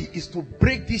remedy is to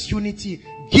break this unity,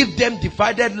 give them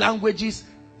divided languages,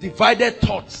 divided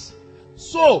thoughts.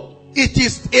 So, it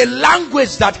is a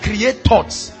language that creates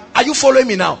thoughts. Are you following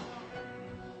me now?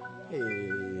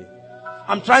 Hey.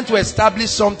 I'm trying to establish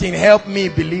something. Help me,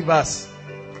 believers.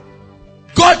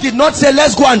 God did not say,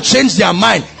 let's go and change their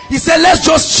mind. He said, let's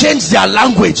just change their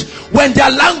language. When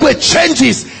their language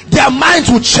changes, their minds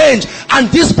will change, and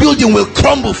this building will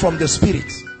crumble from the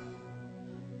spirit.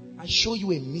 I show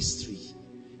you a mystery.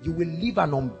 You will live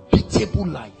an unbeatable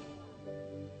life.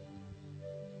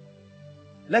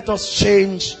 Let us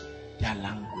change their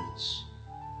language.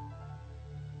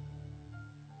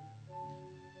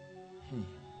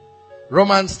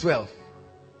 Romans 12.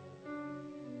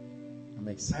 I'm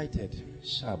excited.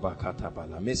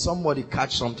 May somebody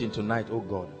catch something tonight, oh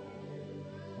God.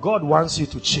 God wants you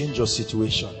to change your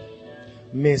situation.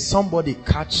 May somebody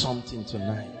catch something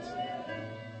tonight.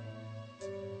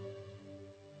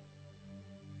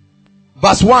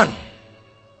 Verse 1.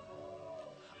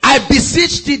 I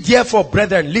beseech thee therefore,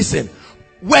 brethren, listen.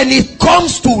 When it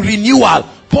comes to renewal,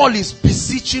 Paul is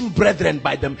beseeching brethren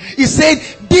by them. He said,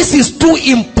 this is too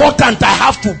important, I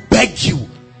have to beg you.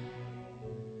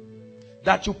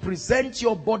 That you present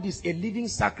your bodies a living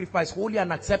sacrifice, holy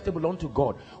and acceptable unto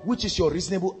God, which is your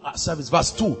reasonable service.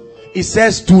 Verse 2. It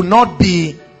says, do not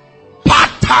be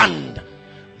patterned.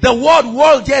 The word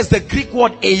world here is the Greek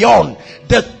word aeon.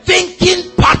 The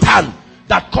thinking pattern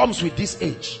that comes with this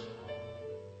age.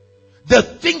 The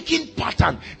thinking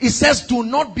pattern. It says, do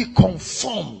not be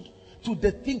conformed to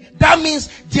the thing. That means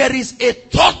there is a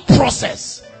thought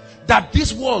process that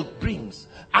this world brings.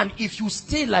 And if you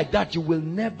stay like that, you will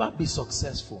never be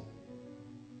successful.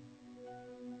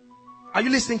 Are you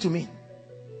listening to me?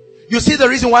 You see the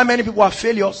reason why many people are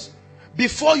failures?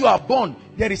 Before you are born,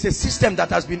 there is a system that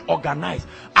has been organized.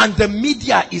 And the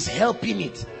media is helping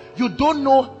it. You don't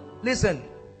know. Listen.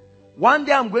 One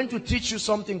day I'm going to teach you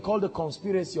something called the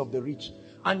conspiracy of the rich.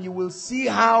 And you will see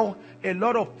how a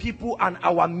lot of people and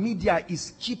our media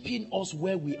is keeping us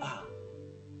where we are.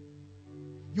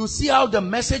 You see how the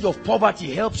message of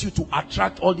poverty helps you to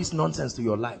attract all this nonsense to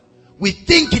your life. We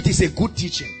think it is a good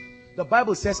teaching. The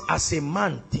Bible says, as a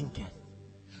man thinketh.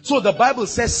 So the Bible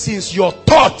says, since your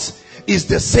thought is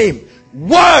the same,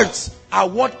 words are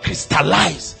what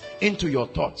crystallize into your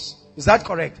thoughts. Is that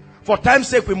correct? For time's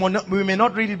sake, we may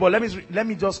not read it, but let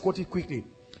me just quote it quickly.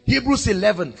 Hebrews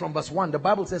 11 from verse 1, the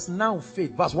Bible says, now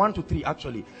faith, verse 1 to 3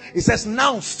 actually. It says,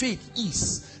 now faith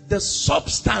is the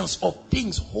substance of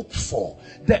things hoped for,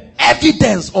 the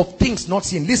evidence of things not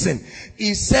seen. Listen,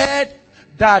 he said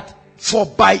that for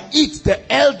by it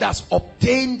the elders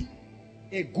obtained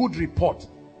a good report.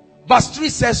 Verse 3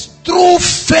 says, through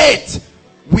faith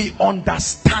we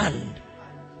understand.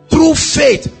 Through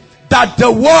faith that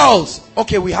the worlds,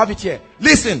 okay, we have it here.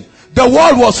 Listen, the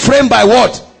world was framed by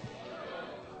what?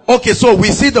 Okay, so we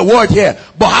see the word here.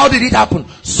 But how did it happen?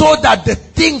 So that the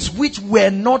things which were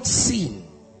not seen,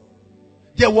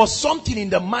 there was something in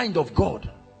the mind of God.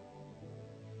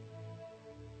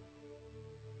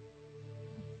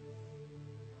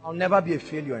 I'll never be a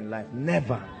failure in life.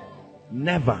 Never.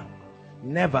 Never.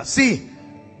 Never. See,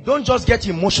 don't just get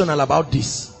emotional about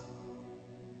this.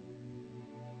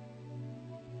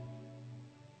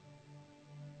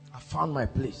 found my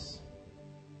place.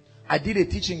 I did a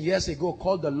teaching years ago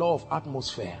called the law of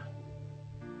atmosphere.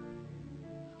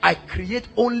 I create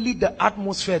only the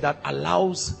atmosphere that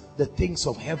allows the things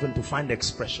of heaven to find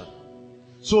expression.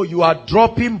 So you are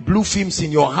dropping blue films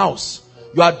in your house.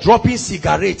 You are dropping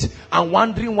cigarettes and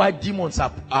wondering why demons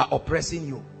are oppressing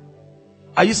you.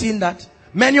 Are you seeing that?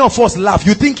 Many of us laugh.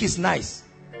 You think it's nice.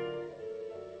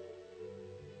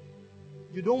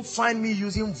 You don't find me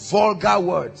using vulgar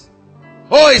words.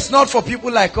 Oh, it's not for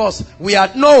people like us. We are,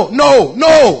 no.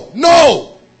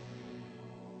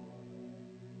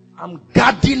 I'm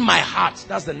guarding my heart.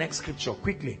 That's the next scripture.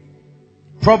 Quickly.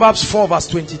 Proverbs 4 verse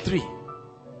 23.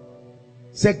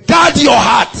 Say, guard your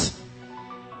heart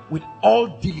with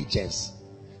all diligence,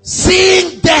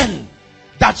 seeing then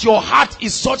that your heart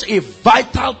is such a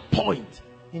vital point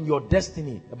in your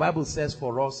destiny. The Bible says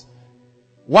for us,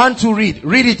 1 to read.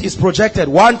 Read it, is projected.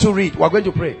 1 to read. We're going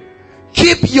to pray.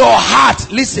 Keep your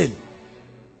heart. Listen.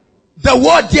 The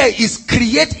word there is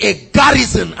create a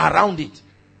garrison around it.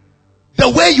 The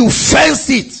way you fence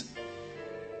it.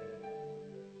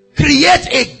 Create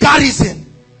a garrison.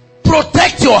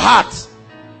 Protect your heart.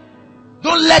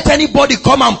 Don't let anybody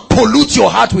come and pollute your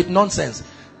heart with nonsense.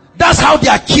 That's how they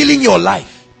are killing your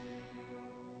life.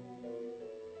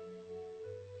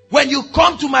 When you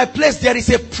come to my place, there is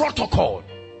a protocol.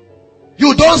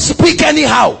 You don't speak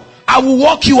anyhow. I will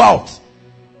walk you out.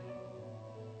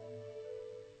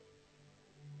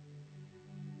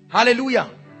 Hallelujah.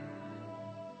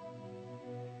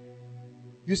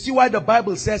 You see why the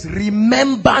Bible says,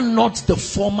 remember not the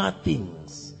former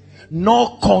things,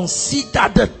 nor consider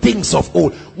the things of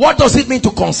old. What does it mean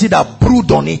to consider?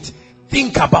 Brood on it.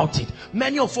 Think about it.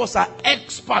 Many of us are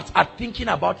experts at thinking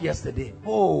about yesterday.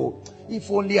 Oh, if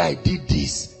only I did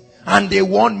this. And they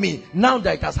warned me. Now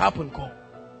that it has happened, come.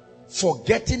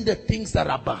 Forgetting the things that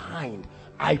are behind,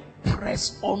 I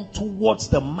press on towards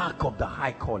the mark of the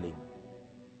high calling.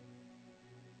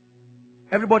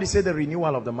 Everybody say the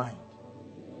renewal of the mind.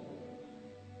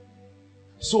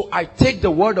 So I take the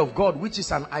word of God, which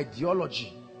is an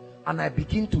ideology, and I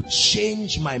begin to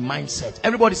change my mindset.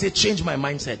 Everybody say, change my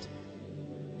mindset.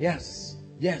 Yes,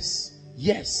 yes,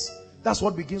 yes. That's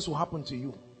what begins to happen to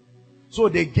you. So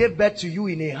they gave birth to you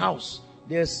in a house.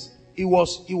 It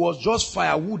was just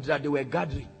firewood that they were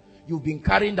gathering. You've been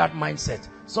carrying that mindset.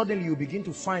 Suddenly you begin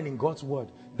to find in God's word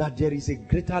that there is a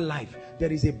greater life.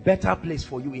 There is a better place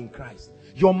for you in Christ.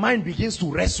 Your mind begins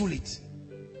to wrestle it.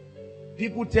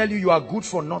 People tell you you are good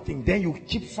for nothing. Then you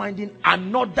keep finding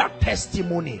another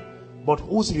testimony. But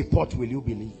whose report will you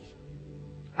believe?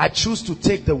 I choose to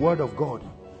take the word of God.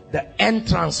 The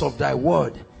entrance of thy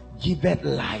word giveth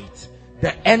light.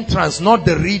 The entrance, not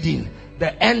the reading.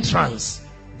 The entrance,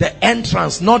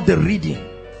 not the reading.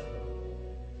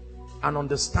 And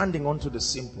understanding unto the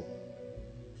simple.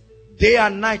 Day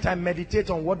and night I meditate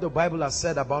on what the Bible has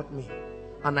said about me.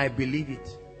 And I believe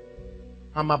it.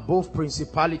 I'm above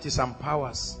principalities and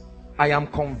powers. I am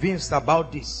convinced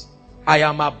about this. I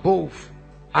am above.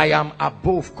 I am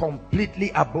above,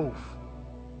 completely above.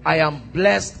 I am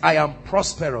blessed. I am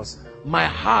prosperous. My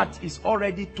heart is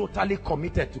already totally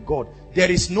committed to God. There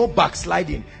is no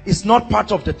backsliding. It's not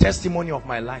part of the testimony of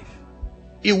my life.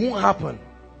 It won't happen.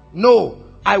 No,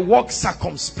 I walk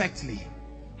circumspectly.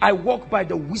 I walk by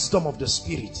the wisdom of the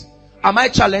Spirit. Am I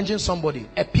challenging somebody?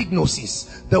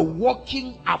 Epignosis, the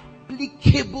walking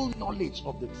applicable knowledge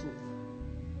of the truth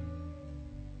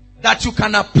that you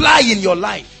can apply in your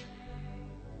life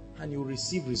and you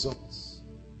receive results.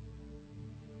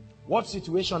 What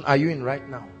situation are you in right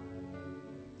now?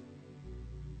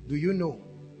 Do you know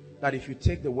that if you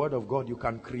take the word of God, you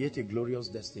can create a glorious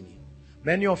destiny?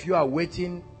 Many of you are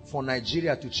waiting for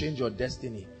Nigeria to change your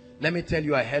destiny. Let me tell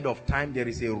you ahead of time, there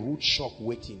is a root shock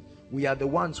waiting. We are the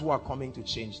ones who are coming to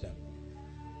change them.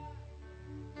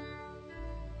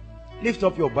 Lift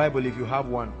up your Bible if you have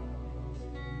one.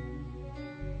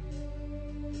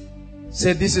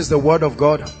 Say, this is the word of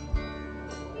God.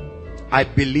 I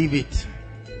believe it.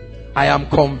 I am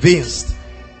convinced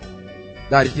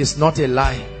that it is not a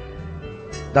lie,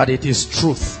 that it is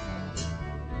truth.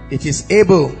 It is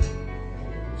able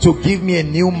to give me a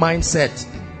new mindset,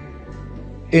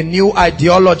 a new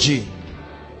ideology,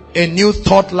 a new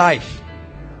thought life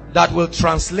that will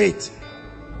translate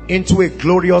into a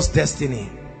glorious destiny.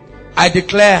 I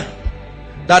declare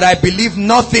that I believe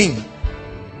nothing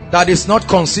that is not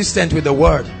consistent with the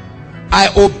word. I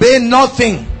obey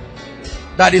nothing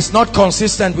that is not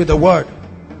consistent with the word.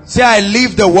 Say, I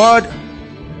live the word,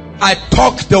 I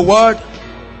talk the word,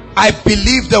 I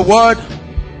believe the word,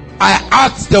 I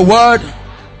act the word,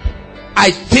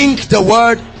 I think the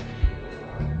word.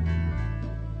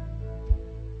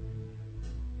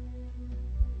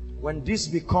 when this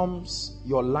becomes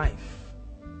your life,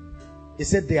 he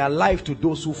said they are life to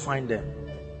those who find them.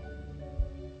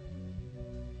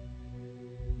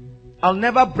 I'll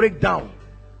never break down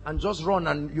and just run,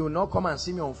 and you'll not come and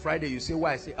see me on Friday. You say,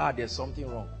 why? I say, there's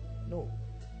something wrong. No.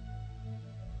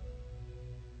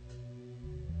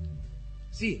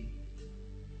 See,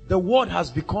 the word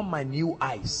has become my new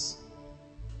eyes.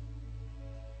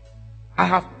 I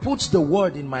have put the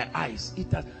word in my eyes.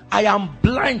 I am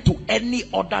blind to any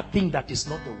other thing that is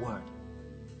not the word.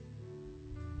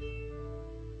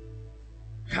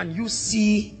 Can you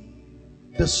see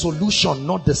the solution,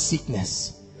 not the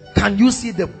sickness? Can you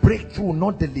see the breakthrough,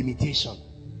 not the limitation?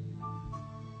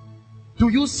 Do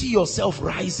you see yourself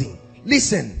rising?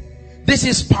 Listen, this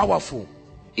is powerful.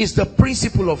 It's the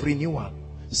principle of renewal.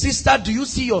 Sister, do you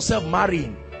see yourself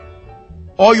marrying?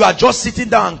 Or you are just sitting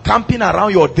down and camping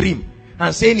around your dream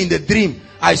and saying in the dream,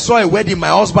 I saw a wedding, my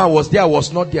husband was there, I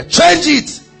was not there. Change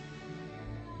it.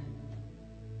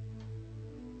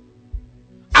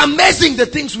 Amazing the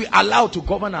things we allow to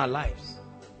govern our lives.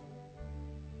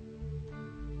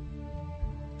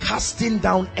 Casting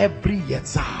down every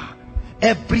yetzah,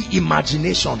 every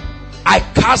imagination. I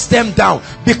cast them down,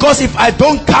 because if I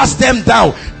don't cast them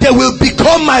down, they will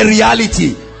become my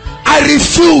reality. I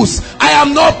refuse. I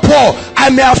am not poor.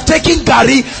 I may have taken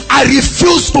Gary. I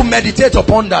refuse to meditate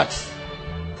upon that.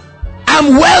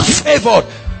 I'm well favored.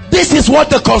 This is what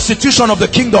the constitution of the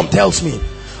kingdom tells me.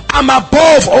 I'm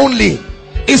above only.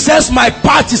 It says my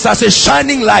path is as a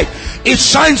shining light. It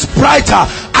shines brighter.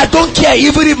 I don't care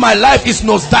even if my life is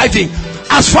nosediving.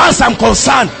 As far as I'm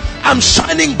concerned, I'm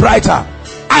shining brighter.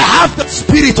 I have the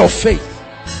spirit of faith.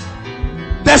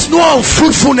 There's no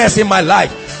unfruitfulness in my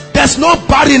life. There's no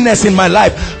barrenness in my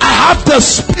life. I have the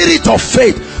spirit of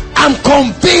faith. I'm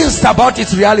convinced about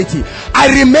its reality. I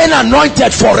remain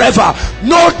anointed forever.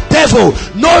 No devil,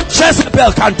 no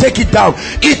Jezebel can take it down.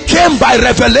 It came by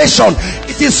revelation.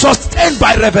 It is sustained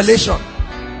by revelation.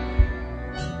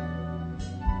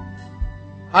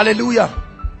 Hallelujah.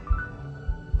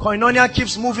 Koinonia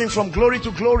keeps moving from glory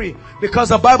to glory, because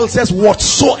the Bible says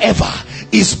whatsoever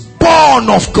is born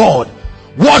of God,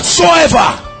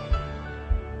 whatsoever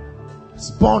is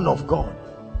born of God,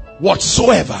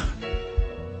 whatsoever.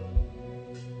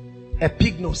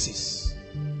 Epignosis.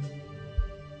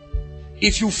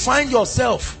 If you find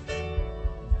yourself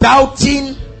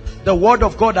doubting the word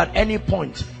of God at any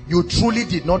point, you truly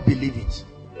did not believe it.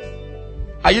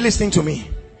 Are you listening to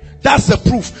me? That's the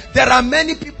proof. There are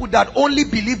many people that only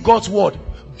believe God's word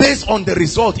based on the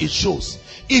result it shows.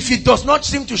 If it does not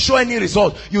seem to show any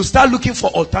result, you start looking for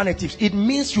alternatives. It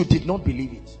means you did not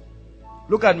believe it.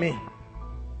 Look at me.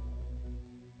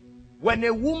 When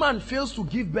a woman fails to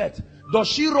give birth, does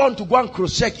she run to go and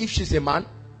cross-check if she's a man?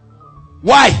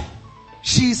 Why?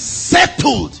 She's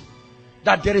settled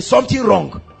that there is something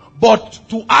wrong. But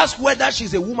to ask whether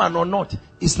she's a woman or not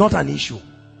is not an issue.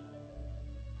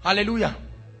 Hallelujah.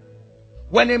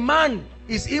 When a man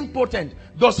is impotent,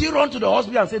 does he run to the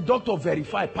hospital and say, doctor,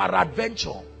 verify,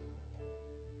 peradventure?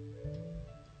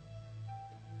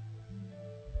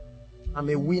 I'm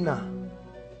a winner.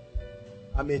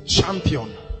 I'm a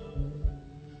champion.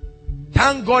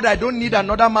 Thank God I don't need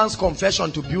another man's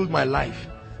confession to build my life.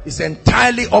 It's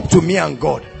entirely up to me and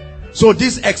God. So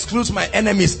this excludes my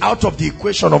enemies out of the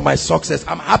equation of my success.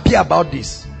 I'm happy about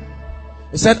this.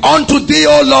 He said, unto thee,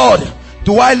 O Lord,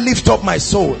 do I lift up my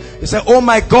soul. He said, oh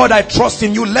my God, I trust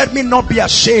in you. Let me not be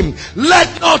ashamed.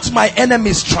 Let not my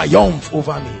enemies triumph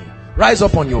over me. Rise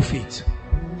up on your feet.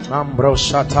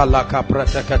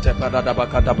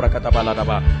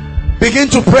 Begin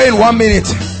to pray in 1 minute.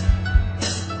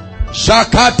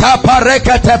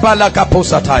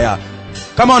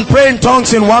 Come on, pray in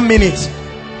tongues in 1 minute.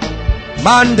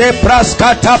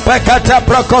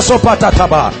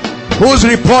 Whose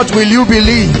report will you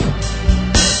believe?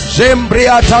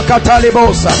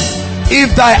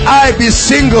 If thy eye be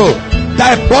single,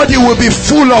 thy body will be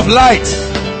full of light.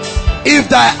 If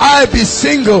thy eye be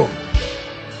single,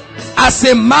 as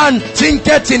a man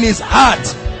thinketh in his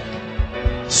heart,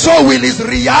 so will his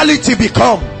reality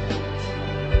become.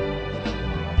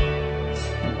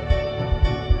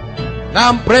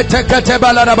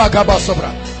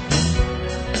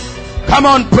 Come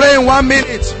on, pray in 1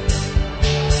 minute.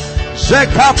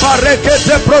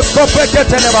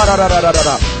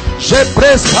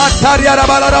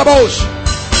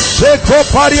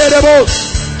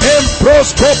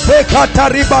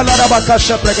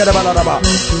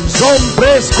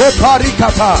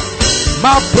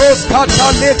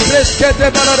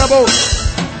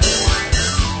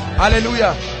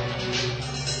 Hallelujah.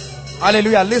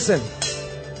 Hallelujah. Listen,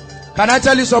 can I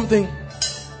tell you something?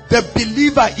 The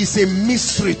believer is a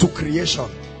mystery to creation.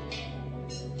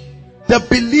 The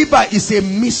believer is a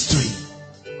mystery.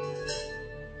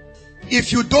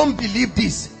 If you don't believe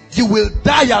this, you will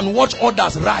die and watch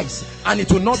others rise, and it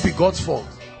will not be God's fault.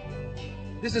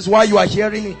 This is why you are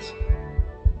hearing it.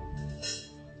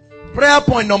 Prayer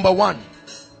point number 1.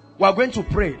 We are going to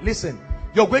pray. Listen,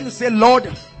 you're going to say, Lord,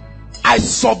 I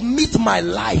submit my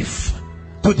life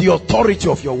to the authority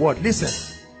of your word.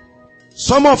 Listen,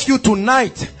 some of you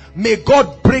tonight, may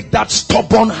God break that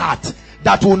stubborn heart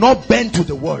that will not bend to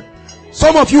the word.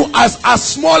 Some of you, as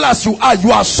small as you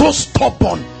are so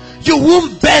stubborn, you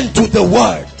won't bend to the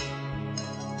word.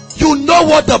 You know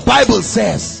what the Bible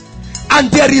says,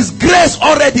 and there is grace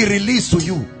already released to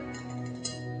you.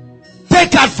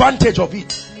 Take advantage of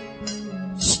it.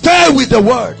 Stay with the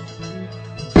word.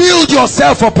 Build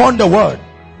yourself upon the word.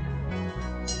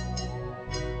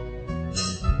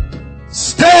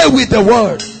 Stay with the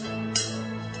word.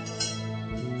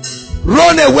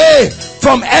 Run away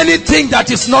from anything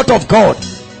that is not of God.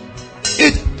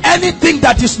 Anything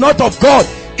that is not of God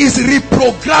is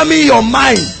reprogramming your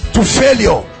mind to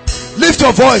failure. Lift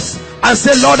your voice and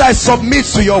say, Lord, I submit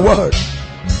to your word.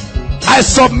 I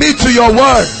submit to your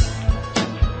word.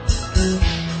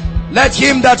 Let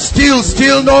him that steals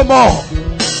steal no more.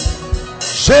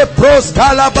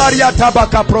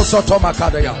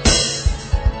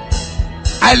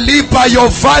 I live by your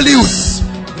values,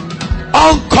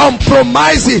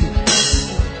 uncompromising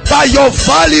by your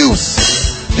values.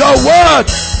 Your word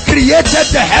created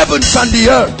the heavens and the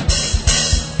earth.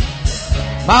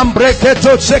 I'm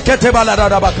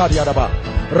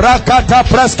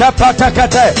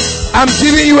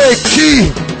giving you a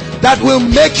key that will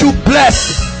make you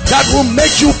blessed, that will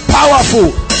make you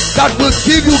powerful, that will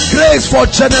give you grace for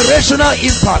generational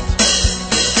impact.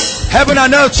 Heaven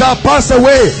and earth shall pass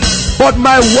away, but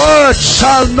my word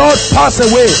shall not pass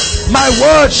away. My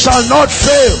word shall not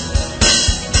fail.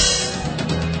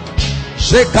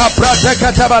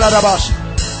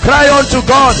 Cry unto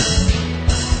God.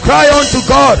 Cry unto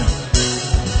God.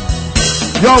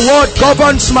 Your word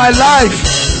governs my life.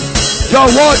 Your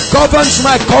word governs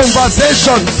my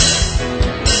conversations.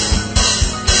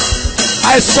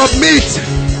 I submit.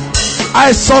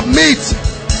 I submit.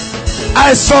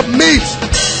 I submit.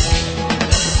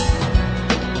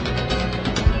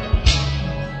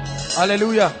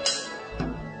 Hallelujah.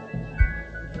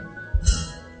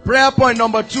 Prayer point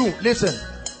number 2. Listen.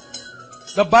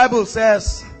 The Bible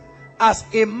says, as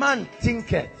a man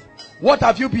thinketh. What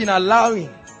have you been allowing?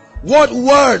 What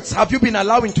words have you been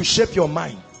allowing to shape your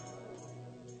mind?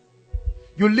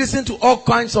 You listen to all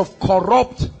kinds of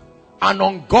corrupt and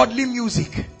ungodly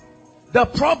music. The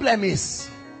problem is,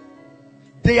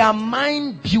 they are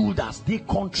mind builders. They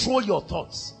control your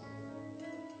thoughts.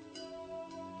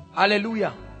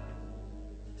 Hallelujah.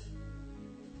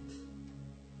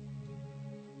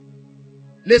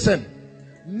 Listen,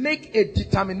 make a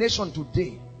determination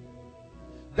today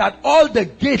that all the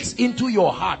gates into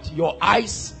your heart, your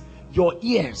eyes, your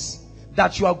ears,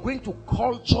 that you are going to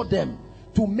culture them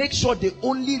to make sure they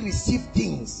only receive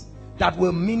things that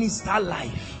will minister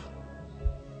life.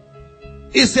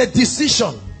 It's a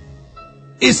decision.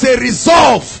 It's a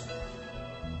resolve.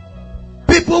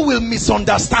 People will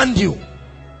misunderstand you,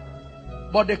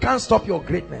 but they can't stop your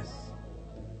greatness.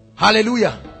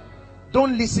 Hallelujah.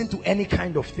 Don't listen to any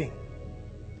kind of thing.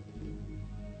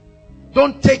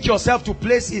 Don't take yourself to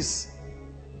places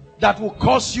that will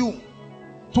cause you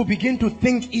to begin to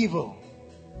think evil.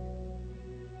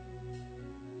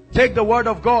 Take the word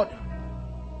of God.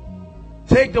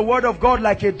 Take the word of God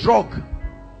like a drug.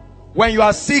 When you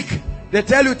are sick, they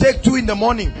tell you take 2 in the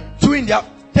morning, 2 in the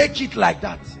afternoon. Take it like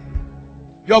that.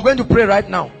 You are going to pray right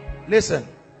now. Listen.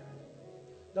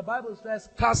 The Bible says,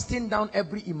 casting down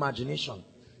every imagination.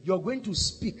 You're going to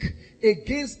speak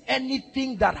against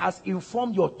anything that has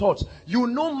informed your thoughts. You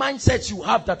know mindsets you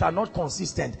have that are not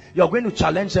consistent. You're going to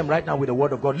challenge them right now with the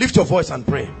word of God. Lift your voice and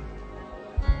pray.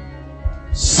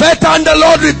 Satan, the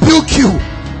Lord rebuke you.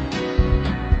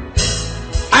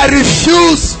 I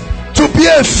refuse to be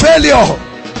a failure.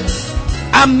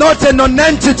 I'm not a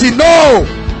non-entity. No.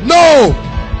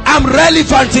 I'm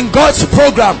relevant in God's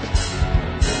program.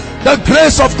 The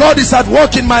grace of God is at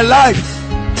work in my life.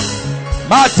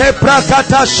 I can't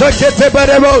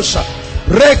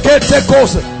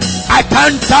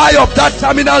die of that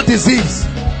terminal disease.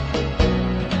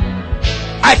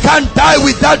 I can't die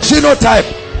with that genotype.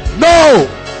 No.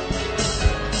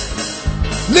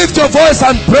 Lift your voice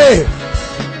and pray.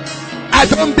 I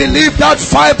don't believe that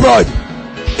fibroid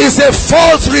is a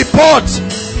false report.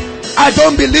 I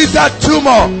don't believe that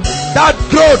tumor, that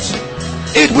growth,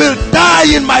 it will die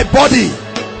in my body.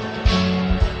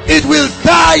 It will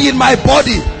die in my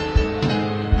body.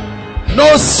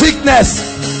 No sickness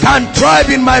can thrive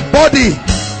in my body.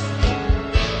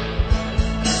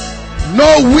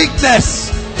 No weakness.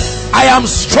 I am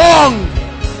strong,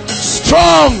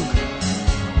 strong,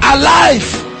 alive,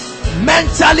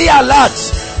 mentally alert.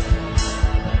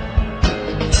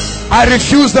 I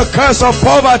refuse the curse of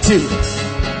poverty.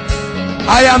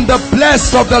 I am the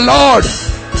blessed of the Lord,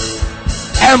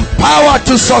 empowered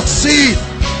to succeed.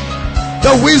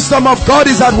 The wisdom of God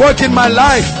is at work in my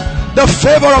life. The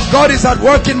favor of God is at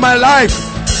work in my life.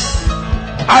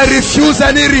 I refuse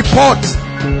any report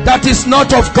that is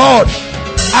not of God.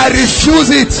 I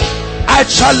refuse it. I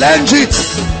challenge it.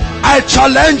 I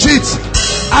challenge it.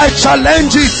 I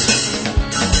challenge it.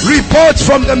 Report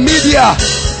from the media,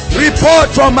 report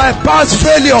from my past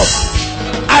failures,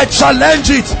 I challenge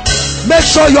it. Make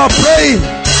sure you are praying.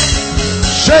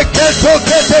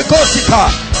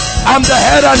 I'm the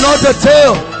head and not the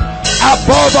tail,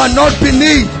 above and not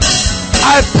beneath.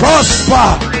 I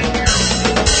prosper.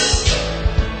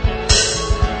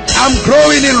 I'm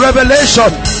growing in revelation,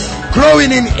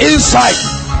 growing in insight,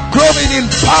 growing in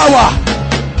power.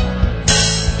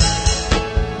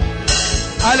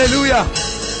 Hallelujah.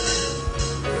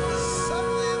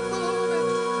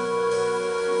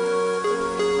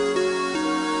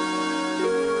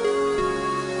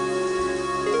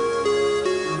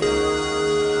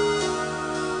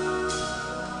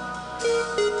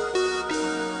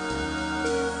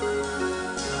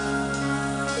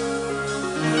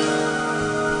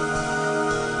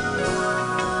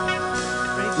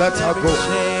 Let her go.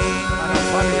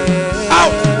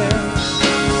 Out!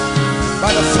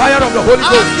 By the fire of the Holy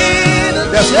Ghost,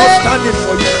 there's no standing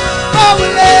for you. I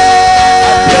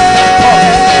break that cord.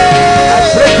 I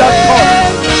break that cord.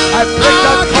 I break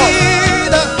that cord.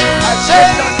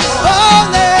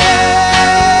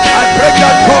 I break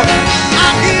that cord.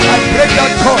 I break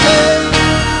that cord.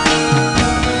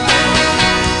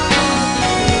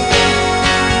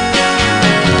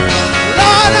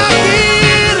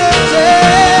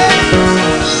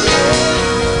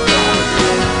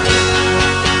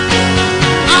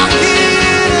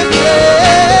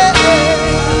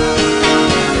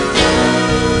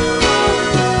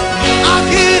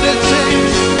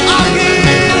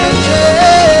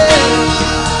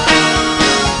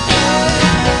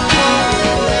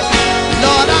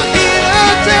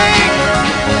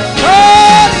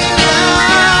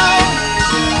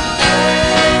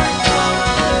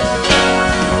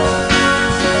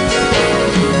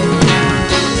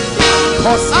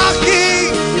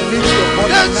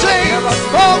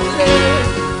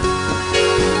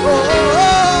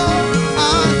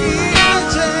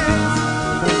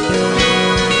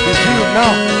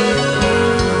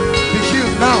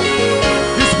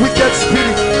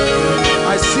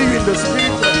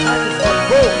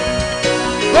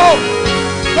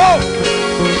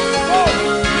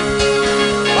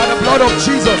 Of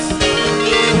Jesus.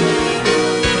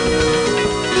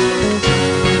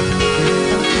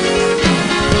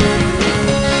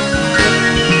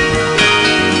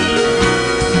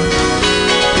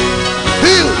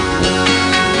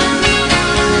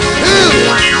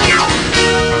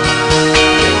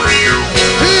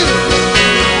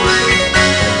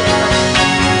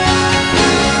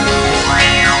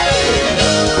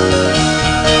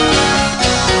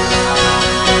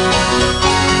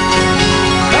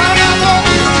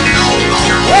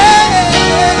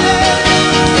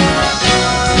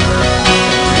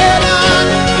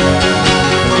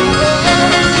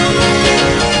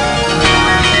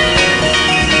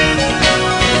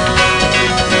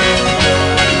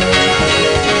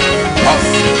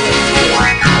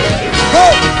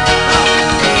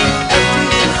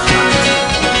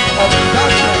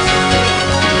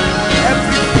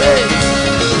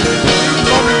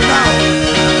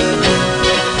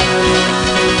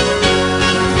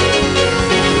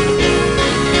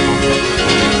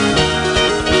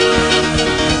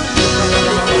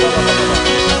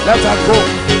 Let her go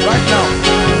right now.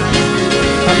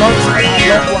 Alongside our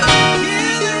loved one.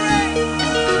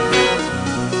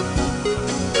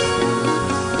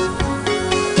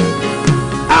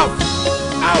 Out!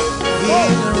 Out! The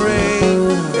rain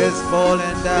is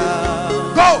falling down.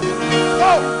 Go!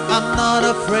 Go! I'm not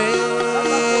afraid.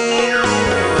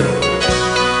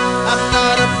 I'm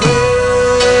not afraid.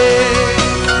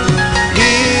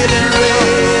 Healing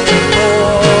rain is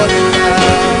falling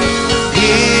down.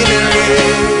 Healing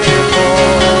rain is falling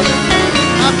down.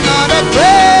 I'm not afraid.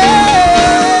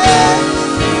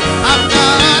 I'm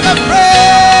not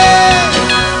afraid.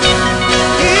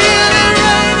 Healing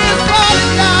rain is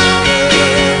falling down.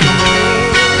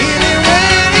 Healing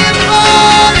rain is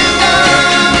falling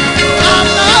down. I'm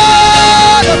not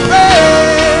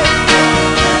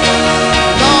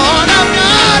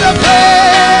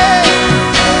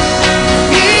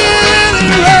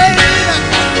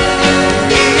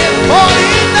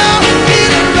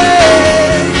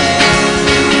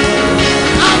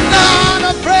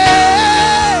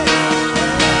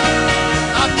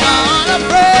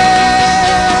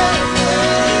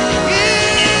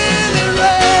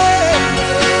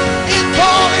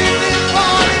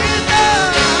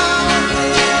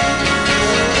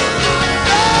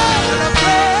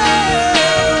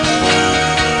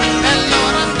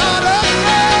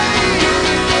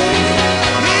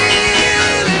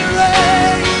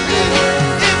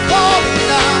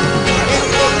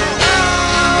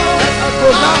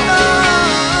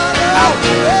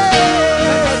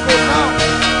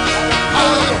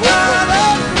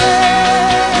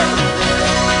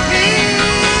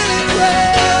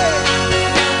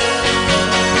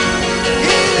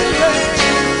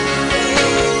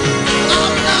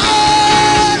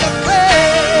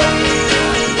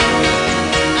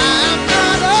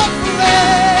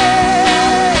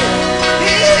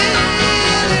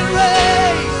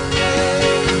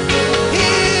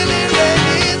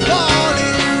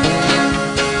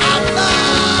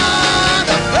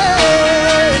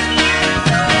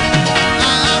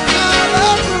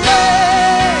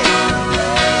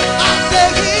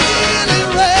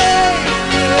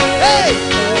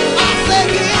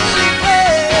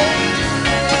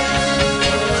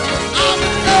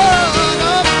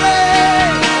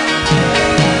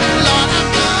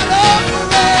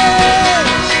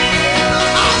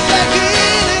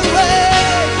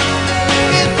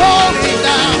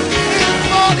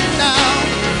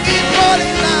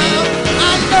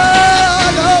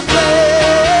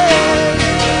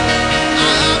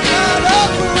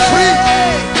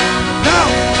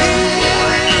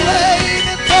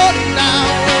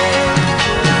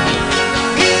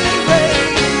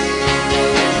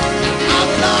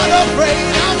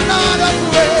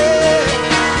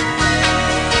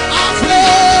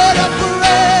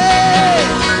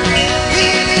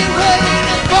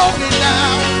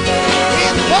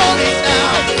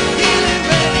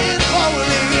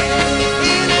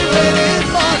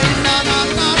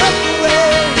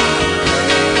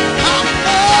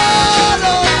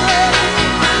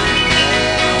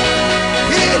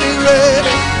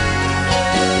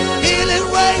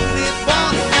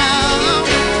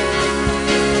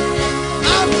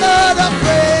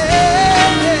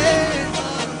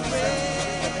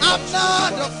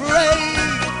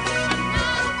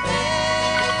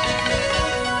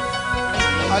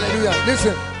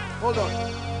Listen, hold on.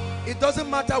 It doesn't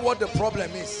matter what the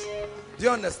problem is. Do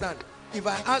you understand? If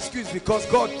I ask you, it's because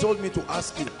God told me to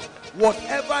ask you.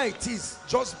 Whatever it is,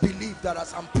 just believe that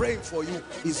as I'm praying for you,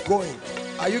 it's going.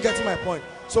 Are you getting my point?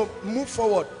 So move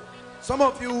forward. Some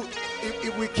of you,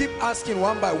 if we keep asking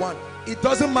one by one, it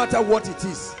doesn't matter what it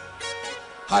is.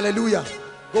 Hallelujah.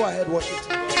 Go ahead, worship.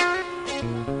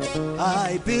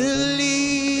 I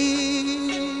believe,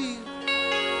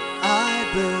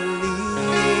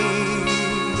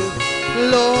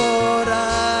 Lord,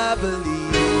 I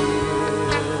believe,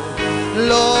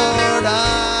 Lord,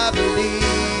 I believe,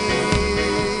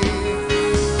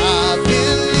 I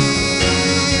believe,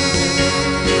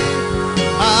 Lord,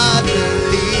 I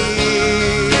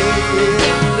believe,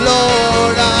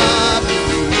 Lord, I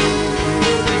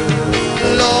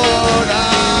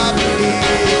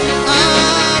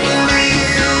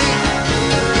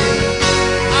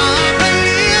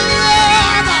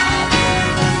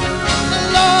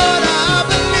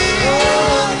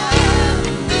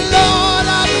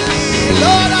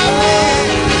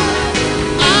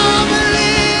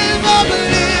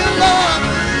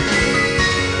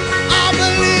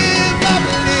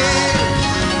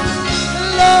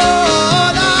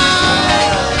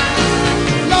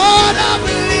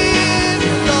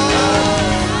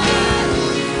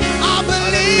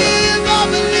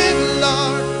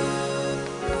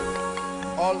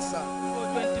ulcer.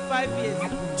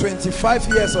 25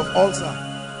 years of ulcer.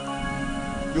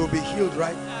 You'll be healed,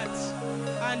 right?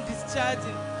 And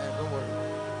discharging. Don't worry.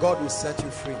 God will set you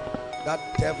free. That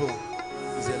devil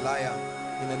is a liar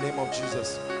in the name of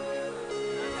Jesus.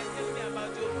 Tell me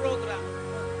about your program.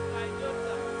 My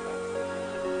daughter.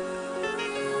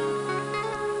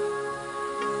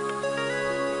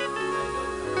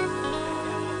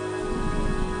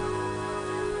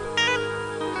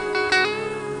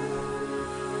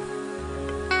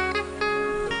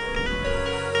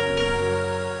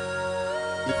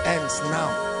 Ends now.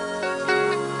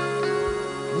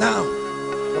 Now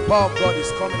the power of God is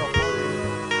coming upon you.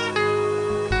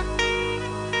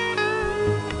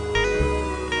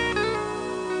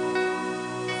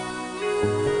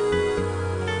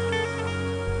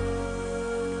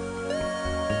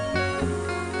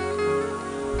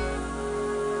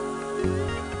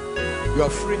 You are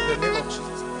free in the name of Jesus.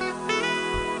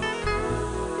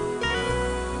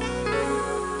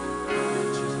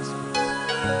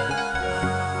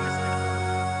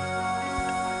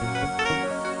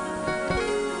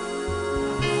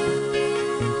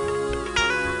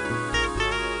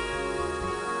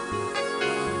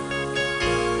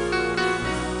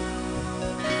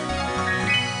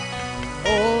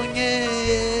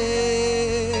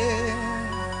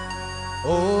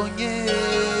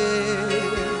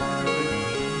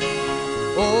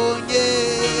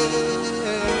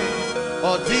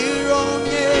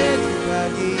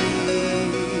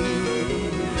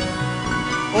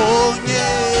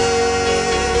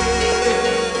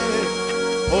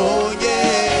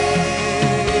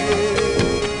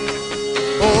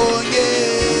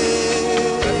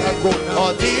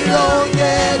 Out!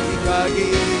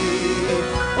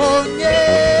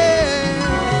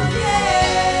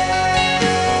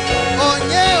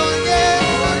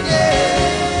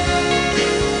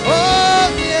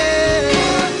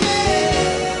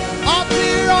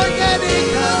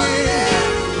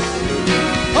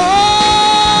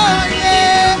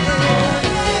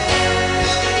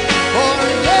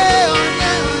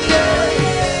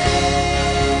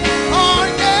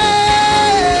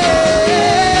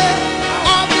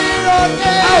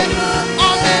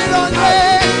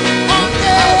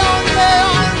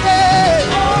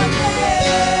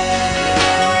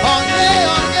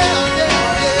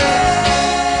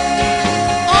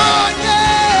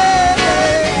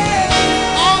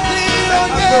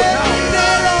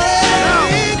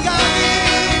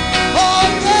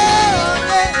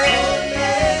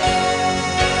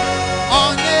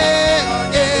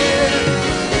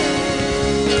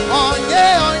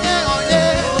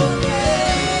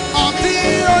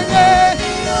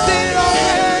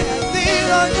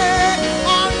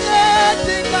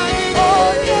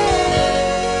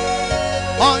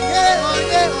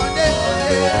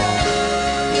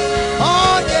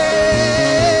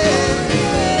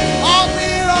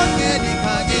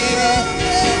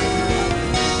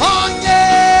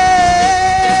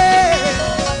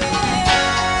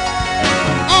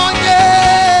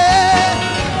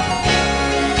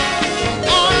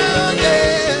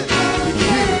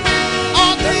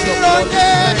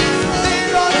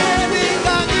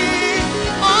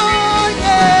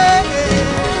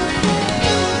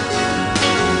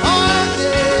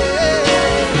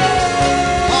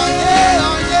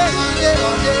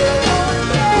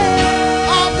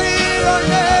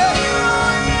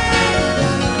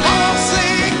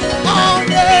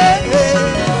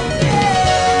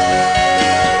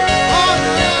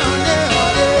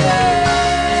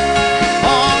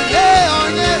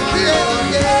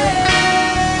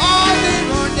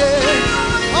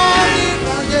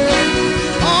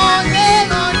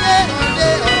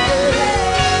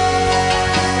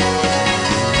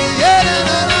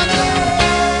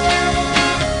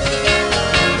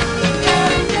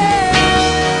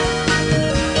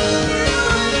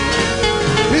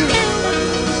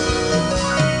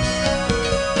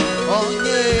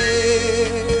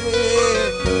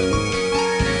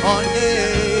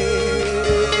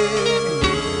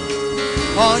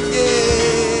 onye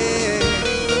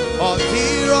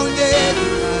ọdịrị onye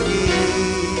dịka gị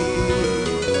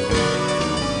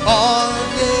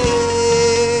onye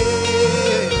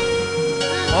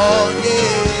onye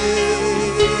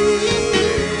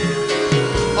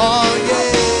onye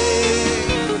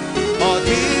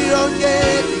ọdịrị onye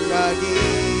dịka gị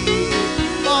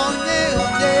onye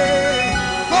onye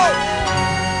go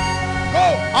go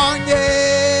onye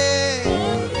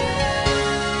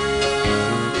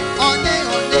onye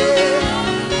onye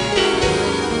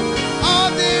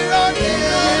ọdịrị onye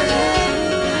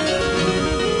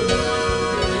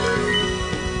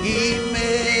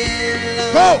imela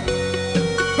Go!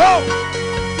 Go!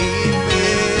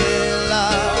 imela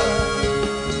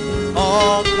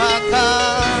ọkaka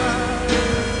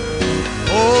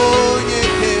onye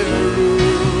kere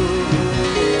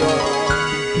ụwa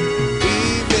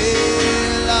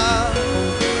imela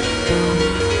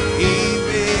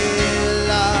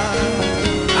imela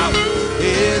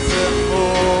eze mmụọ.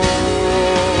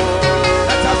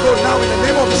 Let her go now in the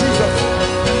name of Jesus.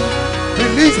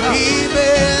 Release her.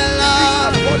 Imela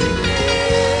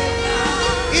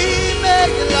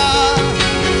imela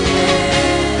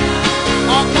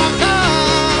ọkaka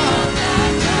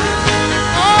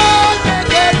onye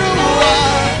kere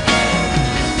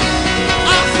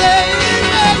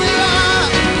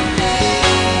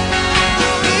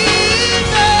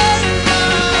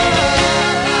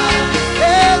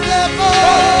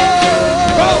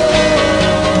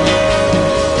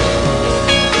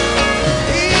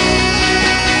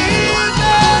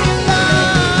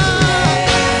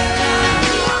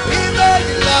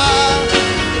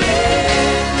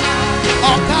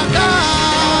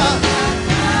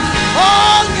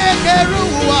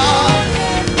ụwa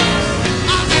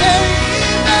asị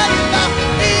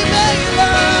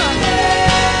imela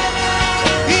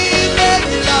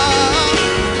imela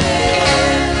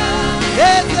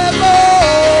eze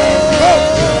mmụọ.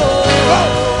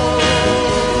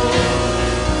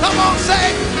 Come on, say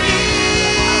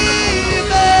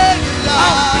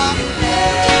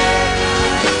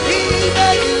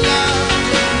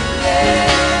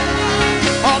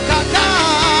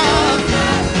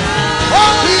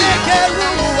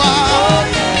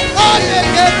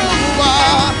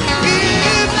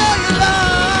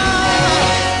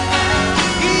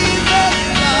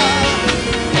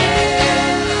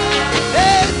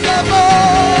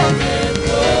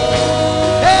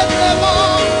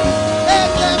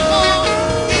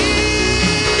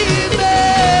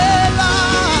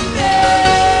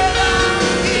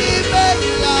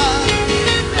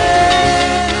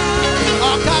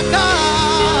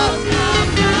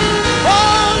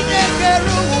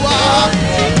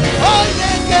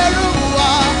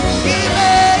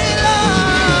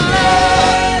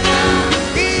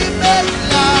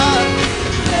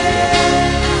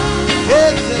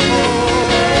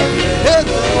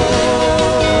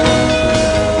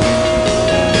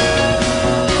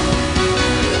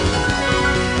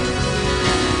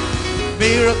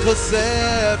miracles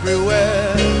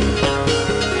everywhere,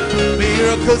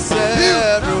 miracles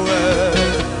everywhere,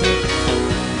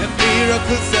 and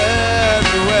miracles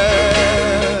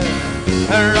everywhere.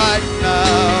 And right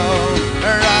now,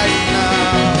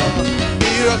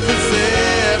 miracles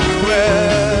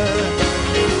everywhere,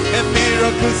 and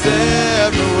miracles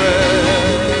everywhere,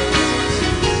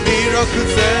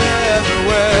 miracles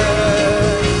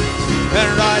everywhere. And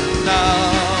right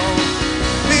now,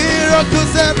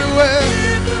 miracles everywhere.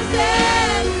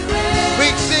 We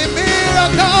see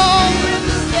miracles.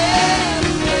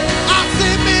 I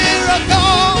see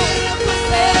miracles.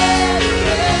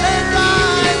 And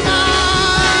right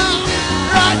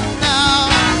now,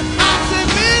 I see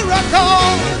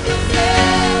miracles.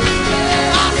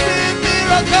 I see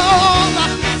miracles.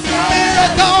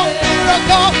 Miracles,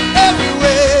 miracles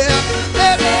everywhere,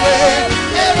 everywhere,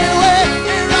 everywhere.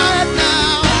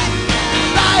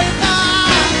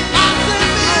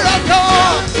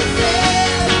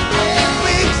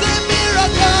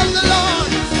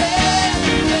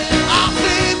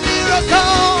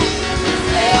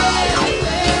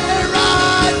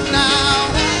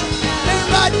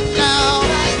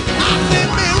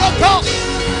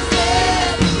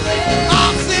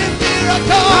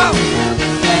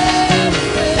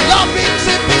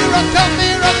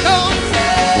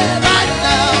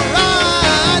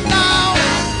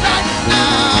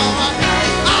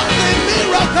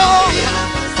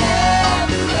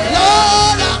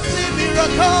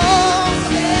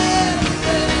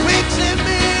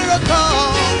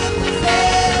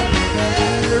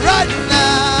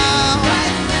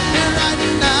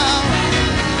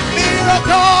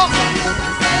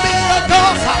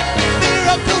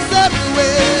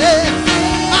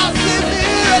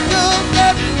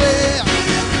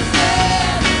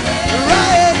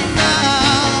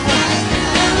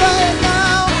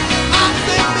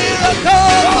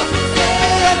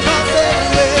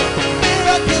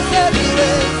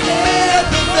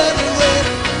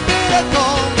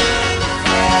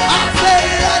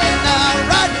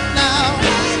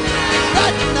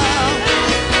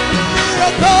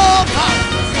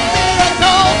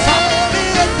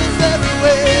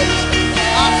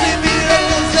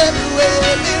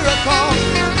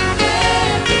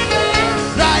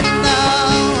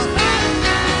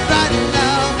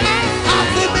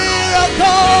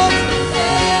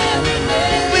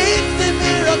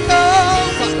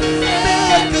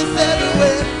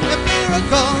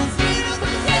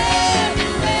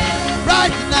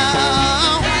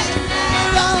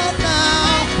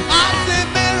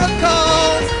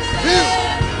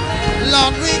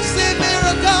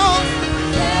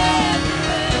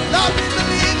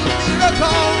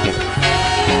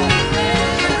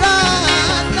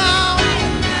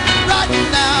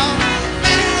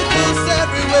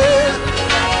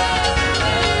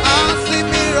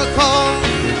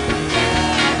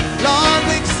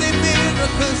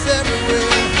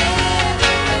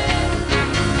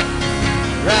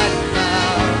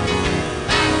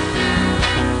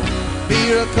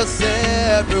 miracles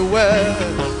everywhere,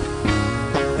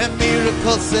 and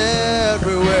miracles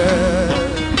everywhere,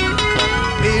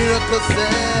 miracles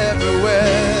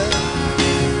everywhere,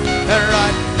 and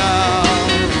right now,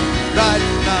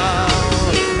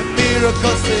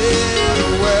 miracles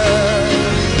everywhere.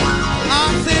 I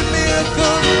see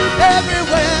miracles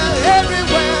everywhere,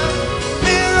 everywhere,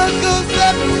 miracles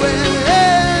everywhere.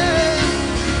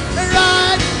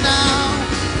 Right now,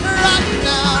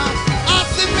 I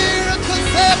see miracles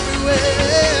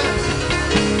everywhere.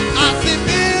 I see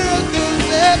miracles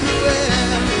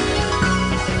everywhere,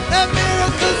 and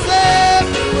miracles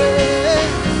everywhere.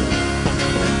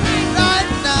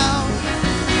 Right now.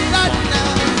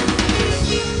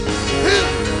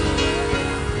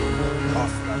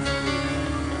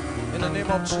 In the name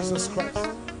of Jesus Christ.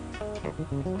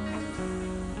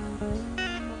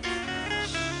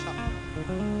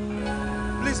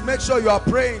 Please make sure you are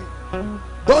praying.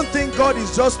 Don't think God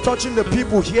is just touching the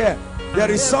people here. There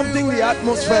is something the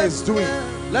atmosphere is doing.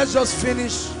 Let's just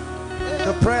finish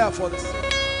the prayer for this.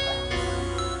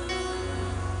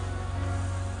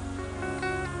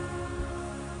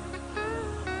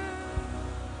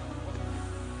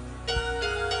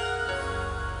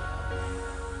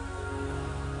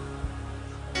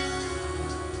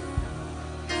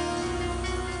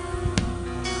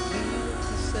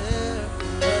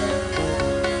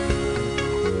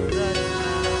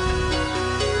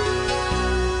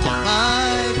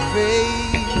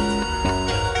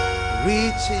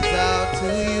 Reaches out to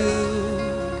you.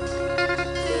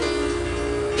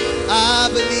 I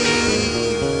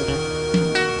believe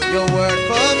your word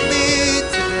for me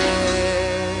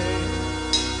today.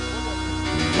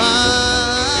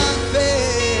 My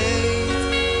faith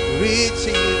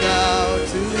reaches out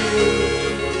to you.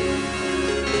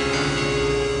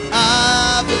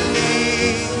 I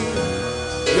believe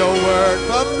your word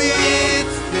for me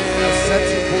today.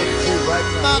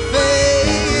 My faith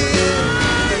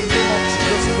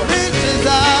reaches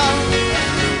out.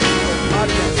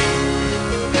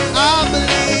 I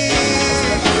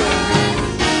believe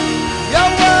your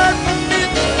word for me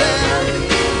today.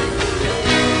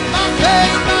 My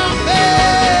faith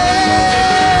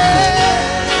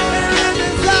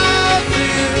reaches out to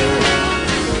you.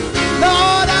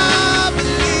 Lord, I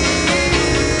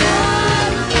believe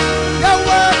your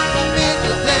word for me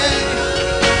today.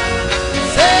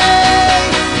 Say,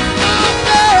 I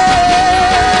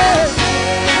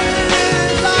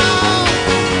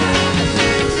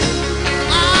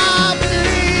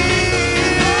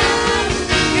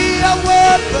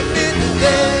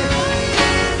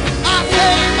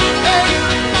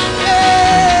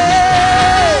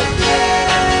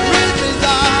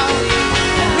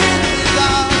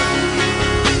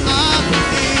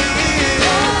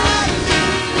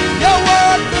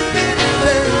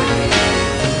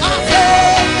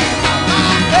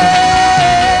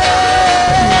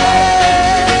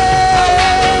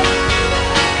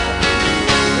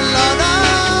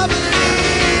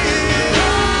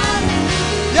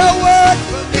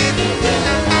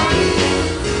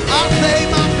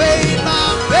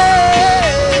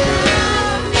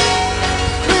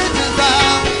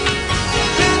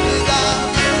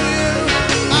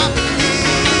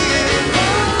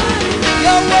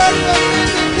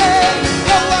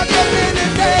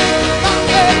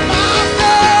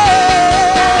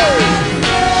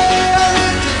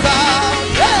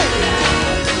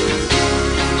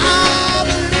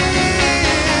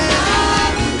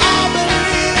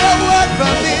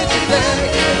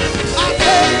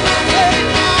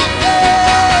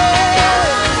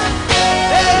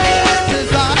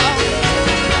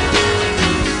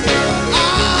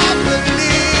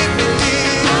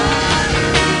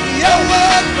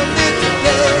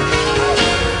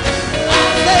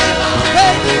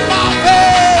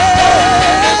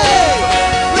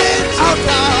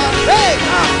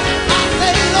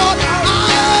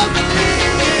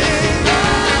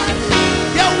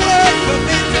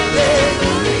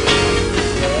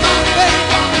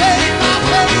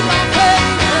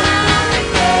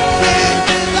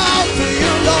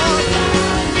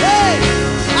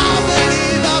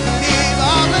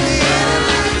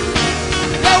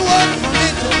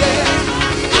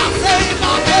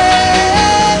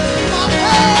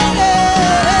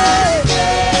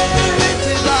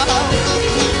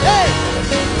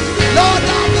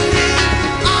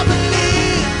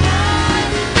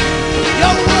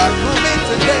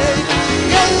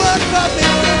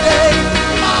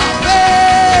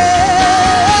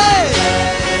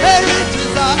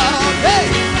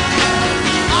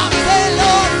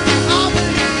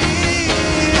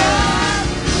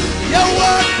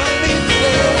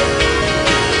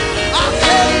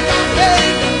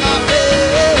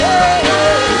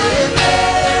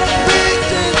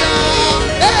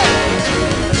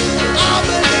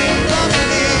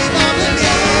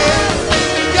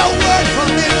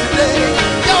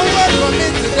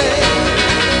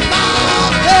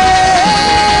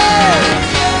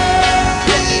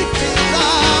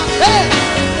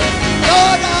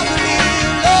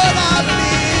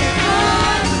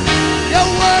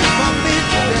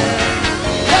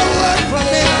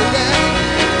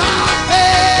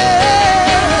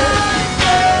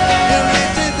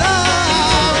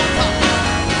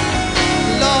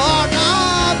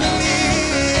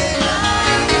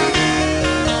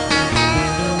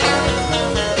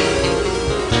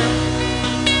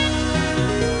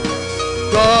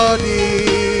God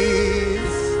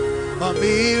is a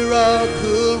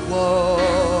miracle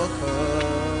worker.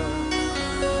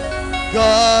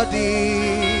 God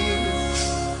is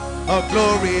a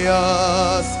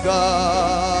glorious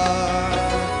God.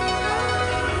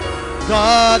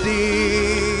 God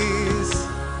is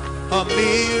a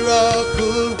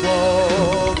miracle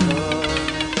worker.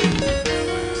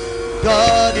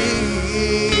 God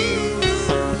is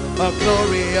a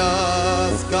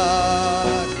glorious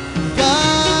God.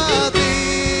 God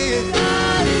is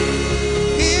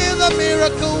a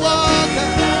miracle worker.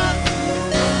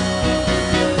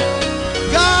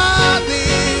 God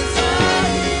is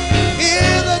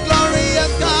a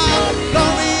glorious God,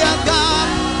 glorious God.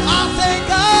 I say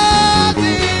God is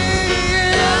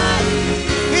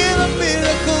a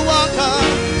miracle worker,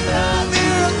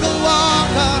 miracle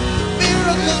worker,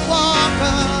 miracle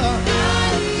worker.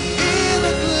 He's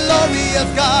a glorious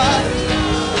God.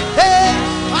 Hey,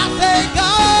 I say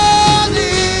God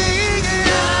is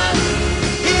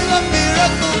a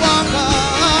miracle worker.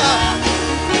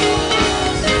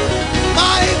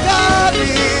 My God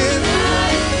is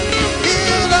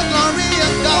a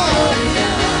glorious God.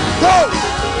 Go!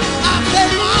 I say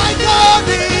my God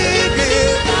is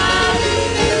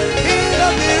a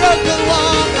miracle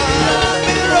worker,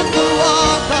 miracle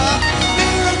worker,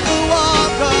 miracle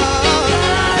worker.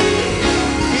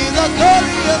 He's a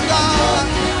glorious God.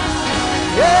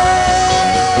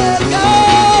 Yeah,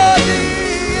 God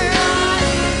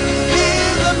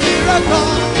is a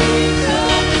miracle.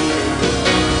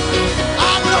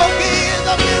 I know He is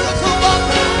a miracle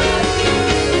worker.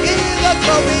 He's a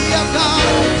glorious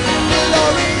God,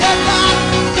 glorious God.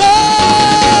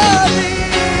 God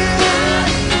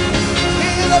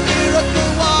is a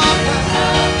miracle worker.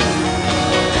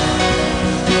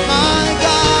 My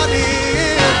God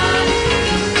is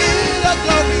a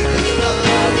glorious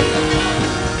God.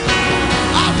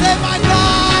 I say my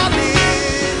God is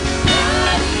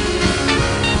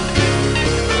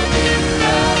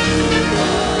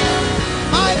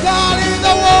my God is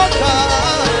a worker.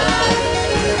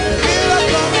 He's a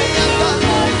glorious God.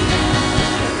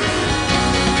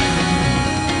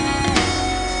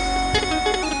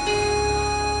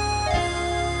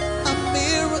 A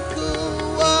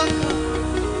miracle worker.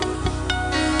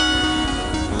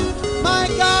 My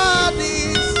God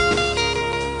is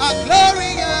a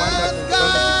glorious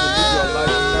God.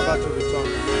 Never to return.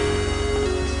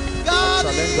 God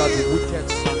Challenge that is the wicked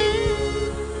son.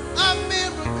 a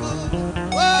miracle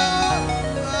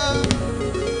worker.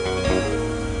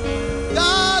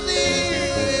 God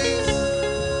is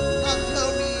a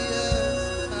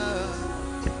glorious God.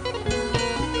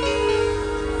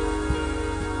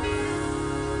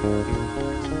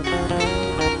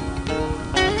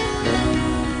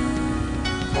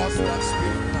 Cause that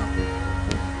spirit now.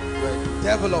 The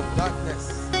devil of darkness.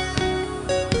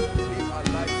 Live our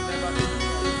life never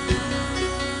to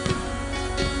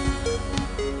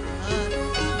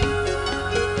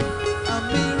A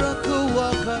miracle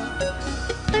worker.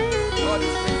 God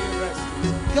is bringing rest.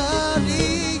 God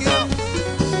is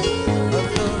a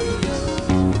glorious.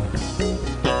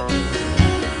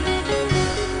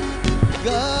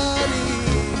 God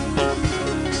is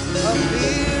a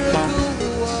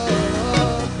miracle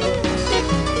worker.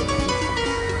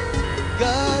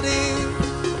 God is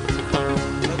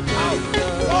a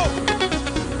glorious.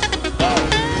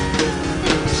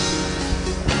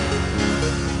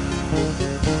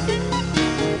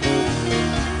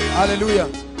 Hallelujah.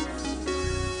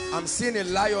 I'm seeing a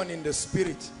lion in the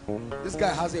spirit. This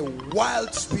guy has a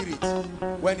wild spirit.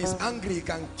 When he's angry, he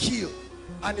can kill.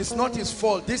 And it's not his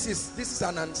fault. This is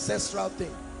an ancestral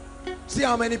thing. See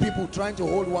how many people trying to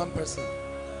hold one person.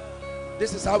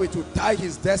 This is how it will tie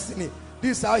his destiny.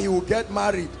 This is how he will get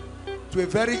married to a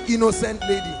very innocent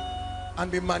lady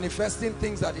and be manifesting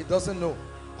things that he doesn't know.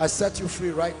 I set you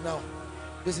free right now.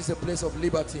 This is a place of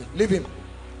liberty. Leave him.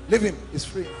 Leave him. He's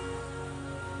free.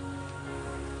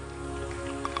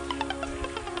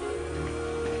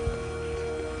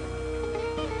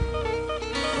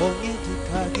 Onye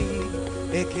dịka gị,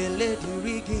 ekele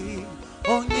dịrị gị,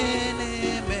 onye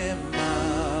na-eme mma.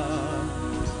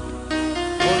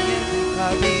 Onye dịka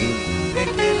gị,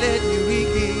 ekele dịrị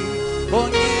gị,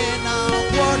 onye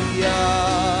na-agwọ ọrịa.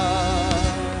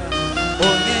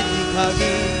 Onye dịka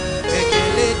gị,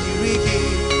 ekele dịrị gị,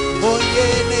 onye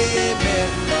na-eme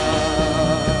mma.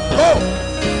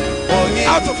 Onye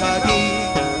dịka gị,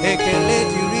 ekele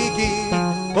dịrị gị,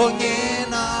 onye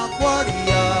na-agwọ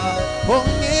ọrịa.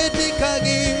 Onye dịka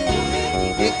gị,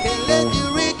 ekele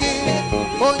dịrị gị,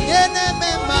 onye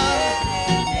na-eme mma.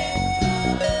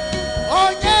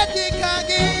 Onye dịka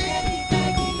gị,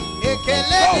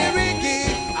 ekele dịrị gị,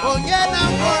 onye na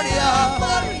warrior,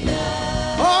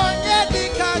 onye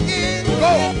dikagi,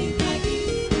 go,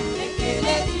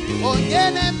 onye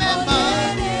na mema,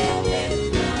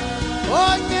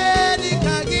 onye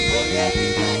dikagi,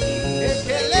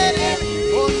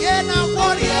 onye na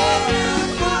warrior,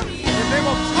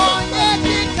 onye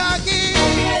dikagi,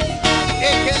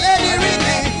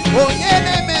 onye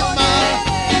na mema,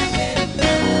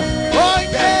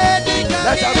 onye dikagi.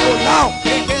 Let us go now.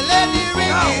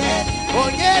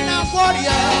 Onye na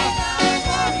warrior,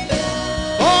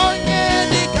 onye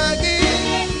dikagi,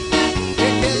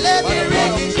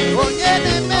 onye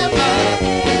na mema,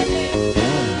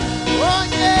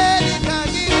 onye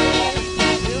dikagi,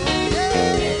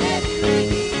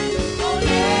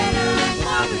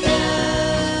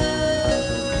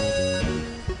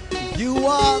 you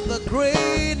are the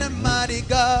great and mighty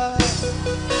God,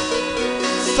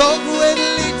 so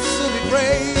greatly to be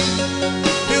praised,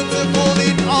 beautiful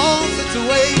in all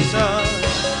situations.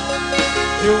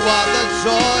 You are the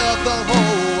joy of the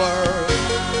whole world.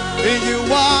 You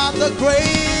are the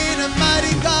great and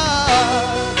mighty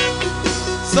God,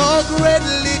 so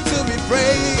greatly to be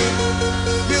praised,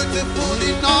 beautiful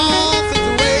in all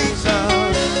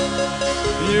situations.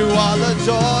 You are the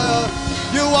joy of,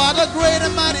 you are the great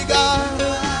and mighty God,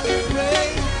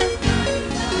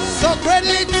 so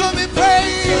greatly to be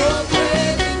praised,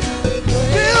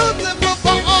 beautiful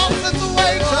for all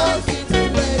situations.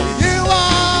 You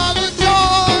are the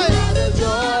joy.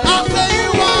 I say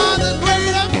you are the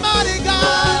great and mighty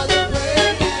God,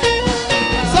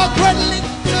 so greatly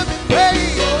to be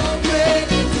praised,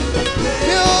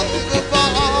 beautiful for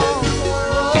all.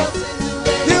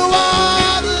 You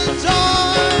are the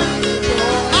joy.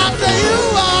 I say you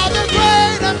are the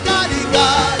great and mighty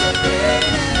God,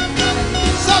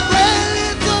 so greatly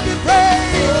to be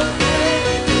praised,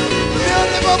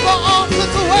 beautiful for all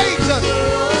situations.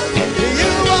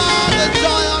 You are the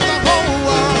joy of the whole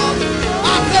world.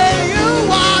 I say you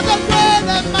are the great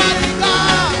and mighty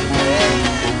God,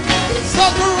 so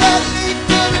greatly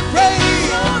to be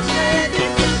praised,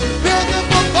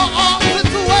 beautiful for all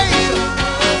situations.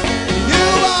 You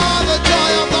are the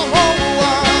joy of the whole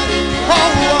world,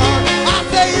 whole world. I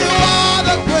say you are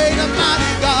the great and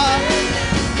mighty God.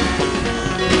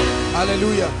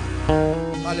 Hallelujah.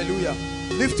 Hallelujah.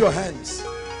 Lift your hands.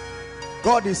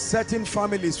 God is setting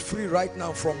families free right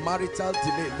now from marital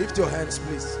delay. Lift your hands,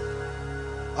 please.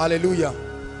 Hallelujah.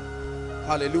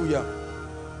 Hallelujah.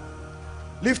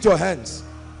 Lift your hands.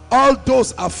 All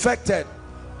those affected,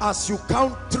 as you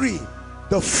count 3,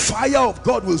 the fire of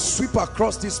God will sweep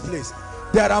across this place.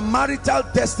 There are marital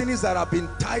destinies that have been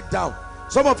tied down.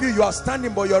 Some of you are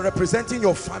standing, but you're representing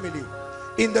your family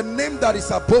in the name that is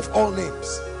above all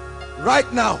names.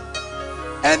 Right now,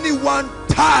 anyone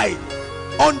tied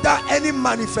under any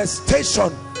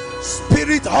manifestation,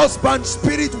 spirit husband,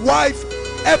 spirit wife,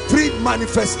 every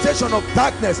manifestation of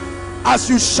darkness, as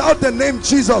you shout the name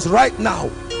Jesus right now,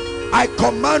 I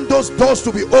command those doors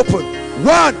to be open.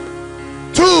 1,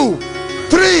 2,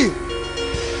 3.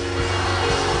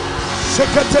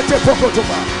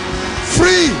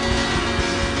 Free.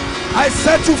 I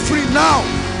set you free now.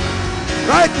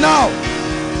 Right now.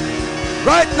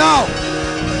 Right now.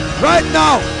 Right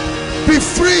now. Be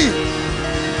free.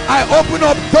 I open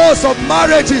up doors of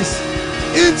marriages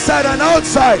inside and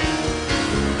outside.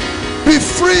 Be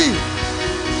free.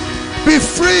 Be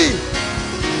free.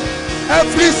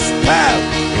 Every spell,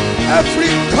 every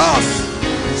curse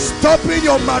stopping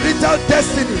your marital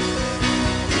destiny,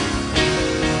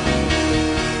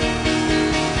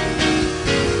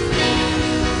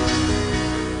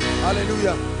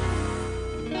 hallelujah.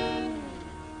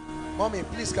 Mommy,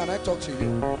 please, can I talk to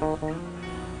you?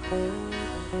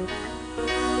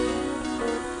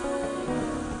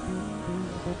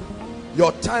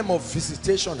 Your time of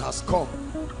visitation has come,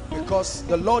 because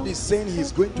the Lord is saying He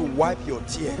is going to wipe your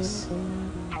tears,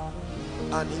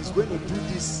 and He's going to do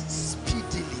this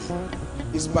speedily.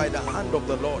 It's by the hand of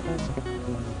the Lord.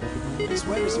 Please,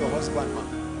 where is your husband, man?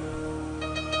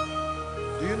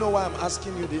 Do you know why I'm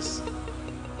asking you this?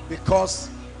 Because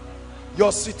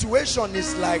your situation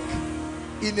is like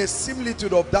in a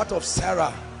similitude of that of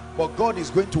Sarah, but God is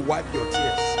going to wipe your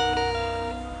tears.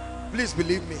 Please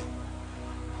believe me.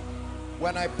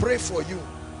 When I pray for you,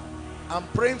 I'm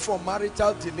praying for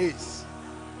marital delays,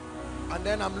 and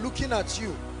then I'm looking at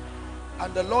you,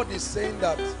 and the Lord is saying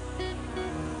that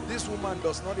this woman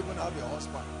does not even have a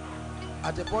husband.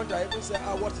 At a point I even say,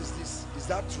 what is this? Is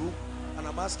that true? And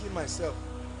I'm asking myself,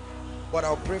 but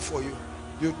I'll pray for you.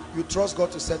 You trust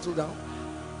God to settle down?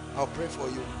 I'll pray for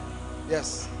you.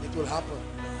 Yes, it will happen.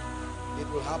 It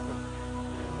will happen.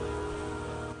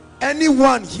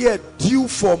 Anyone here due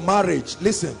for marriage,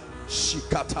 listen,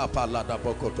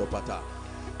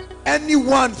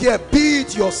 Anyone here, be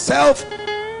it yourself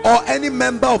or any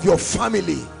member of your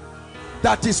family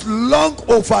that is long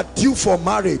overdue for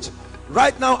marriage,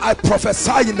 right now I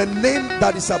prophesy in the name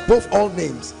that is above all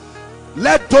names,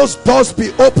 let those doors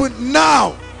be opened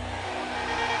now.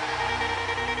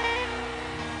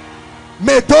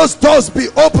 May those doors be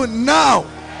opened now.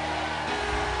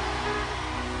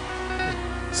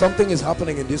 Something is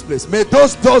happening in this place. May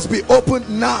those doors be opened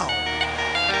now.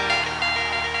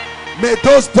 May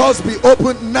those doors be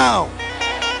opened now.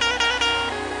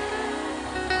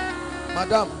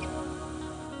 Madam,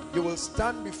 you will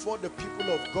stand before the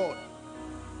people of God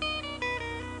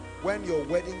when your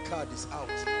wedding card is out.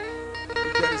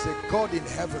 If there is a God in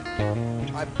heaven,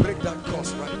 I break that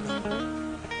curse right now.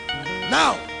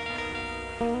 Now,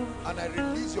 and I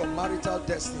release your marital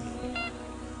destiny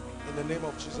in the name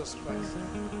of Jesus Christ.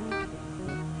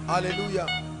 Hallelujah.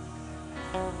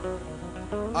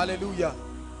 Hallelujah.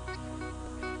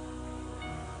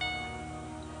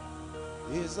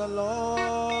 Is the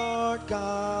Lord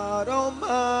God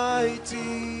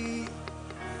Almighty.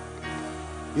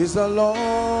 Is the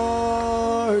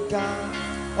Lord God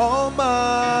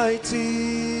Almighty.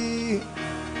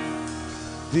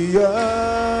 The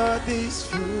earth is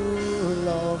full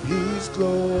of His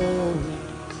glory.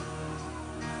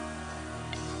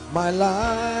 My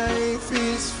life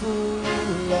is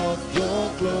full of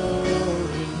your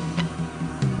glory.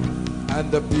 And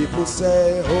the people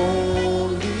say,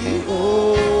 holy,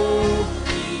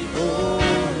 holy,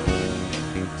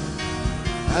 holy.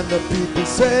 And the people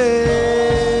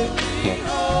say,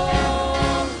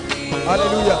 holy,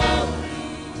 hallelujah.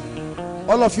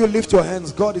 All of you lift your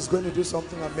hands. God is going to do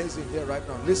something amazing here right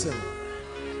now. Listen.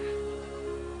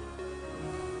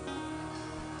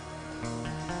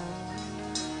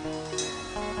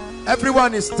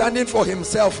 Everyone is standing for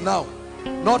himself now,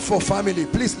 not for family.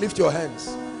 Please lift your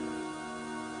hands.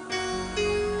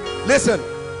 Listen,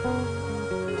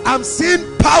 I'm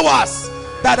seeing powers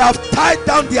that have tied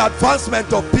down the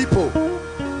advancement of people.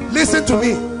 Listen to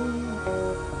me,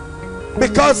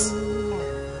 because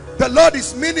the Lord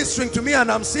is ministering to me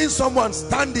and I'm seeing someone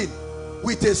standing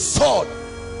with a sword,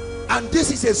 and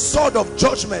this is a sword of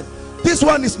judgment. This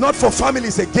one is not for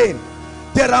families again.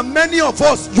 There are many of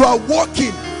us, you are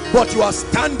walking but you are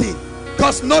standing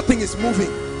because nothing is moving.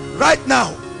 Right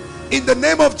now, in the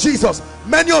name of Jesus,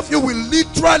 many of you will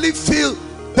literally feel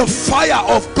the fire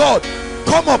of God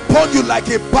come upon you like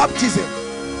a baptism.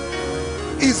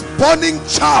 It's burning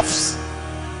chaffs,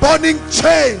 burning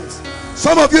chains.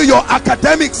 Some of you, your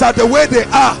academics are the way they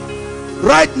are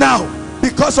right now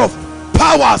because of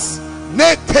powers.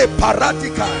 Neke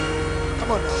paratika.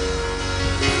 Come on now.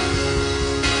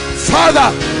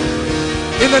 Father,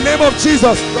 in the name of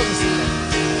Jesus,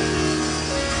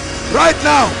 right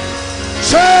now,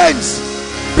 chains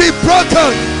be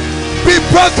broken, be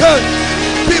broken,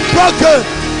 be broken.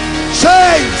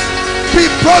 Chains be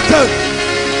broken.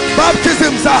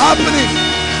 Baptisms are happening,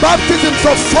 baptisms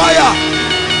of fire,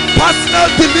 personal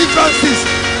deliverances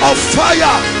of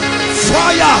fire,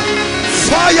 fire,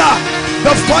 fire.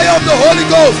 The fire of the Holy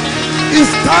Ghost. It's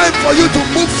time for you to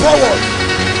move forward.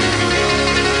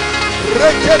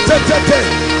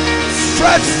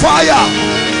 Fresh fire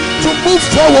to move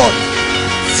forward.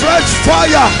 Fresh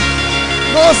fire,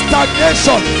 no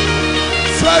stagnation.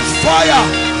 Fresh fire,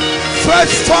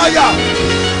 fresh fire,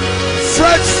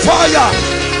 fresh fire.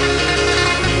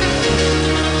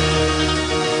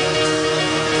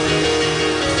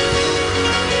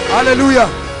 Hallelujah,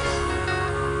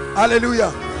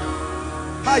 hallelujah.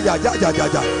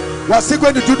 We're still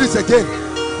going to do this again.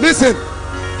 Listen,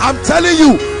 I'm telling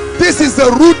you, this is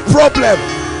the root problem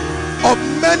of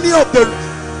many of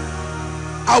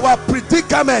our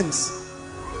predicaments.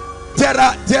 There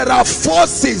are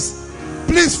forces.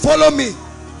 Please follow me.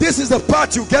 This is the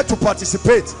part you get to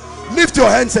participate. Lift your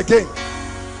hands again.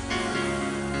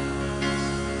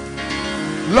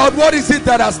 Lord, what is it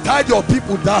that has tied your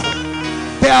people down?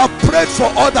 They have prayed for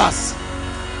others,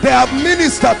 they have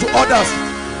ministered to others,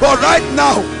 but right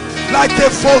now, like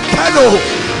a volcano,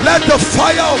 let the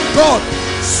fire of God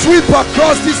sweep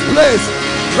across this place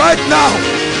right now.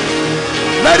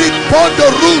 Let it burn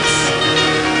the roots.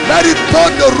 Let it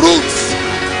burn the roots.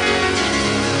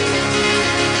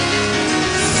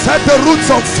 Set the roots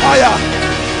on fire.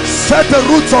 Set the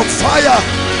roots on fire.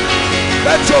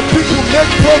 Let your people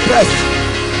make progress.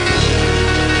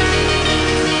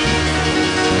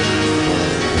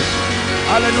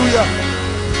 Hallelujah.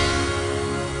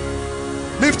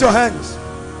 Lift your hands.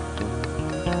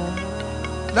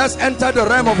 Let's enter the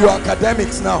realm of your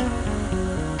academics now.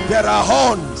 There are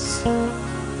horns.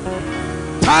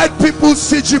 tied people's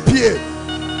CGPA,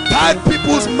 tied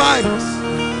people's minds.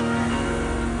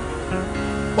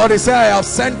 But he said, I have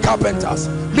sent carpenters.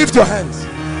 Lift your hands.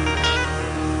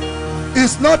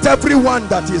 It's not everyone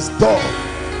that is dull.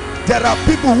 There are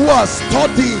people who are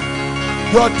studying.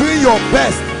 You are doing your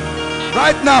best.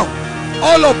 Right now,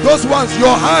 all of those ones,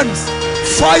 your hands,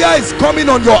 fire is coming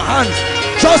on your hands.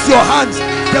 Just your hands.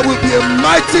 There will be a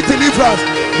mighty deliverance.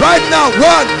 Right now,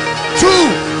 1, 2,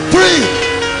 3.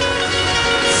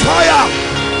 Fire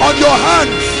on your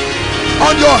hands.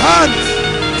 On your hands.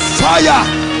 Fire.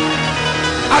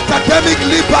 Academic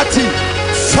liberty.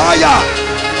 Fire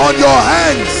on your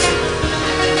hands.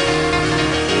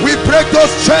 We break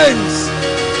those chains.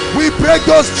 We break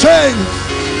those chains.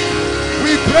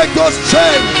 We break those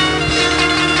chains.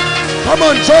 Come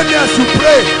on, join me as you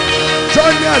pray.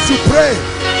 Join me as you pray.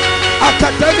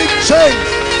 Academic chains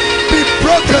be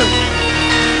broken.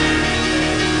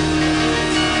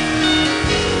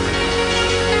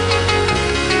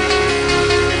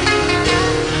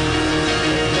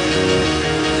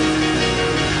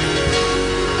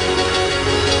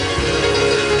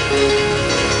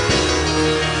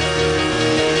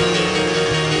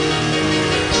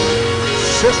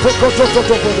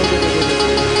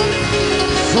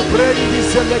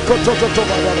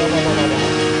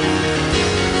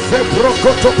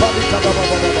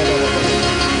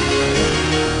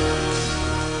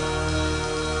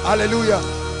 Hallelujah.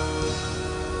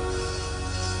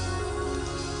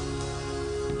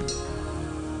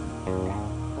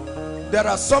 There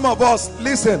are some of us,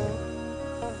 listen,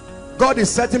 God is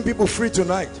setting people free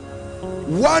tonight.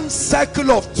 One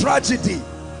cycle of tragedy,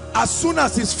 as soon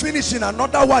as it's finishing,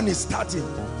 another one is starting.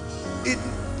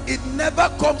 It never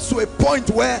comes to a point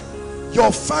where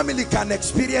your family can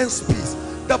experience peace.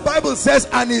 The Bible says,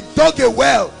 and he dug a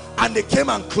well and they came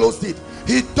and closed it.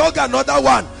 He dug another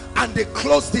one and they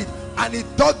closed it. And he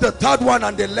dug the third one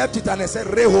and they left it, and they said,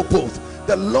 Rehoboth,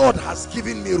 the Lord has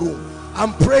given me room.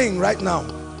 I'm praying right now.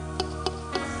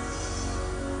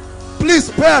 Please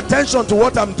pay attention to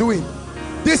what I'm doing.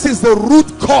 This is the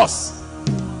root cause.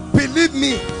 Believe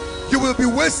me, you will be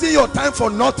wasting your time for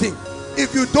nothing.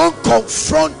 If you don't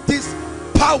confront these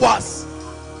powers,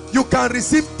 you can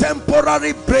receive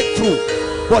temporary breakthrough,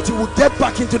 but you will get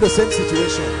back into the same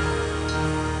situation.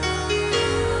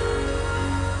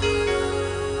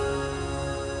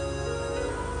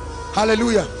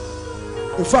 Hallelujah.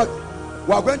 In fact,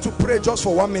 we are going to pray just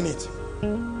for 1 minute.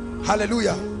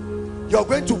 Hallelujah. You're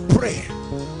going to pray.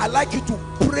 I'd like you to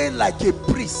pray like a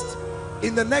priest.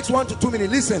 In the next 1 to 2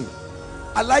 minutes, listen,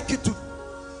 I'd like you to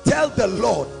tell the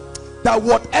Lord that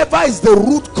whatever is the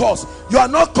root cause, you are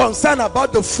not concerned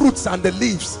about the fruits and the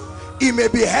leaves. It may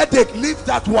be headache, leave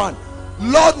that one.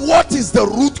 Lord, what is the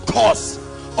root cause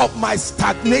of my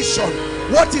stagnation?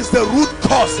 What is the root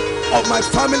cause of my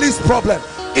family's problem?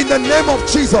 In the name of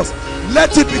Jesus,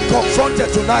 let it be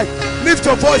confronted tonight. Lift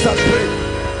your voice and pray.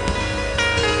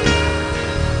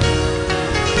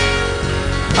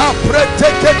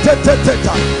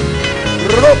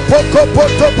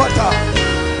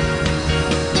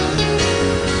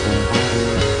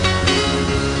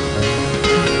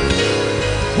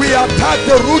 We attack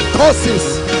the root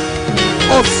causes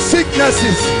of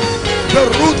sicknesses, the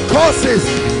root causes.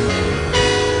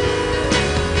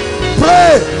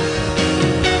 Pray.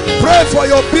 Pray for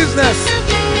your business.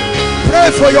 Pray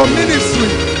for your ministry.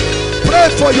 Pray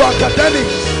for your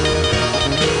academics.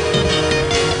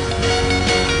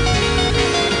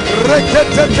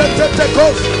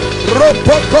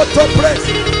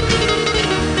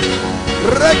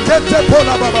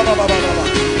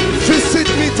 Visit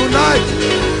me tonight.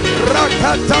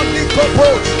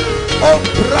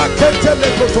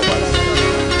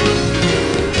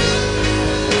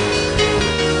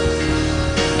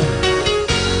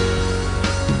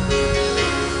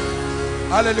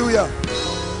 Hallelujah.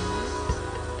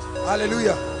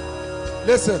 Hallelujah.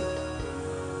 Listen,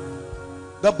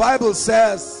 the Bible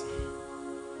says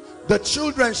the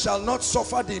children shall not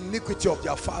suffer the iniquity of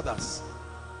their fathers.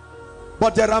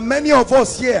 But there are many of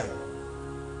us here,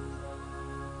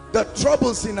 the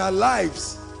troubles in our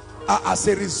lives are as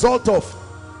a result of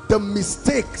the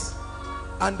mistakes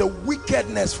and the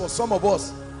wickedness, for some of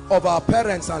us, of our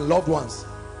parents and loved ones.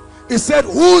 He said,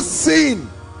 whose sin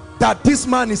that this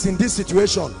man is in this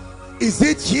situation? Is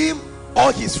it him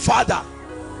or his father?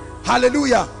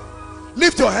 Hallelujah.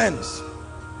 Lift your hands.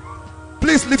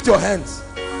 Please lift your hands.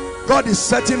 God is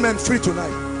setting men free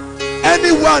tonight.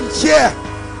 Anyone here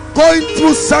going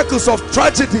through cycles of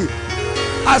tragedy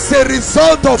as a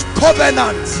result of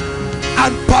covenants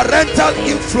and parental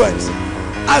influence,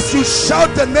 as you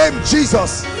shout the name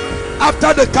Jesus,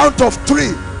 after the count of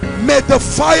 3, May the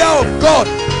fire of God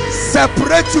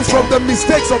separate you from the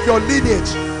mistakes of your lineage.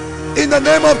 In the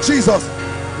name of Jesus.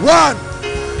 1,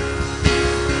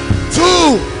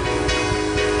 2,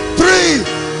 3.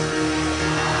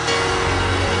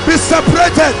 Be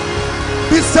separated.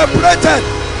 Be separated.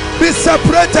 Be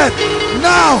separated.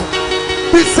 Now.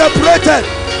 Be separated.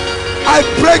 I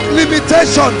break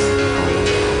limitations.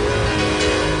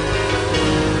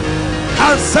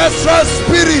 Ancestral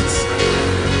spirits,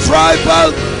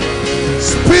 tribal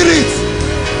spirits,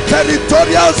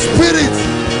 territorial spirits.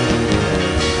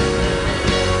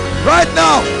 Right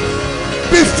now,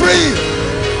 be free.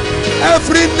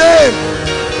 Every name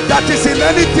that is in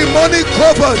any demonic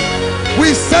coven,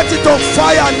 we set it on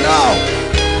fire now.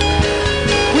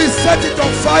 We set it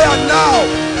on fire now.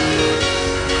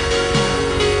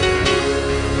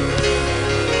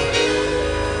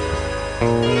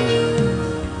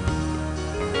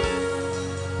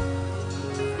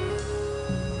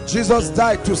 Jesus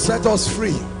died to set us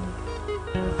free.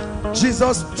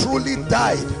 Jesus truly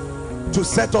died to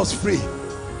set us free.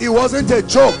 It wasn't a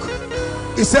joke.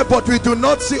 He said, but we do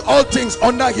not see all things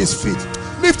under his feet.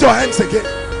 Lift your hands again.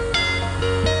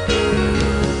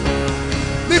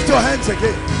 Lift your hands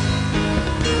again.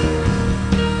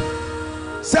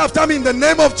 Say after me, in the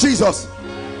name of Jesus.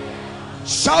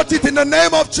 Shout it, in the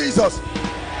name of Jesus.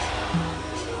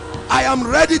 I am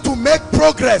ready to make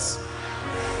progress.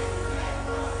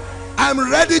 I'm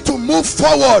ready to move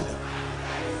forward.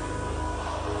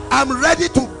 I'm ready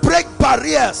to break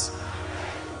barriers.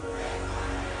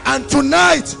 And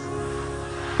tonight,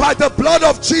 by the blood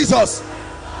of Jesus,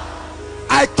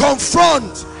 I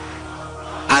confront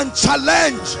and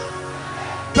challenge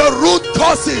the root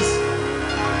causes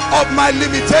of my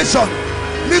limitation.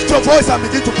 Lift your voice and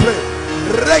begin to pray.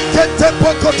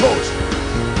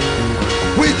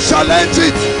 We challenge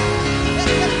it.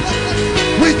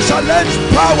 We challenge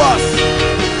powers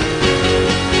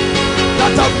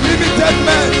that have limited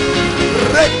men.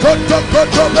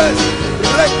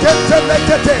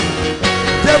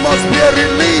 There must be a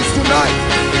release tonight.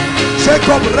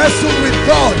 Jacob wrestled with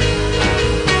God.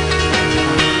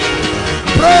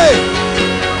 Pray,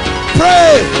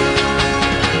 pray,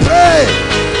 pray.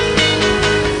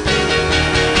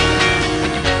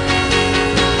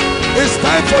 It's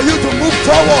time for you to move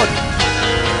forward.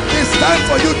 It's time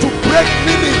for you to break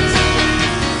limits.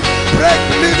 Break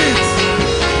limits.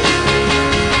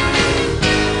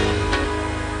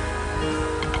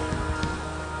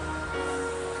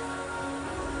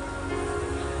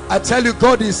 I tell you,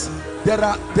 God is there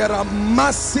are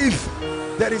massive,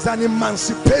 there is an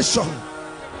emancipation.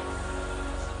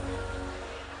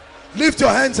 Lift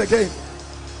your hands again.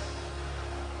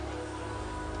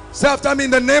 Say after me,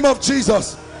 in the name of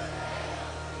Jesus.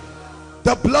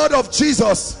 The blood of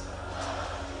Jesus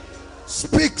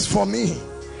speaks for me.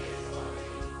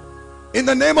 In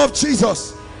the name of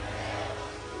Jesus.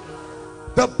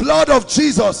 The blood of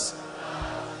Jesus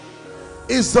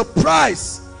is the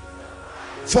price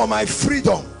for my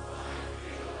freedom.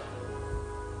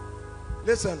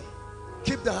 Listen,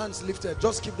 keep the hands lifted.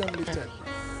 Just keep them lifted.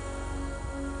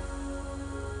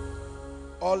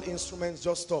 All instruments,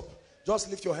 just stop. Just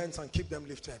lift your hands and keep them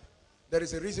lifted. There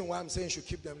is a reason why I'm saying you should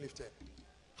keep them lifted.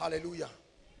 Hallelujah.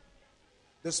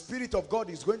 The Spirit of God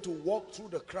is going to walk through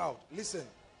the crowd. Listen,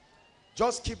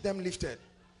 just keep them lifted.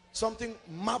 Something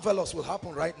marvelous will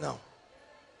happen right now.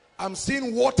 I'm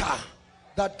seeing water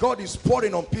that God is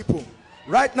pouring on people.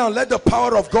 Right now, let the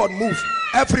power of God move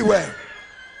everywhere,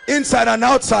 inside and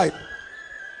outside.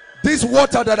 This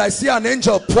water that I see an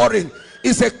angel pouring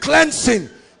is a cleansing,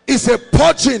 is a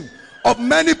purging of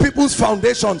many people's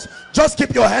foundations. Just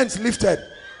keep your hands lifted.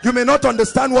 You may not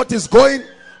understand what is going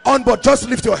on, but just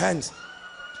lift your hands.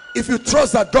 If you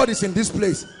trust that God is in this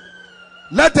place,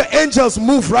 let the angels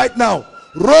move right now.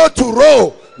 Row to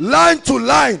row, line to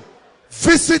line.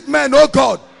 Visit men, oh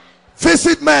God.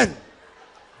 Visit men.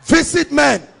 Visit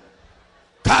men.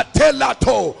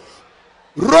 Katelato.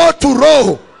 Row to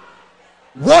row.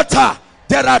 Water.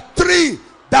 There are three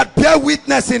that bear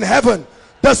witness in heaven: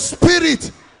 the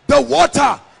Spirit, the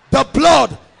water, the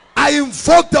blood. I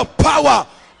invoke the power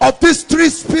of these three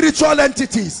spiritual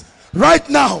entities right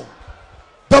now.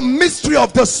 The mystery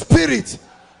of the Spirit,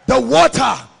 the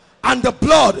water, and the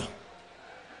blood.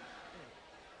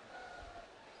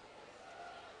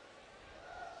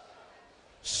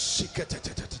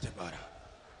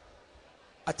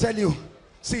 I tell you,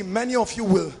 see, many of you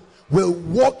will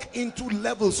walk into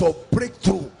levels of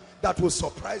breakthrough that will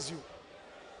surprise you.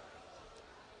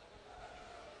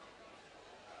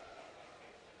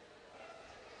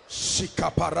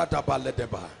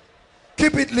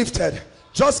 Keep it lifted.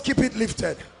 Just keep it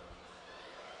lifted.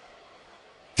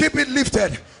 Keep it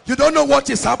lifted. You don't know what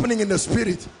is happening in the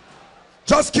spirit.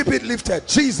 Just keep it lifted.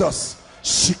 Jesus.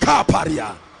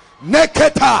 Shikaparia.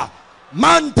 Neketa.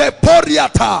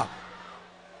 Mandeporiata.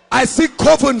 I see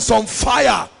covens on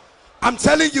fire. I'm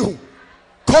telling you,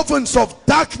 covens of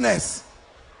darkness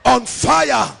on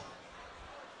fire.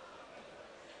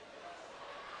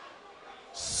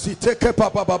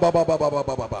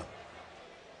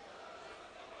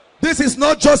 This is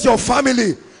not just your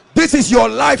family. This is your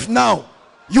life now.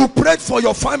 You prayed for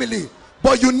your family,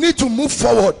 but you need to move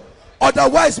forward.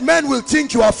 Otherwise, men will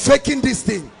think you are faking this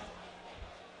thing.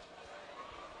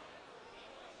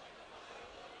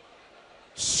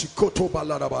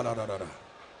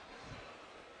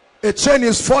 A chain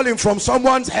is falling from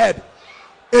someone's head.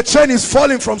 A chain is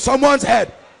falling from someone's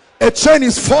head. A chain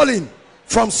is falling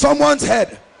from someone's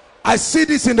head. I see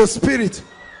this in the spirit.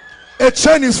 A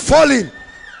chain is falling.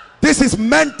 This is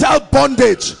mental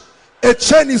bondage. A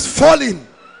chain is falling.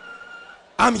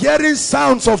 I'm hearing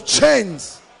sounds of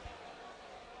chains.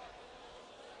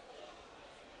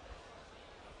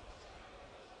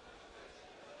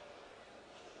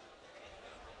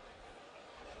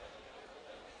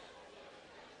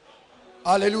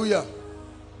 Hallelujah.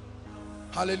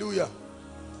 Hallelujah.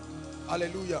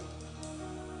 Hallelujah.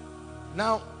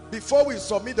 Now, before we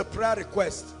submit the prayer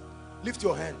request, lift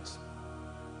your hands.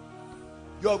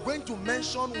 You are going to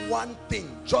mention one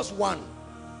thing, just one,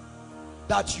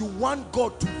 that you want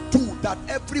God to do, that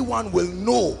everyone will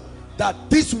know that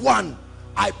this one,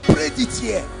 I prayed it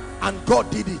here and God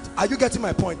did it. Are you getting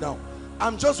my point now?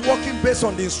 I'm just working based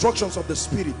on the instructions of the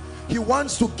Spirit. He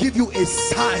wants to give you a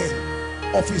sign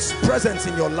of his presence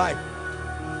in your life.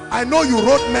 I know you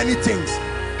wrote many things.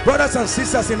 Brothers and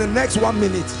sisters, in the next 1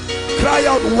 minute, cry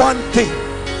out one thing.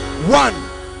 One.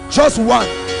 Just one.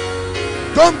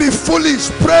 Don't be foolish.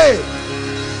 Pray.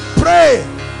 Pray.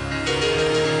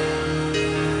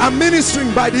 I'm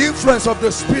ministering by the influence of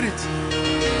the Spirit.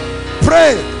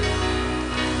 Pray.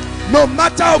 No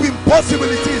matter how impossible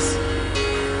it is.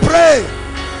 Pray.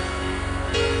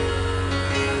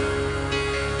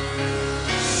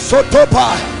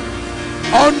 Sotopa,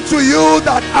 unto you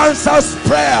that answers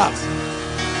prayers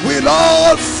will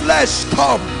all flesh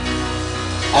come.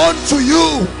 Unto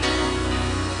you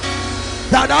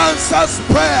that answers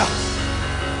prayers.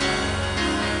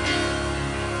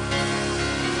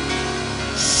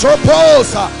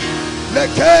 Soposa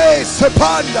leke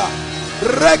sepanda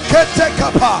rekete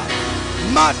kapa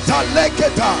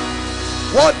mataleketa.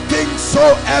 What things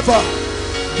soever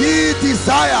ye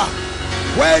desire,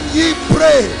 when ye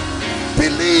pray,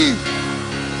 believe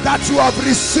that you have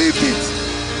received it.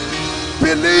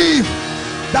 Believe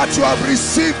that you have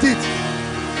received it.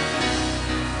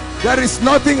 There is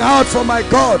nothing hard for my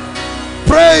God.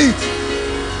 Pray it.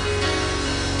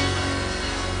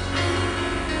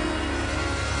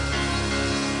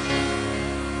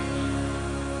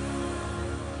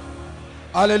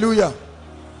 Hallelujah.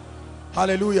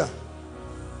 Hallelujah.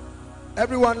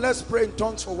 Everyone, let's pray in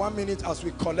tongues for 1 minute as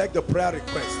we collect the prayer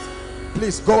request.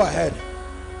 Please go ahead.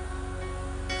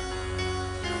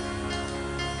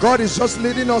 God is just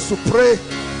leading us to pray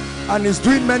and is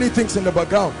doing many things in the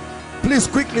background. Please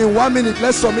quickly, in 1 minute,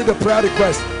 let's submit the prayer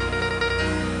request.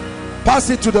 Pass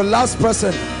it to the last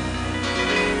person.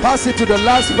 Pass it to the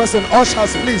last person.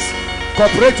 Ushers, please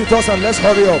cooperate with us and let's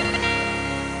hurry up.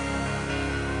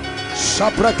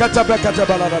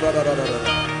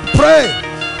 Pray.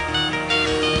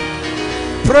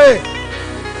 Pray.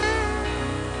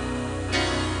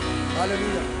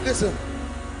 Hallelujah. Listen.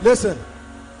 Listen.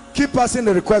 Keep passing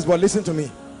the request, but listen to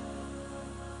me.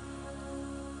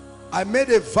 I made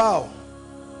a vow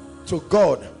to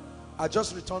God. I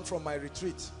just returned from my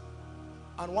retreat.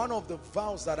 And one of the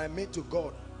vows that I made to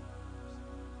God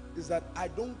is that I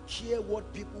don't care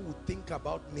what people would think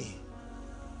about me.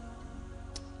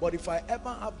 But if I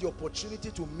ever have the opportunity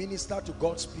to minister to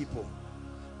God's people,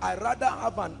 I rather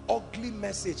have an ugly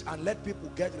message and let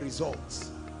people get results.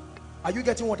 Are you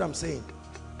getting what I'm saying?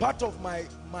 Part of my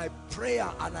prayer,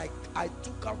 and I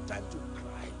took out time to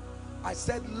cry. I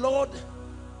said, Lord,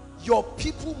 your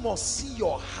people must see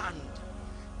your hand.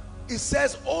 It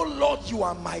says, oh Lord, you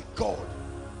are my God.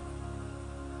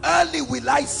 Early will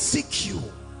I seek you.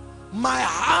 My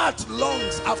heart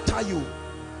longs after you,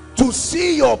 to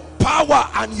see your power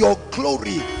and your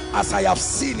glory as I have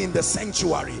seen in the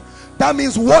sanctuary. That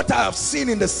means what I have seen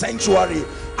in the sanctuary,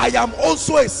 I am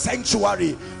also a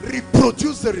sanctuary.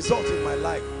 Reproduce the result in my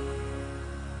life.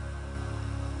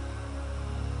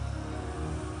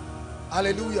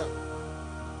 Hallelujah.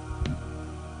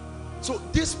 So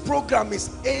this program is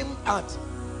aimed at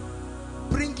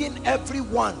bringing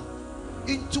everyone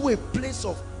into a place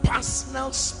of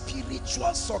personal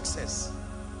spiritual success.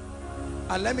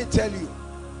 And let me tell you,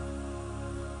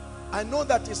 I know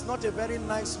that it's not a very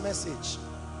nice message.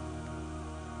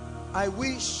 I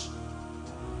wish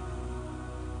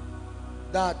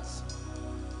that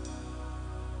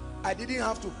I didn't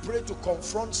have to pray to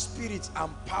confront spirits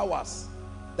and powers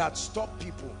that stop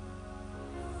people.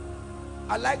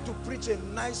 I like to preach a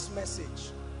nice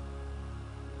message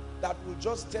that will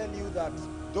just tell you that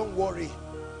don't worry,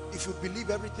 if you believe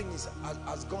everything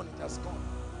has gone, it has gone.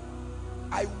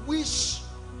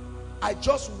 I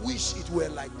just wish it were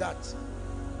like that.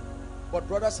 But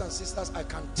brothers and sisters, I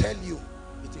can tell you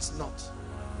it is not.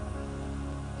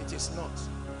 It is not.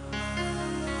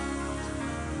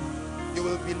 You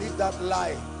will believe that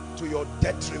lie to your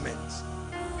detriment.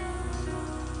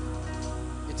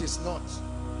 It is not.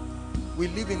 We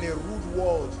live in a rude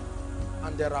world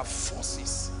and there are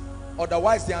forces.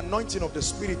 Otherwise the anointing of the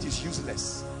Spirit is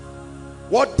useless.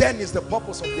 What then is the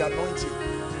purpose of the anointing?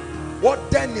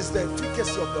 What then is the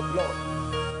efficacy of the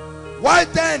blood? Why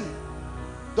then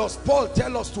does Paul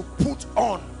tell us to put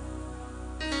on?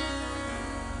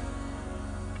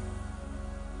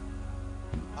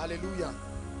 Hallelujah.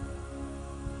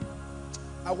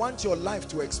 I want your life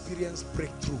to experience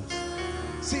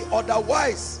breakthroughs. See,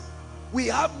 otherwise we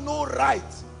have no right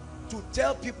to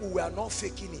tell people we are not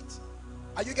faking it.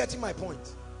 Are you getting my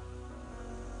point?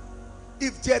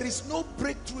 If there is no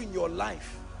breakthrough in your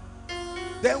life,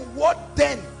 then what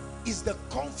then is the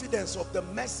confidence of the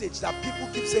message that people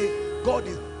keep saying God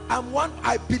is? And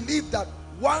I believe that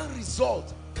one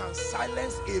result can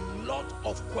silence a lot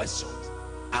of questions.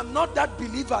 I'm not that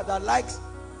believer that likes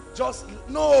just,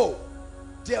 no,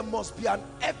 there must be an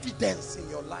evidence in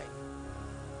your life.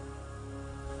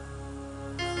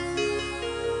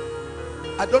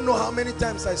 I don't know how many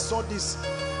times I saw this.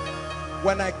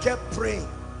 When I kept praying,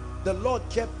 the Lord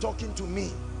kept talking to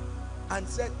me and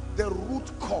said, the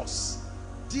root cause,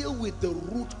 deal with the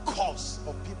root cause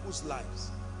of people's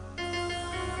lives.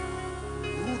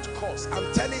 Root cause.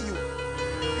 I'm telling you,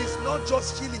 it's not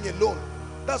just healing alone.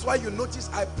 That's why you notice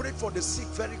I prayed for the sick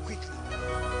very quickly.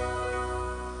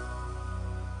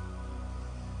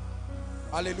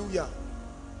 Hallelujah.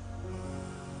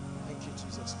 Thank you,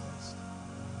 Jesus Christ.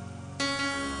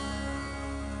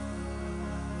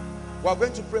 We are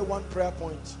going to pray one prayer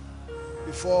point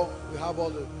before we have all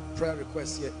the prayer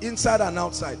requests here, inside and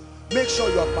outside. Make sure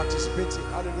you are participating.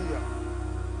 Hallelujah.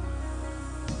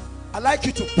 I'd like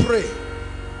you to pray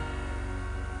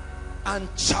and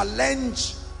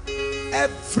challenge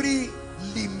every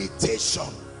limitation,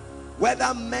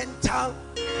 whether mental,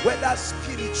 whether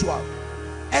spiritual.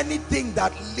 Anything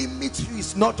that limits you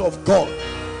is not of God.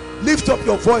 Lift up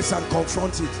your voice and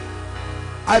confront it.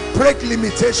 I break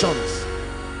limitations.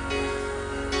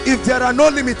 If there are no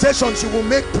limitations, you will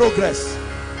make progress.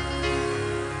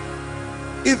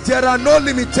 If there are no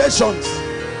limitations,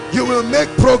 you will make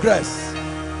progress.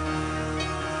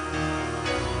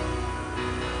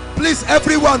 Please,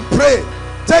 everyone, pray.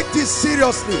 Take this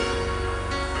seriously.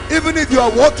 Even if you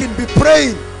are walking, be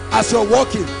praying as you're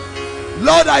walking.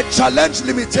 Lord, I challenge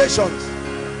limitations.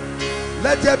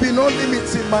 Let there be no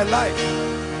limits in my life.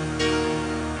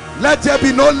 Let there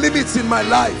be no limits in my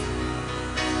life.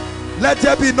 Let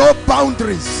there be no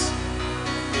boundaries.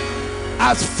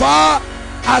 As far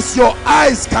as your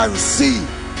eyes can see,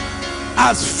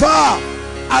 as far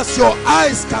as your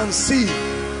eyes can see.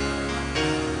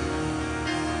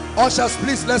 Ushers,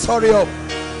 please, let's hurry up.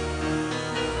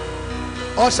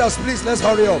 Ushers, please, let's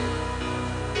hurry up.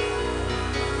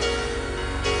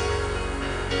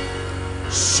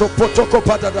 Sopotoko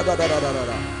pada da da da da da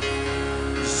da.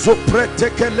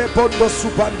 Sopreteke le bondo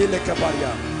subandi le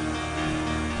kaparia.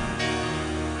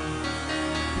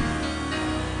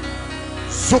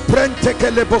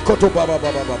 Soprenteke le bokoto baba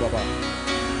baba baba baba.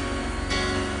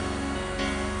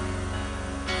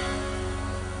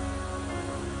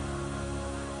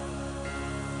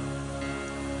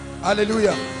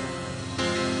 Hallelujah.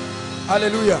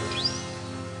 Hallelujah.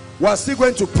 We are still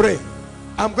going to pray.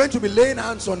 I'm going to be laying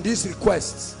hands on these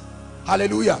requests.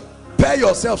 Hallelujah. Pair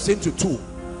yourselves into two.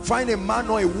 Find a man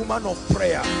or a woman of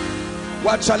prayer. We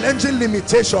are challenging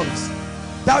limitations.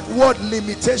 That word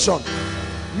limitation,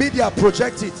 media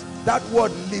project it. That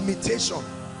word limitation,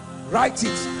 write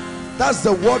it. That's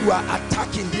the word we are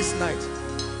attacking this night.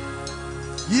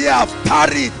 Ye have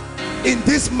tarried in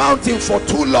this mountain for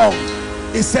too long.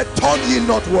 He said, turn ye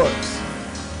northwards.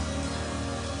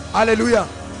 Hallelujah.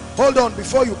 Hold on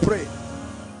before you pray,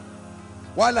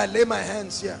 while I lay my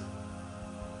hands here.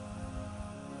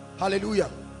 Hallelujah.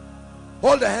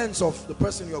 Hold the hands of the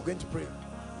person you are going to pray.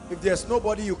 If there's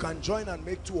nobody, you can join and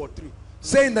make two or three.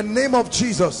 Say, in the name of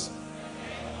Jesus,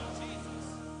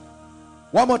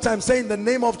 One more time, say, in the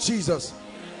name of Jesus.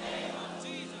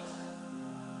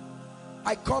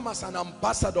 I come as an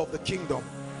ambassador of the kingdom,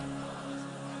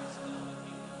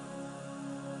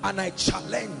 and I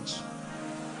challenge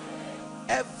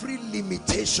every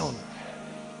limitation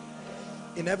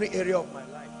in every area of my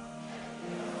life.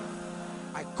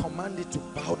 I command it to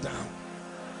bow down.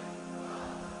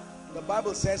 The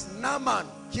Bible says Naaman,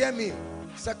 hear me,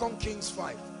 2 Kings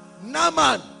 5.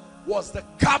 Naaman was the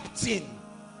captain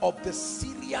of the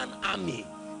Syrian army.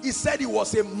 He said he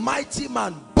was a mighty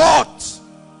man, but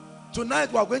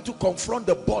tonight we are going to confront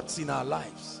the buts in our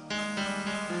lives.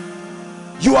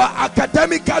 You are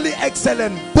academically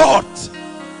excellent, but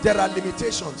there are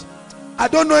limitations. I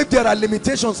don't know if there are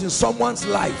limitations in someone's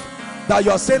life that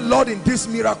you are saying, Lord, in this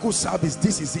miracle service,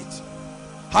 this is it.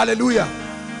 Hallelujah.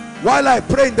 While I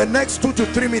pray, in the next 2 to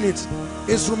 3 minutes,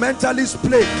 instrumentalists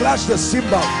play, clash the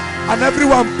cymbal, and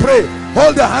everyone pray.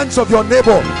 Hold the hands of your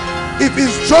neighbor. If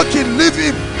he's joking, leave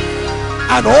him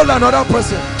and hold another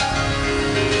person.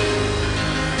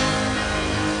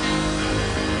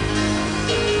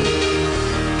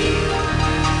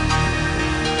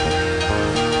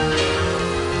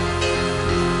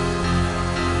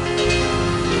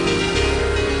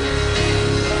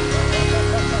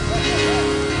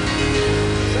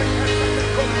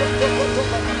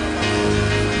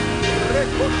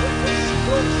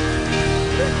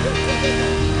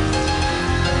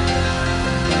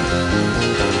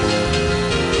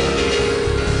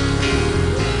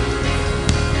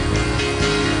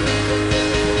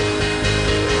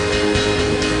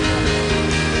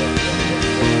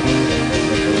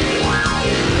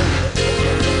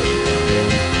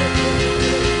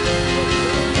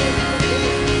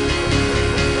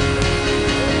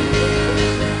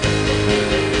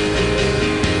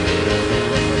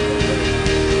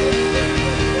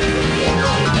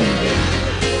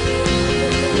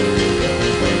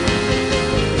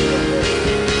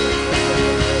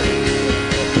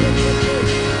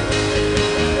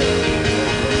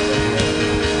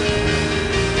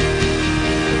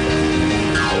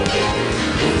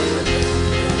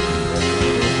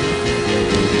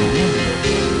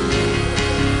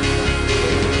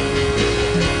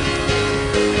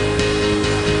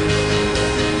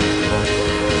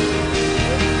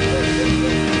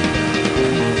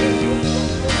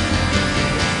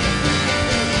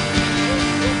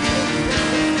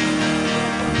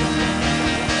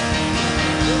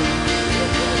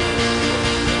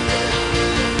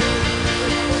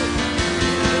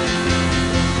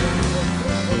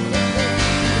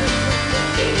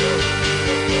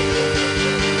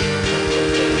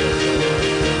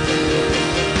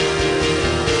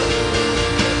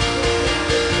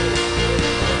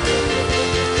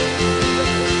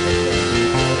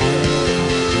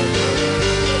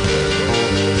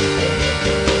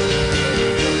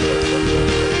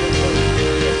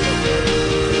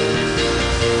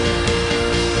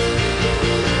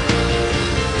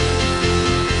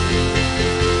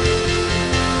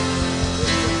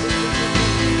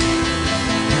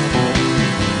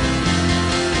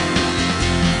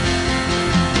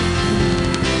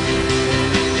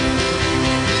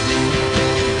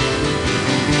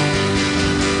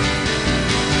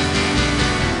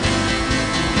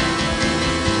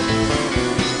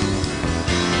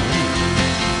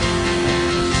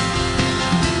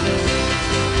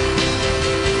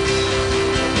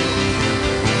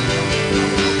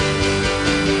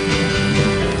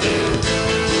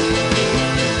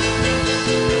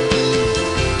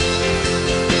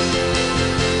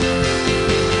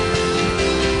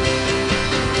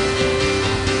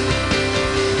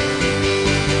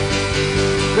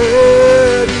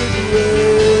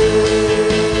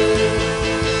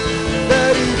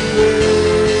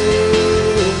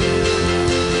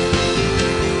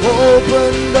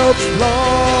 Open the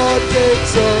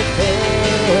floodgates of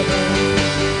heaven,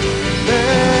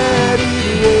 let it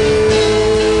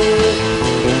rain,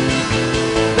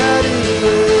 let it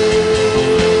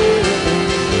rain.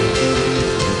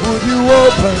 Would you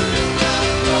open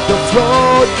the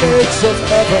floodgates of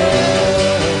heaven?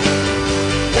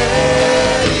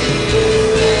 Let it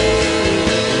rain,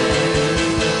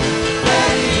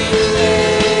 let it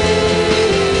rain.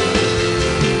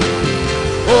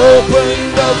 Open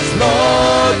the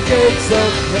floodgates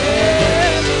of heaven.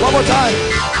 One more time.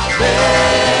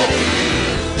 Let it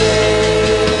rain,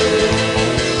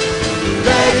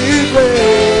 let it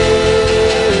rain.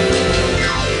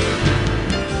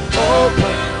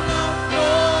 Open the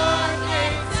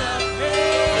floodgates of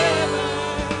heaven.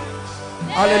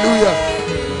 Hallelujah.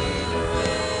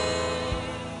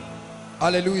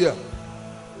 Hallelujah.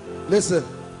 Listen.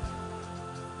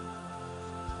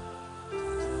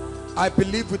 I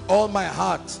believe with all my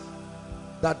heart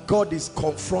that God is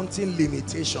confronting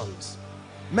limitations.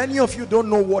 Many of you don't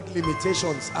know what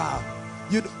limitations are.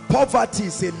 Poverty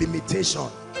is a limitation.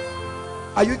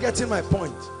 Are you getting my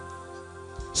point?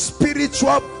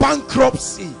 Spiritual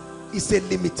bankruptcy is a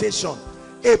limitation.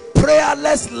 A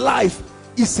prayerless life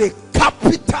is a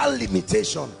capital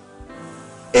limitation.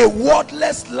 A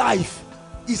wordless life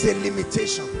is a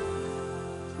limitation.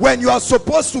 When you are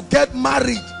supposed to get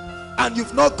married and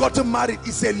you've not gotten married,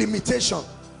 is a limitation.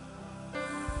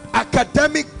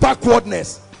 Academic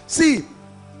backwardness. See,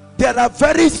 there are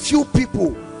very few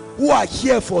people who are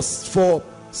here for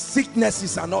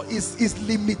sicknesses and all. Is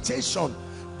limitation.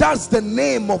 That's the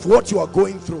name of what you are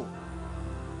going through.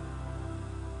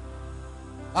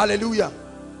 Hallelujah.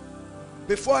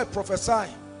 Before I prophesy,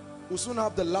 we'll soon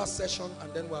have the last session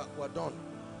and then we're done.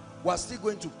 We're still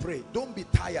going to pray. Don't be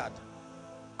tired.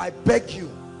 I beg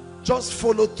you, just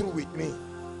follow through with me.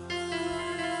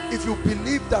 If you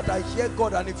believe that I hear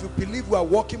God, and if you believe we are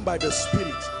walking by the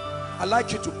Spirit, I'd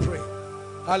like you to pray.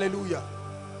 Hallelujah.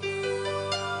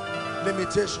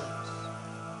 Limitations.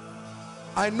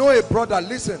 I know a brother,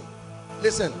 listen.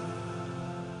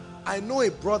 I know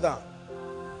a brother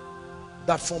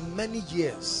that for many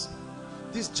years,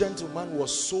 this gentleman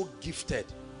was so gifted,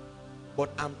 but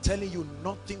I'm telling you,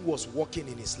 nothing was working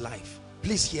in his life.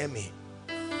 Please hear me.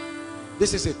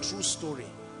 This is a true story.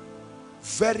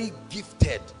 Very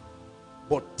gifted,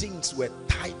 but things were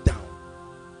tied down.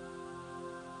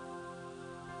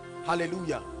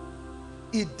 Hallelujah.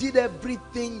 He did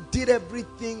everything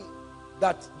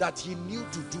that he knew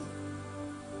to do.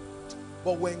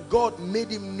 But when God made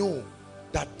him know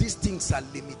that these things are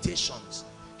limitations,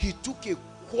 he took a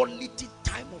quality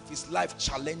time of his life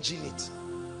challenging it.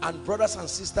 And brothers and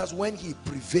sisters, when he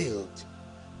prevailed,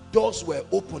 doors were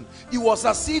open. It was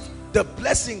as if the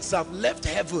blessings have left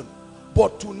heaven,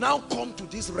 but to now come to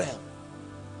this realm.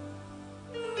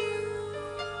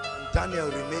 And Daniel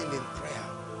remained in prayer.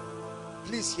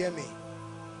 Please hear me.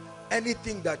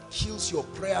 Anything that kills your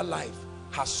prayer life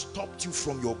has stopped you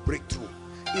from your breakthrough.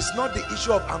 It's not the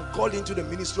issue of I'm called into the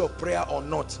ministry of prayer or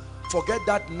not. Forget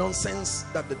that nonsense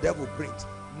that the devil brings.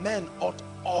 Men ought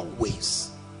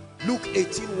always. Luke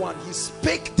 18:1, he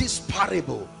spake this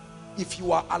parable. If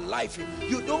you are alive,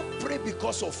 you don't pray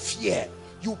because of fear.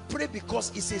 You pray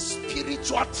because it's a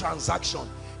spiritual transaction.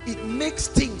 It makes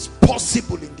things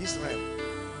possible in this realm.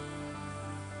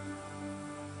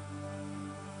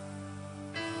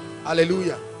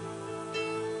 Hallelujah.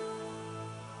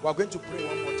 We're going to pray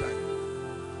one more time.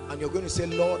 And you're going to say,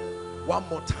 Lord, one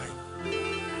more time,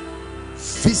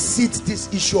 visit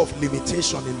this issue of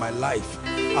limitation in my life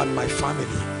and my family.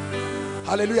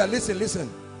 Hallelujah. Listen.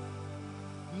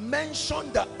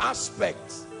 Mention the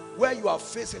aspects where you are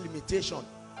facing limitation.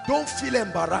 Don't feel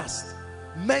embarrassed.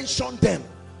 Mention them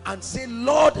and say,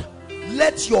 Lord,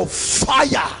 let your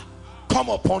fire come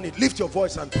upon it. Lift your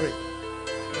voice and pray.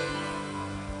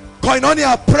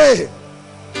 Koinonia, pray.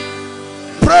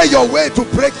 Pray your way to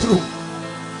breakthrough.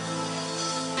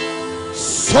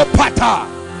 Sopata,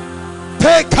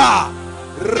 Teka,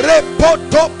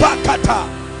 Repotopakata,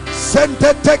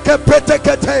 Senteteke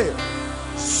Petekete,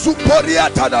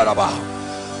 Suporiata Daraba.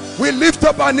 We lift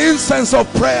up an incense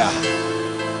of prayer.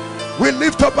 We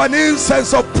lift up an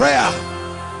incense of prayer.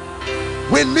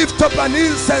 We lift up an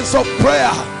incense of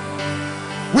prayer.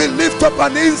 We lift up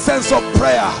an incense of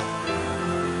prayer.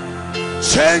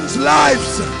 Change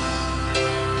lives.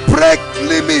 Break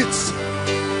limits.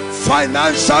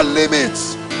 Financial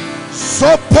limits.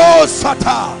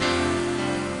 Soposata.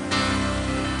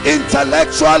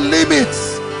 Intellectual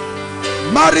limits.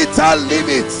 Marital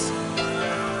limits.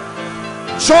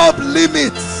 Job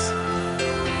limits.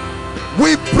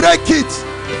 We break it.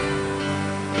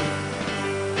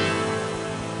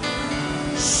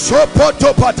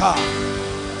 Sopotopata.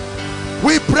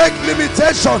 We break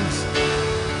limitations.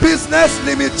 Business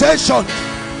limitations.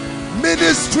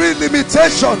 Ministry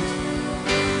limitations.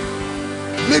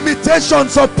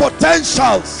 Limitations of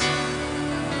potentials.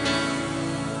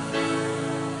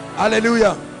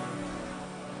 Hallelujah.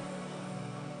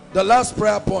 The last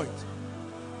prayer point.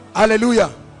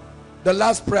 Hallelujah. The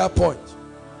last prayer point.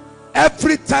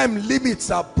 Every time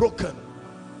limits are broken,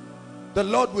 the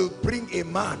Lord will bring a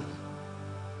man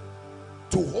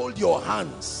to hold your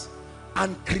hands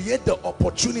and create the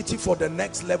opportunity for the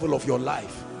next level of your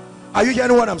life. Are you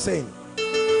hearing what I'm saying?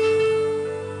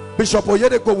 Bishop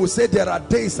Oyedeko will say there are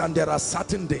days and there are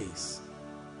certain days.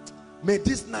 May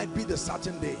this night be the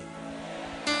certain day.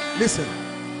 Listen,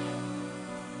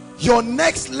 your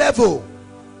next level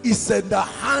is in the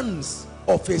hands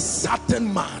of a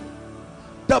certain man.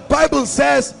 The Bible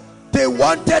says They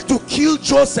wanted to kill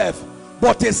Joseph,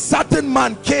 but a certain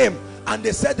man came and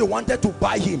they said they wanted to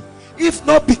buy him. If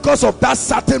not because of that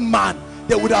certain man,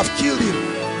 they would have killed him.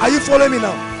 Are you following me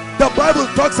now? The Bible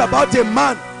talks about a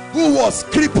man who was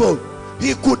crippled.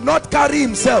 He could not carry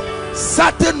himself.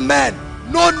 Certain men,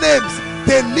 no names,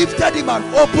 they lifted him and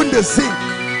opened the zinc.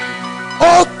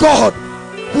 Oh God,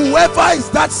 whoever is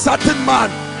that certain man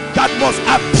that must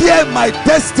appear in my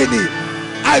destiny,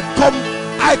 I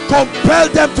compel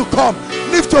them to come.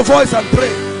 Lift your voice and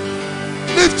pray.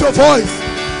 Lift your voice.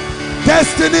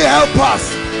 Destiny help us,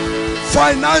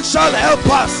 financial help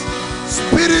us,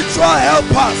 spiritual help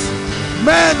us,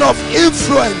 men of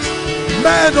influence,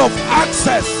 men of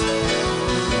access.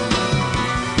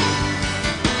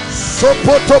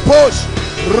 Sopotoposh,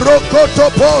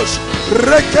 rokotoposh,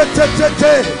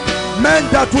 reketetete. Men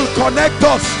that will connect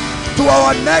us to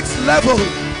our next level,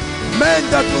 men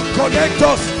that will connect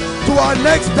us to our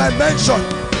next dimension.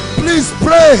 Please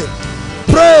pray,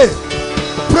 pray,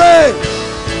 pray,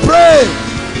 pray.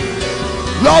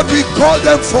 Lord, we call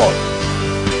them forth.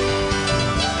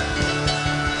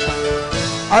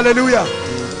 Hallelujah.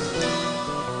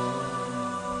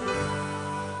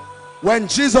 When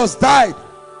Jesus died,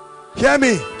 hear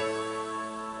me,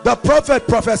 the prophet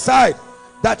prophesied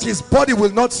that his body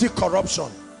will not see corruption,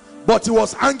 but he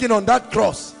was hanging on that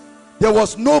cross. There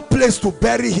was no place to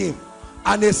bury him,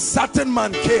 and a certain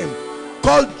man came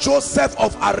called Joseph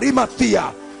of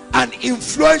Arimathea, an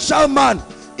influential man.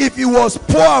 If he was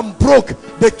poor and broke,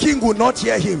 the king would not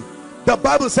hear him. The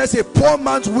Bible says a poor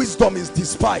man's wisdom is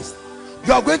despised.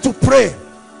 You are going to pray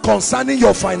concerning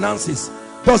your finances.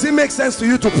 Does it make sense to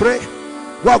you to pray?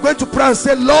 We are going to pray and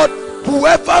say, Lord,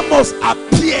 whoever must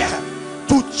appear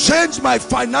to change my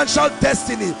financial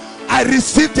destiny, I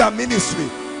receive their ministry.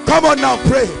 Come on now,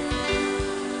 pray.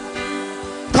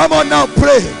 Come on now,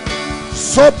 pray.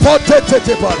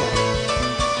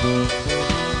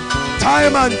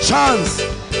 Time and chance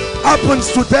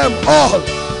happens to them all.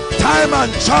 Time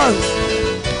and chance.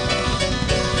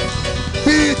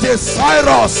 Be it a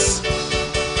Cyrus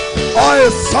or a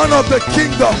son of the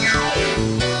kingdom.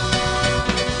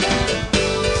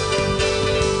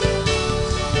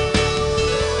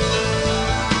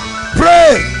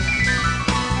 Pray.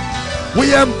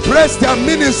 We embrace their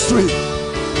ministry.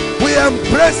 We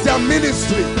embrace their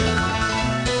ministry.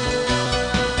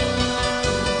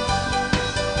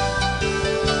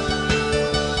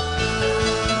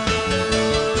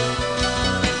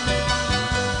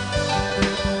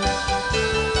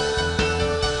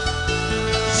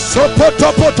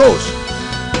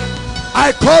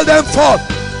 I call them forth.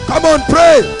 Come on,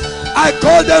 pray. I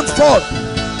call them forth.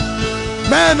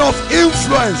 Men of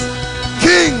influence,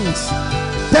 kings,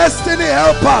 destiny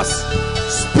helpers,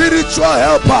 spiritual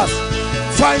helpers,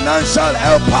 financial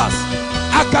helpers,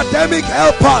 academic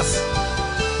helpers,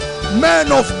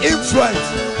 men of influence,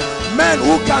 men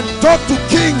who can talk to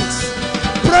kings.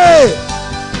 Pray.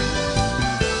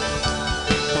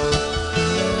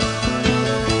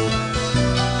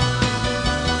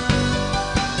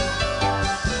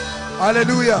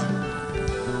 Hallelujah.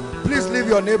 Please leave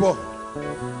your neighbor.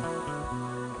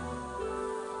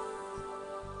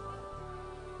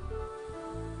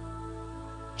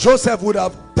 Joseph would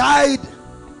have died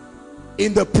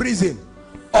in the prison,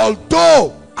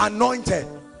 although anointed.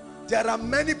 There are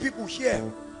many people here,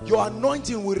 your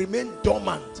anointing will remain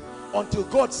dormant until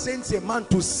God sends a man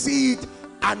to see it,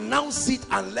 announce it,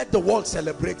 and let the world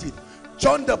celebrate it.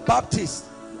 John the Baptist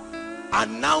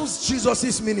announced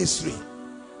Jesus' ministry.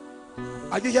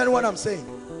 Are you hearing what I'm saying?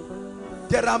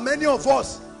 There are many of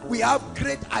us, we have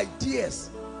great ideas,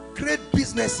 great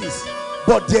businesses,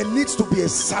 but there needs to be a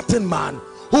certain man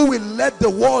who will let the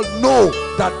world know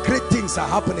that great things are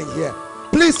happening here.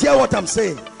 Please hear what I'm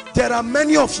saying. There are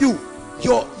many of you,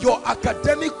 your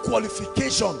academic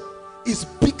qualification is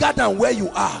bigger than where you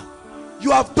are.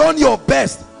 You have done your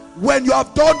best. When you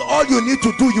have done all you need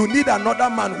to do, you need another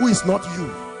man who is not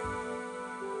you.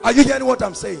 Are you hearing what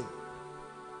I'm saying?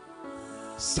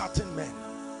 Certain men.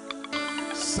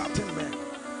 Certain men.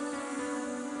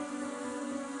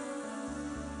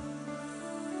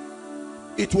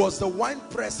 It was the wine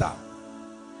presser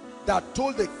that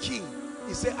told the king,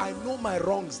 he said, I know my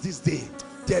wrongs this day.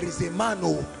 There is a man,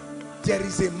 oh, there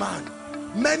is a man.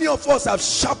 Many of us have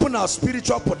sharpened our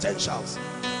spiritual potentials.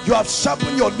 You have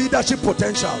sharpened your leadership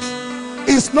potentials.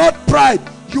 It's not pride.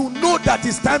 You know that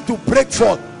it's time to break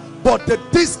forth. But the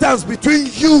distance between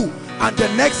you and the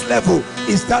next level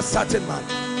is that certain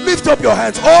man. Lift up your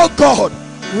hands. Oh God,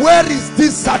 where is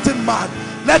this certain man?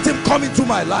 Let him come into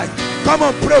my life. Come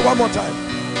on, pray one more time.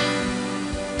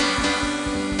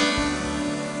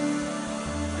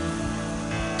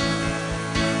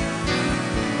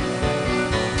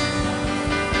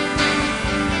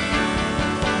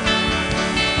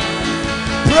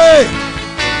 Pray.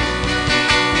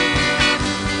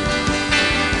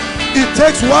 It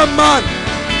takes one man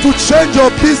to change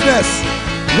your business,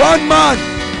 one man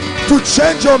to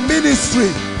change your ministry,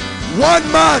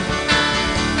 one man.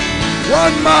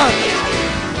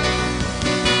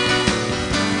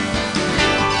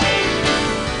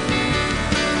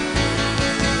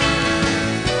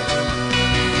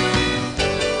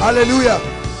 Hallelujah.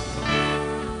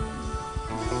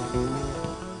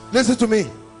 Listen to me.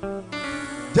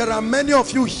 There are many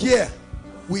of you here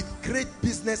with great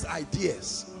business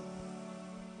ideas.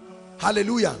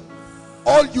 Hallelujah.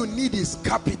 All you need is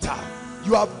capital.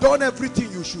 You have done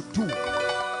everything you should do.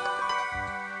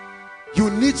 You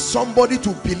need somebody to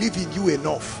believe in you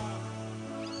enough.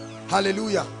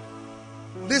 Hallelujah.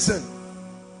 Listen,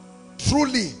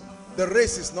 truly the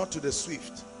race is not to the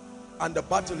swift and the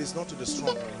battle is not to the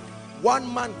strong.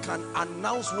 One man can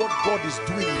announce what God is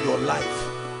doing in your life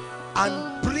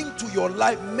and bring to your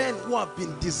life men who have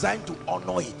been designed to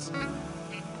honor it.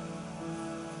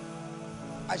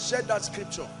 I shared that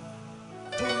scripture.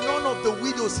 To none of the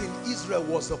widows in Israel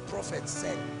was the prophet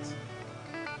sent.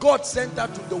 God sent her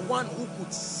to the one who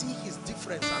could see his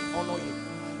difference and honor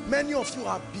him. Many of you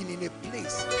have been in a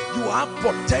place, you have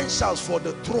potentials for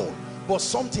the throne, but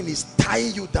something is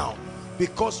tying you down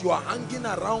because you are hanging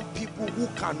around people who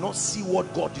cannot see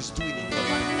what God is doing in your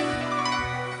life.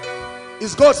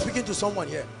 Is God speaking to someone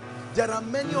here? There are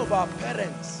many of our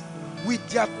parents with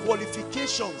their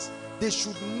qualifications, they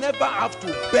should never have to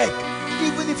beg.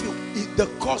 Even if the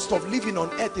cost of living on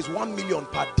earth is 1 million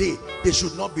per day, they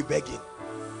should not be begging.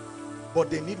 But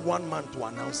they need one man to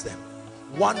announce them,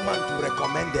 one man to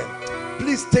recommend them.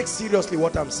 Please take seriously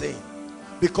what I'm saying,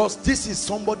 because this is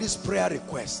somebody's prayer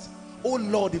request. Oh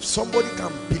Lord, if somebody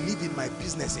can believe in my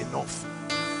business enough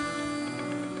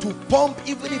to pump,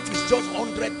 even if it's just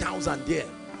 100,000 there.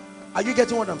 Are you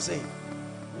getting what I'm saying?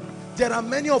 There are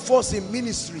many of us in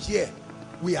ministry here.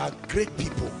 We are great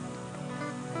people.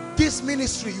 This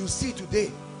ministry you see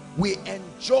today, we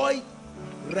enjoy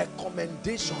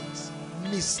recommendations,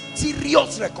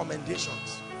 mysterious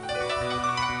recommendations.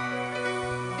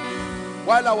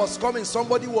 While I was coming,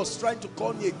 somebody was trying to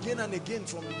call me again and again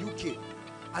from the UK,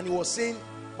 and he was saying,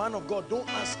 man of God, don't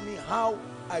ask me how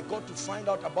I got to find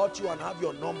out about you and have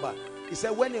your number. He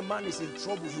said, when a man is in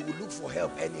trouble, he will look for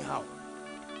help anyhow.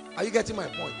 Are you getting my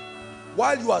point?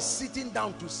 While you are sitting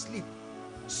down to sleep,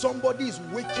 somebody is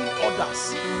waking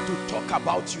others to talk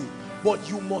about you, but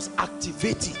you must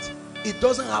activate it. It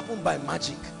doesn't happen by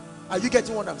magic. Are you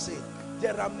getting what I'm saying?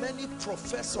 There are many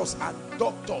professors and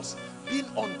doctors being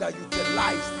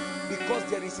underutilized because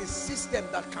there is a system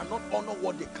that cannot honor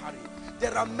what they carry.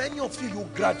 There are many of you, you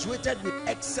graduated with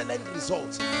excellent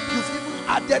results. You've even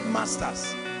added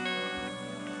masters.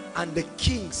 And the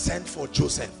king sent for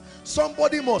Joseph.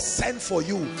 Somebody must send for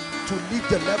you to leave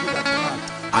the level that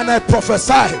you are. And I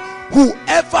prophesy,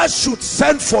 whoever should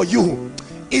send for you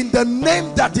in the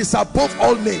name that is above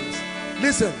all names.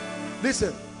 Listen,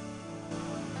 listen.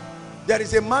 There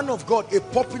is a man of God, a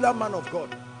popular man of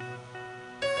God.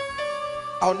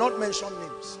 I'll not mention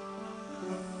names.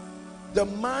 The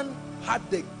man had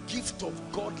the gift of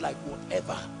God like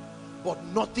whatever, but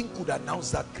nothing could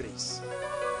announce that grace.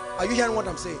 Are you hearing what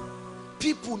I'm saying?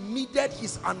 People needed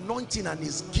his anointing and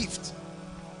his gift,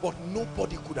 but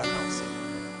nobody could announce it.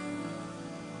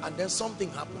 And then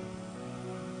something happened.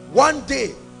 One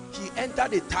day he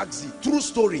entered a taxi. True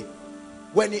story.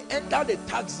 When he entered the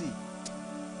taxi,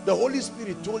 the Holy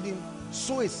Spirit told him,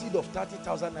 sow a seed of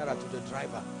 30,000 naira to the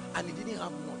driver. And he didn't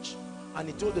have much. And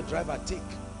he told the driver, take.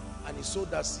 And he sowed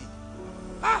that seed.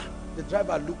 The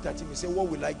driver looked at him. He said, what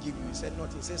will I give you? He said,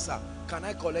 nothing. He said, sir, can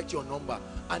I collect your number?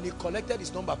 And he collected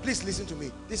his number. Please listen to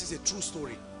me. This is a true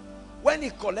story. When he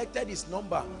collected his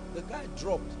number, the guy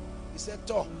dropped. He said,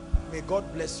 Toh, may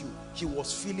God bless you. He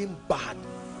was feeling bad.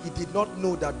 He did not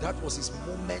know that that was his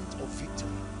moment of victory.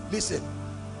 Listen,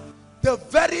 the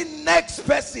very next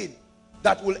person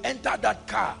that will enter that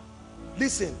car,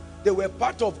 listen, they were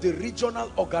part of the regional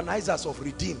organizers of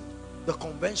Redeemed, the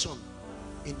convention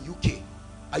in UK.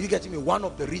 Are you getting me? One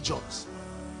of the regions.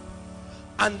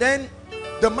 And then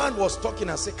the man was talking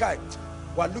and said, Kai,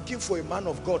 we're looking for a man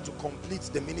of God to complete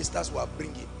the ministers we are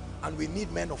bringing, and we need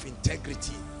men of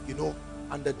integrity, you know.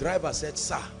 And the driver said,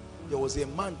 sir, there was a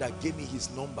man that gave me his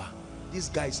number. This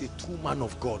guy is a true man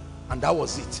of God. And that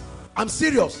was it. I'm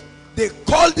serious. They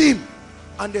called him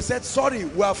and they said, sorry,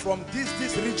 we are from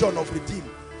this region of Redeem.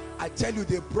 I tell you,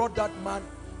 they brought that man.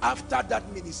 After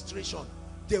that ministration,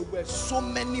 there were so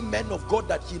many men of God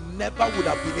that he never would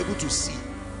have been able to see.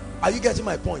 Are you getting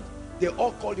my point? They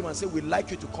all called him and said, we'd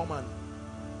like you to come and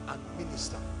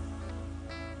minister.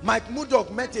 Mike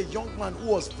Murdoch met a young man who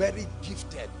was very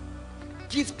gifted,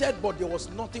 but there was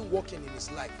nothing working in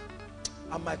his life.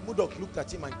 And Mike Murdoch looked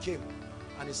at him and came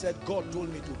and he said, God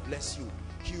told me to bless you.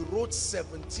 He wrote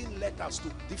 17 letters to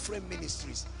different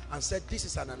ministries and said, this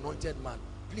is an anointed man,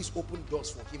 please open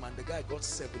doors for him. And the guy got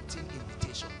 17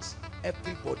 invitations.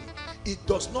 Everybody. It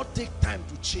does not take time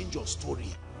to change your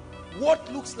story.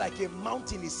 What looks like a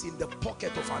mountain is in the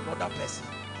pocket of another person.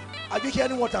 Are you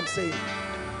hearing what I'm saying?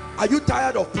 Are you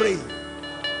tired of praying?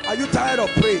 Are you tired of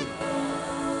praying?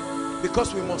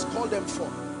 Because we must call them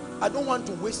forth. I don't want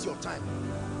to waste your time.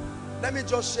 Let me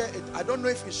just share it. I don't know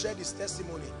if you shared his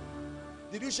testimony.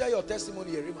 Did you share your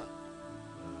testimony, Yerima?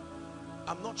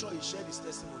 I'm not sure he shared his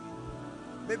testimony.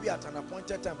 Maybe at an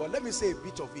appointed time, but let me say a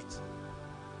bit of it.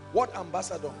 What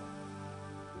ambassador?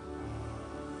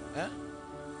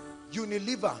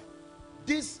 Unilever.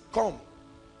 This come.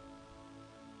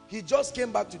 He just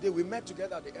came back today. We met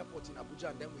together at the airport in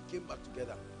Abuja and then we came back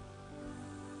together.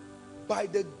 By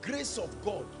the grace of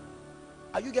God,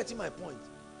 are you getting my point?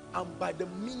 And by the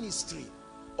ministry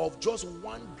of just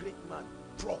one great man,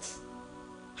 Prof.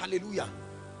 Hallelujah.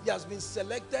 He has been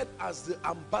selected as the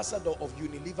ambassador of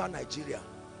Unilever Nigeria.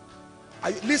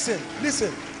 Listen.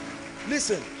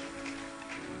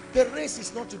 The race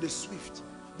is not to the swift.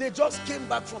 They just came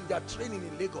back from their training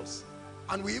in Lagos.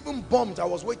 And we even bumped. I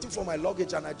was waiting for my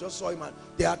luggage and I just saw him and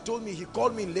they had told me, he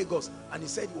called me in Lagos and he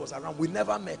said he was around. We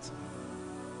never met.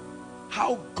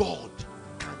 How God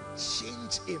can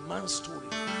change a man's story.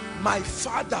 My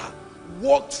father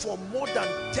worked for more than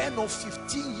 10 or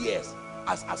 15 years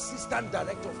as assistant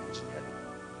director of engineering.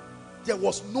 There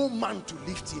was no man to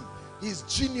lift him. His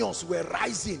genius were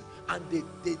rising and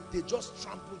they just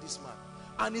trampled this man.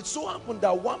 And it so happened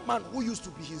that one man who used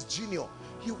to be his junior,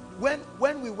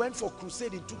 when we went for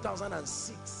crusade in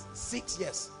 2006,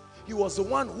 yes, he was the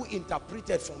one who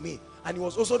interpreted for me, and he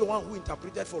was also the one who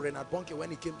interpreted for Renard Bonke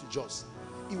when he came to Jos.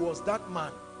 He was that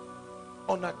man.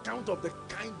 On account of the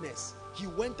kindness, he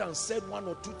went and said one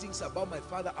or two things about my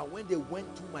father, and when they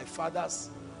went to my father's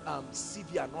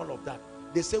CV and all of that,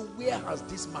 they said, where has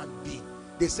this man been?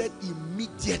 They said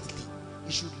immediately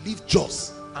he should leave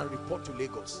Jos and report to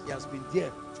Lagos. He has been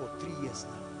there for 3 years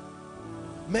now.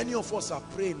 Many of us are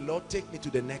praying, Lord, take me to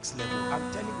the next level.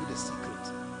 I'm telling you the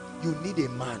secret. You need a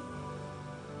man.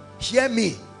 Hear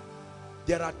me.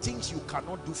 There are things you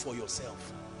cannot do for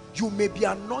yourself. You may be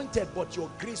anointed, but your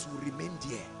grace will remain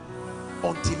there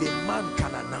until a man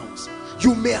can announce.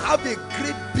 You may have a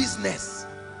great business,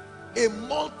 a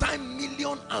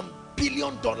multi-million and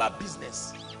billion-dollar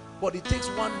business, but it takes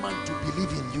one man to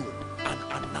believe in you and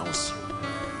announce you.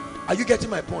 Are you getting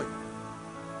my point?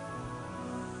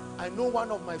 I know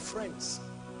one of my friends.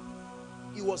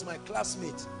 He was my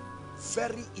classmate.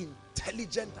 Very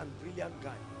intelligent and brilliant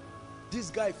guy. This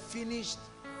guy finished,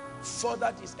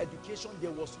 furthered his education.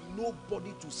 There was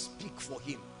nobody to speak for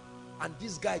him. And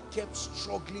this guy kept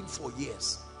struggling for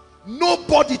years.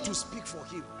 Nobody to speak for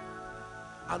him.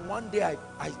 And one day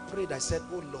I prayed. I said,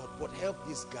 oh Lord, but help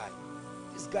this guy.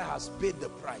 This guy has paid the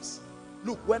price.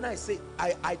 Look, when I say,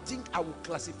 I think I will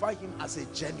classify him as a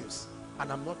genius.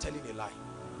 And I'm not telling a lie.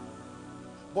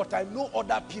 But I know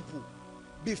other people,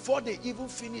 before they even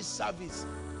finish service,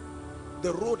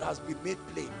 the road has been made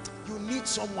plain. You need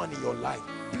someone in your life.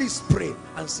 Please pray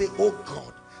and say, oh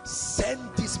God, send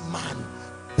this man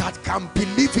that can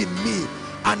believe in me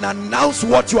and announce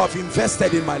what you have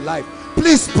invested in my life.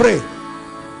 Please pray.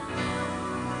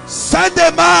 Send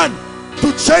a man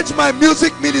to change my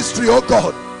music ministry, oh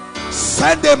God.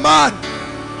 Send a man.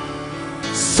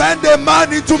 Send a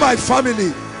man into my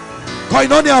family.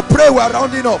 Koinonia, pray, we are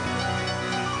rounding up.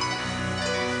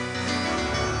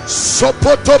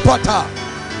 Sopotopata.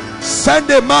 Send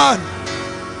a man.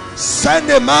 Send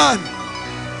a man.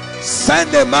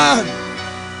 Send a man.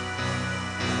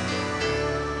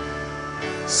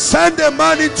 Send a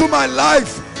man into my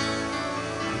life.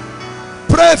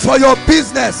 Pray for your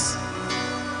business.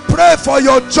 Pray for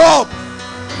your job.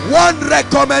 One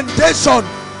recommendation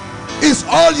is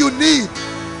all you need.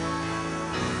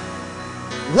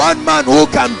 One man who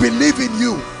can believe in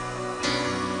you.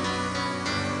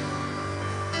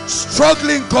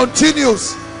 Struggling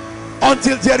continues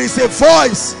until there is a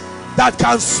voice that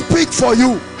can speak for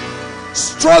you.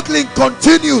 Struggling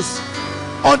continues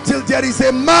until there is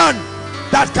a man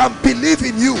that can believe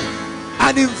in you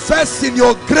and invest in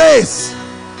your grace.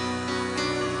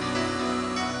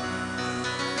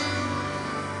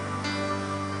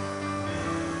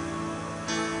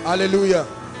 Hallelujah.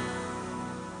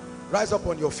 Rise up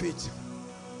on your feet.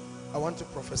 I want to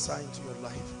prophesy into your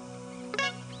life.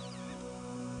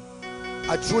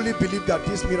 I truly believe that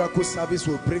this miracle service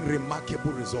will bring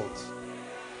remarkable results.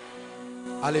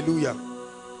 Hallelujah.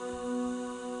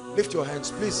 Lift your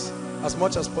hands, please. As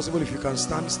much as possible, if you can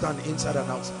stand inside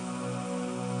and outside.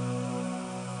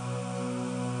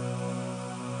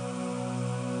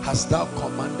 Hast thou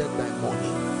commanded thy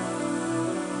morning?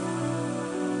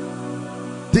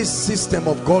 This system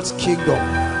of God's kingdom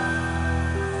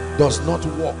does not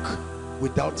work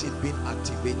without it being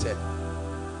activated.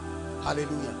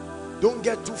 Hallelujah. Don't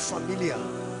get too familiar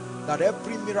that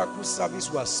every miracle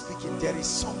service we are speaking, there is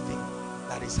something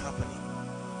that is happening.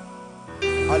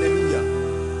 Hallelujah.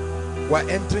 We're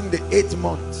entering the 8th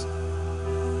month.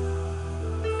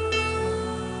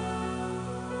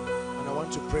 And I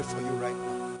want to pray for you right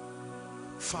now.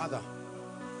 Father,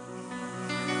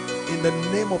 in the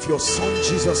name of your Son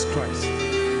Jesus Christ,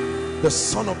 the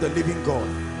Son of the living God,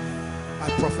 I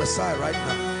prophesy right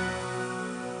now,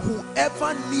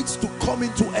 whoever needs to come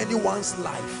into anyone's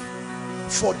life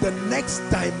for the next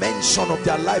dimension of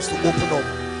their lives to open up,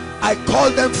 I call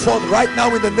them forth right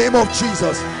now in the name of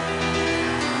Jesus.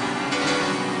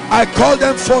 I call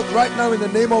them forth right now in the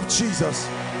name of Jesus.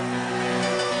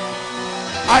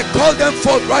 I call them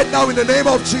forth right now in the name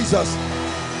of Jesus.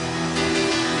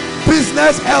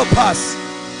 Business help us,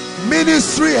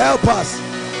 ministry help us,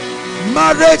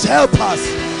 marriage help us.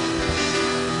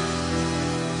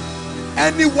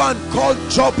 Anyone called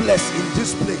jobless in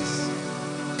this place,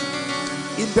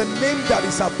 in the name that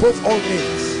is above all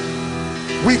names,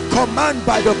 we command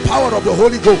by the power of the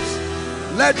Holy Ghost,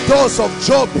 let doors of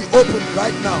job be opened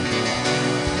right now.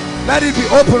 Let it be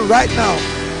opened right now.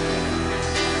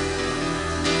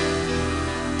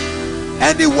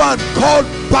 Anyone called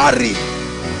barren,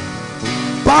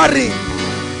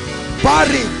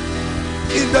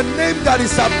 in the name that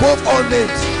is above all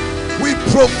names, we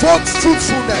provoke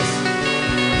fruitfulness.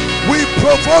 We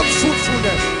provoke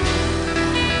fruitfulness.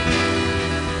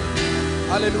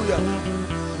 Hallelujah.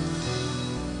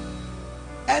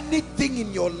 Anything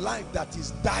in your life that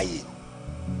is dying,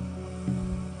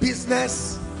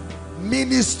 business,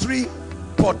 ministry,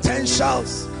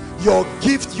 potentials, your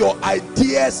gift, your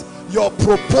ideas, your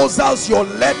proposals, your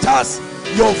letters,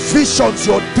 your visions,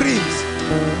 your dreams,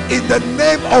 in the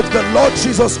name of the Lord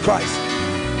Jesus Christ,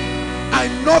 I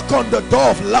knock on the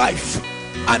door of life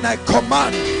and I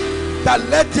command that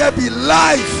let there be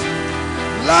life,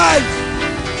 life,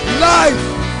 life,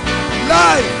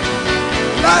 life,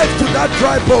 life to that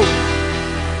dry bone.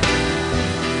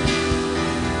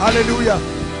 Hallelujah.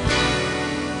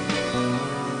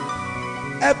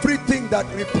 Everything that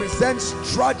represents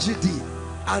tragedy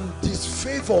and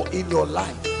disfavor in your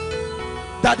life,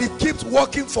 that it keeps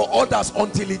working for others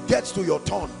until it gets to your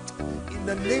turn, in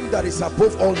the name that is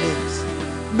above all names,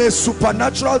 may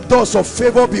supernatural doors of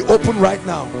favor be open right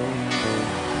now.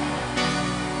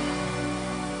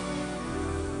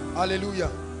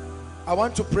 Hallelujah. I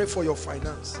want to pray for your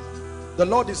finance. The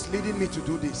Lord is leading me to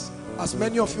do this. As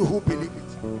many of you who believe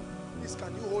it, please,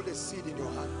 can you hold a seed in your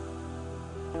hand?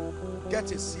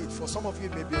 Get a seed. For some of you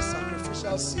it may be a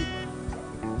sacrificial seed.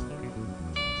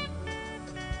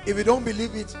 If you don't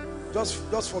believe it,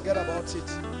 just forget about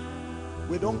it.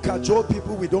 We don't cajole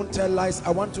people, we don't tell lies.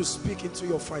 I want to speak into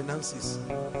your finances.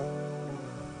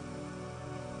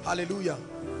 Hallelujah.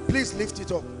 Please lift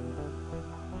it up.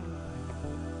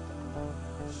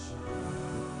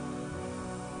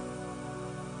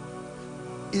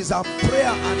 It's our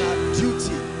prayer and our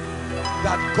duty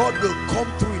that God will come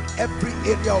through in every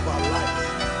area of our lives.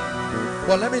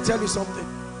 But let me tell you something.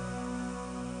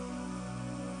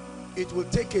 It will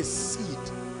take a seed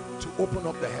to open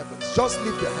up the heavens. Just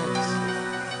lift the hands.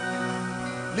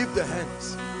 Lift the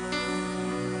hands.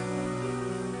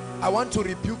 I want to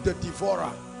rebuke the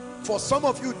devourer. For some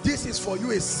of you, this is for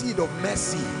you a seed of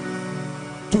mercy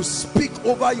to speak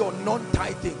over your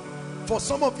non-tithing. For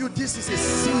some of you, this is a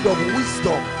seed of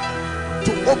wisdom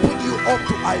to open you up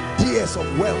to ideas of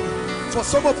wealth. For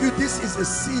some of you, this is a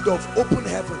seed of open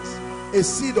heavens, a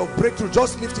seed of breakthrough.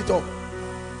 Just lift it up.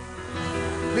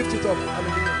 Lift it up.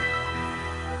 Hallelujah.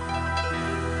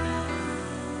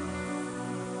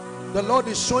 The Lord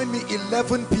is showing me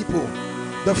 11 people.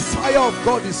 The fire of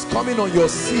God is coming on your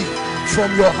seed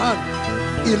from your hand.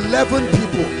 11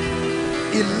 people.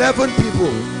 11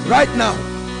 people. Right now,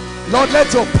 Lord,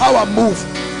 let your power move.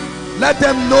 Let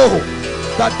them know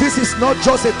that this is not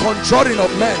just a conjuring of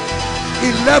men.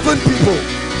 11 people.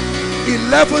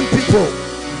 11 people.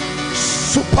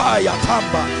 Supaya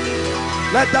Tamba.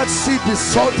 Let that seed be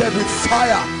salted with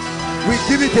fire. We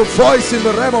give it a voice in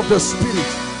the realm of the spirit.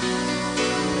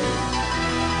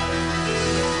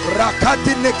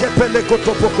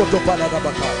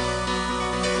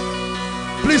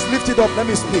 Please lift it up. Let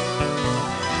me speak.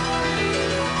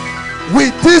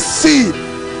 With this seed,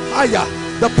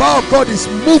 The power of God is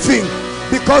moving,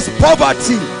 because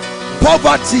poverty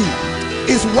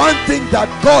is one thing that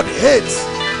God hates.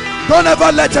 Don't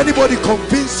ever let anybody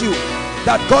convince you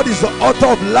that God is the author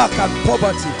of lack and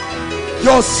poverty.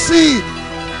 Your seed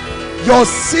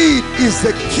is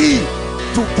the key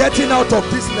to getting out of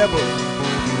this level.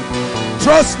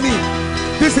 Trust me,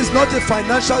 this is not a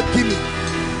financial gimmick.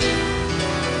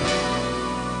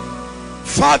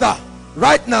 Father,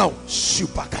 right now,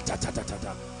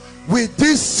 with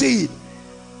this seed,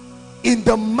 in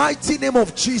the mighty name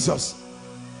of Jesus,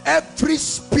 every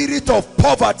spirit of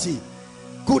poverty,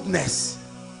 goodness,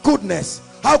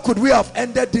 how could we have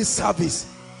ended this service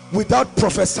without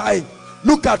prophesying?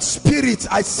 Look at spirit.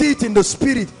 I see it in the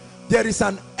spirit. There is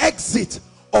an exit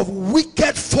of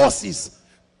wicked forces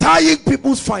tying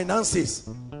people's finances.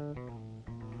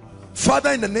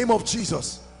 Father, in the name of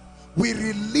Jesus, we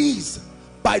release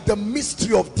by the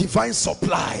mystery of divine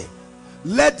supply.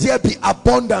 Let there be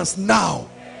abundance now.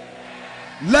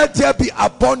 Let there be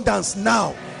abundance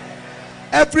now.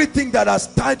 Everything that has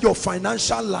tied your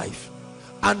financial life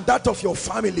and that of your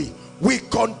family, we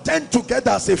contend together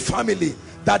as a family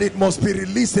that it must be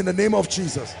released in the name of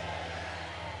Jesus.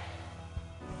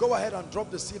 Go ahead and drop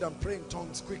the seed and pray in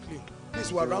tongues quickly.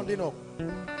 Please, we're rounding up.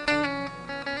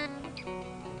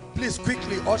 Please,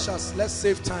 quickly, ushers, let's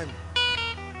save time.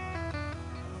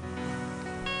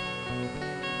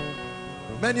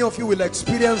 Many of you will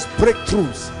experience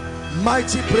breakthroughs,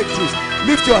 mighty breakthroughs.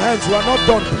 Lift your hands. We are not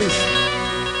done, please.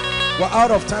 We're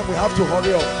out of time. We have to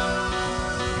hurry up.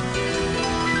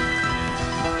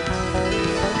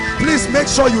 Please make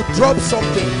sure you drop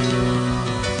something.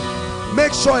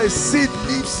 Make sure a seed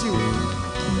leaves you.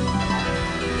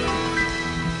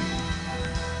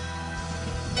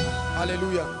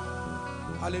 Hallelujah.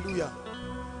 Hallelujah.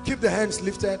 Keep the hands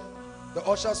lifted. The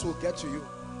ushers will get to you.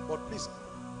 But please,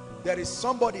 there is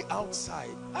somebody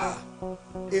outside. A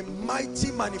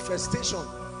mighty manifestation.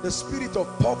 The spirit of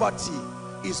poverty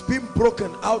is being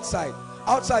broken outside.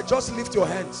 Outside, just lift your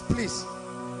hands, please.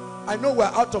 I know we're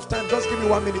out of time. Just give me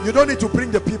 1 minute. You don't need to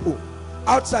bring the people.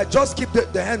 Outside, just keep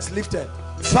the hands lifted.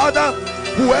 Father,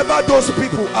 whoever those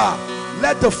people are,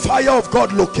 let the fire of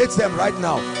God locate them right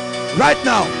now. Right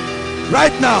now.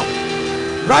 Right now.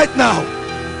 Right now.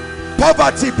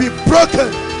 Poverty be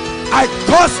broken. I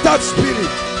curse that spirit.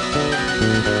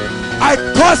 I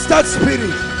curse that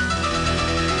spirit.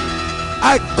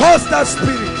 I curse that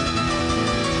spirit.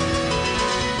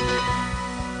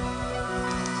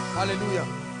 Hallelujah.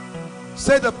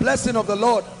 Say, the blessing of the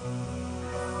Lord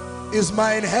is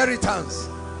my inheritance.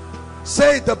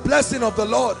 Say, the blessing of the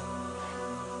Lord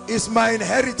is my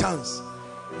inheritance.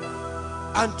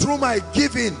 And through my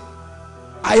giving,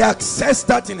 I access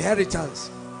that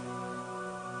inheritance.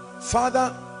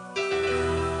 Father,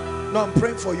 now I'm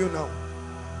praying for you now.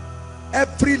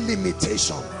 Every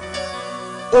limitation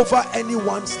over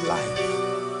anyone's life,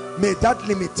 may that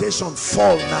limitation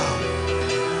fall now.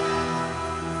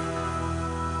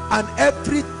 And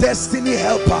every destiny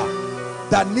helper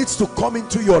that needs to come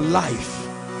into your life,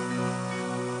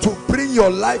 to bring your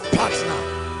life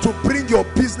partner, to bring your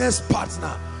business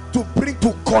partner, to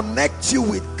connect you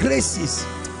with graces,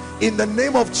 in the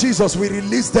name of Jesus, we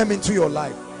release them into your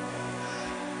life.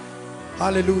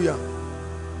 Hallelujah.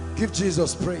 Give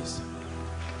Jesus praise.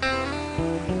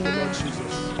 Lord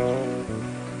Jesus.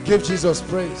 Give Jesus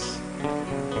praise.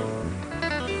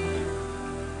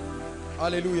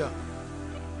 Hallelujah.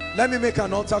 Let me make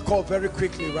an altar call very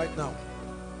quickly right now.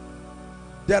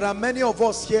 There are many of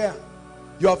us here,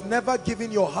 you have never given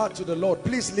your heart to the Lord.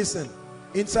 Please listen,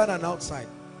 inside and outside.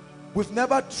 We've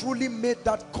never truly made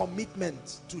that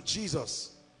commitment to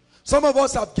Jesus. Some of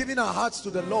us have given our hearts to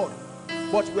the Lord,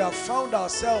 but we have found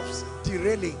ourselves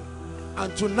derailing.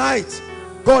 And tonight,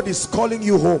 God is calling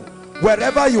you home.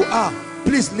 Wherever you are,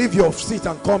 please leave your seat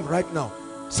and come right now.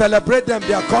 Celebrate them,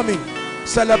 they are coming.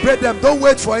 Celebrate them, don't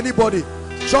wait for anybody.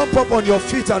 Jump up on your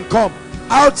feet and come.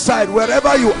 Outside,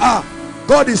 wherever you are,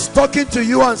 God is talking to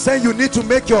you and saying you need to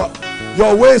make your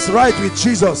ways right with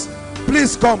Jesus.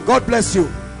 Please come. God bless you.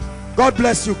 God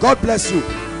bless you. God bless you.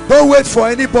 Don't wait for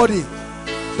anybody.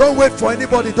 Don't wait for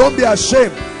anybody. Don't be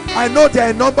ashamed. I know there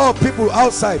are a number of people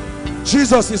outside.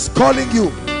 Jesus is calling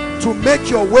you to make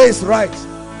your ways right.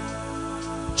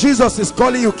 Jesus is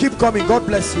calling you. Keep coming. God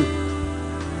bless you.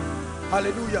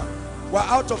 Hallelujah. We're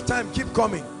out of time. Keep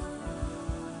coming.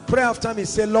 Pray after me.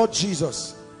 Say, Lord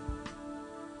Jesus,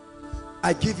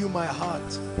 I give you my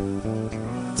heart.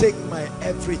 Take my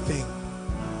everything.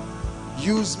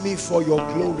 Use me for your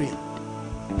glory.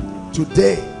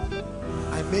 Today,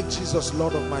 I make Jesus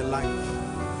Lord of my life.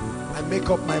 I make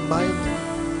up my mind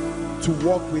to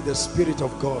walk with the Spirit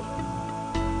of God.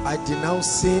 I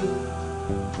denounce sin,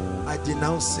 I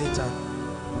denounce Satan,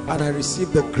 and I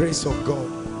receive the grace of God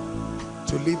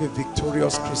to live a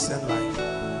victorious Christian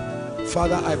life.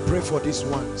 Father, I pray for these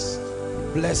ones.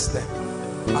 Bless them,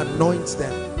 anoint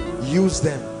them, use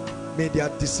them. May their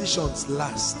decisions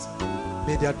last.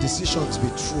 May their decisions be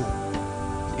true.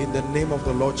 In the name of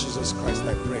the Lord Jesus Christ,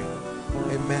 I pray.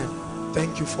 Amen.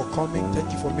 Thank you for coming.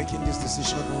 Thank you for making this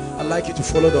decision. I'd like you to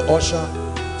follow the usher.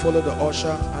 Follow the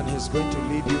usher, and he's going to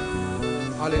lead you.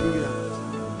 Hallelujah.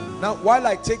 Now, while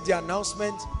I take the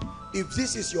announcement, if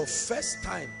this is your first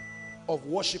time of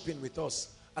worshiping with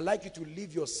us, I'd like you to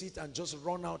leave your seat and just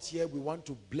run out here. We want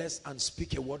to bless and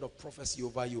speak a word of prophecy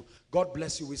over you. God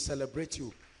bless you. We celebrate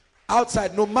you.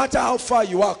 Outside, no matter how far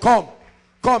you are, come.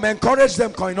 Come, encourage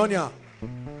them, Koinonia.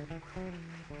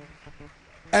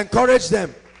 Encourage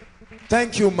them.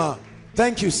 Thank you, ma.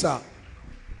 Thank you, sir.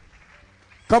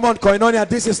 Come on, Koinonia,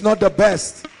 this is not the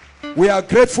best. We are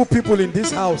grateful people in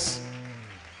this house.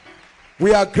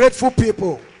 We are grateful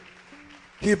people.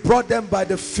 He brought them by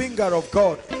the finger of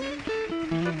God.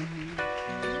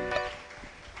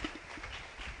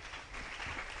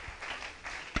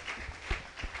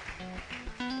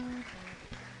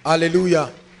 Hallelujah.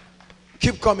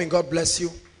 Keep coming. God bless you.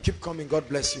 Keep coming. God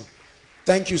bless you.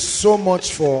 Thank you so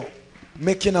much for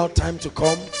making out time to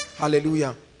come.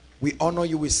 Hallelujah. We honor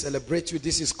you. We celebrate you.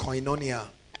 This is Koinonia,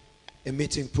 a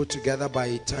meeting put together by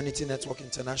Eternity Network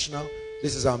International.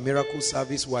 This is our miracle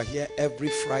service. We are here every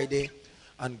Friday,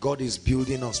 and God is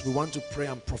building us. We want to pray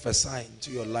and prophesy into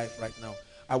your life right now.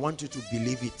 I want you to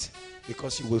believe it,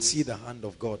 because you will see the hand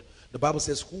of God. The Bible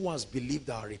says, who has believed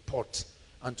our report,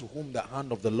 and to whom the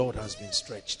hand of the Lord has been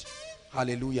stretched.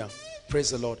 Hallelujah.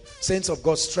 Praise the Lord. Saints of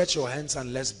God, stretch your hands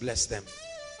and let's bless them.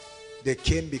 They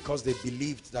came because they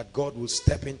believed that God will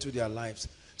step into their lives.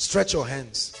 Stretch your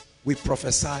hands. We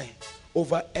prophesy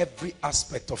over every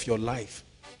aspect of your life.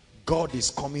 God is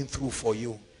coming through for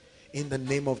you in the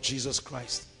name of Jesus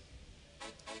Christ.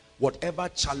 Whatever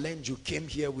challenge you came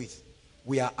here with,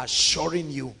 we are assuring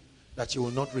you that you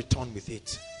will not return with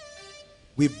it.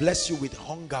 We bless you with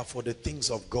hunger for the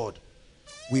things of God.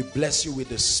 We bless you with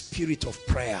the spirit of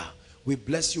prayer. We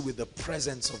bless you with the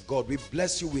presence of God. We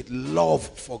bless you with love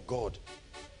for God.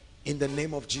 In the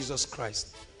name of Jesus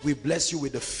Christ. We bless you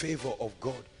with the favor of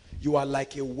God. You are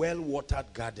like a well-watered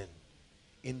garden.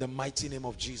 In the mighty name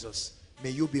of Jesus. May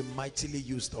you be mightily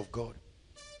used of God.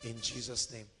 In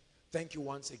Jesus' name. Thank you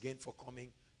once again for coming.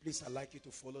 Please, I'd like you to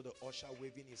follow the usher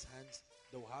waving his hands.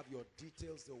 They'll have your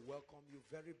details. They'll welcome you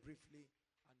very briefly.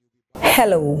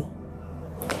 Hello.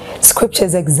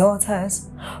 Scriptures exhort us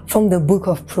from the book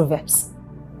of Proverbs.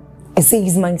 It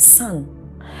says, my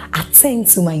son, attend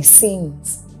to my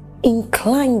sayings.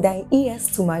 Incline thy ears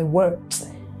to my words.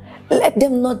 Let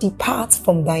them not depart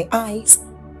from thy eyes,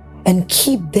 and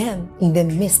keep them in the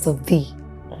midst of thee.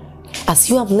 As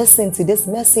you have listened to this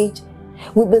message,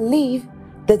 we believe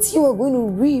that you are going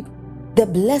to reap the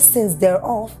blessings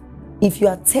thereof if you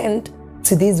attend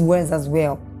to these words as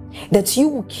well. That you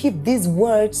will keep these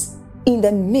words in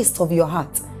the midst of your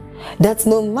heart. That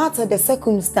no matter the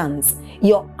circumstance,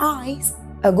 your eyes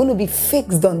are going to be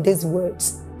fixed on these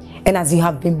words. And as you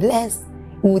have been blessed,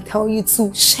 we will tell you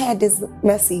to share this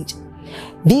message.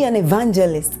 Be an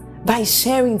evangelist by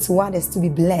sharing to others to be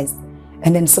blessed.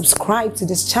 And then subscribe to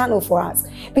this channel for us,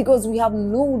 because we have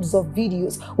loads of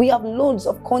videos, we have loads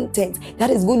of content that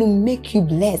is going to make you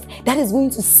blessed, that is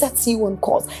going to set you on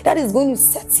course, that is going to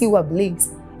set you ablaze.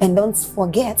 And don't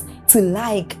forget to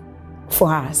like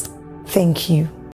for us. Thank you.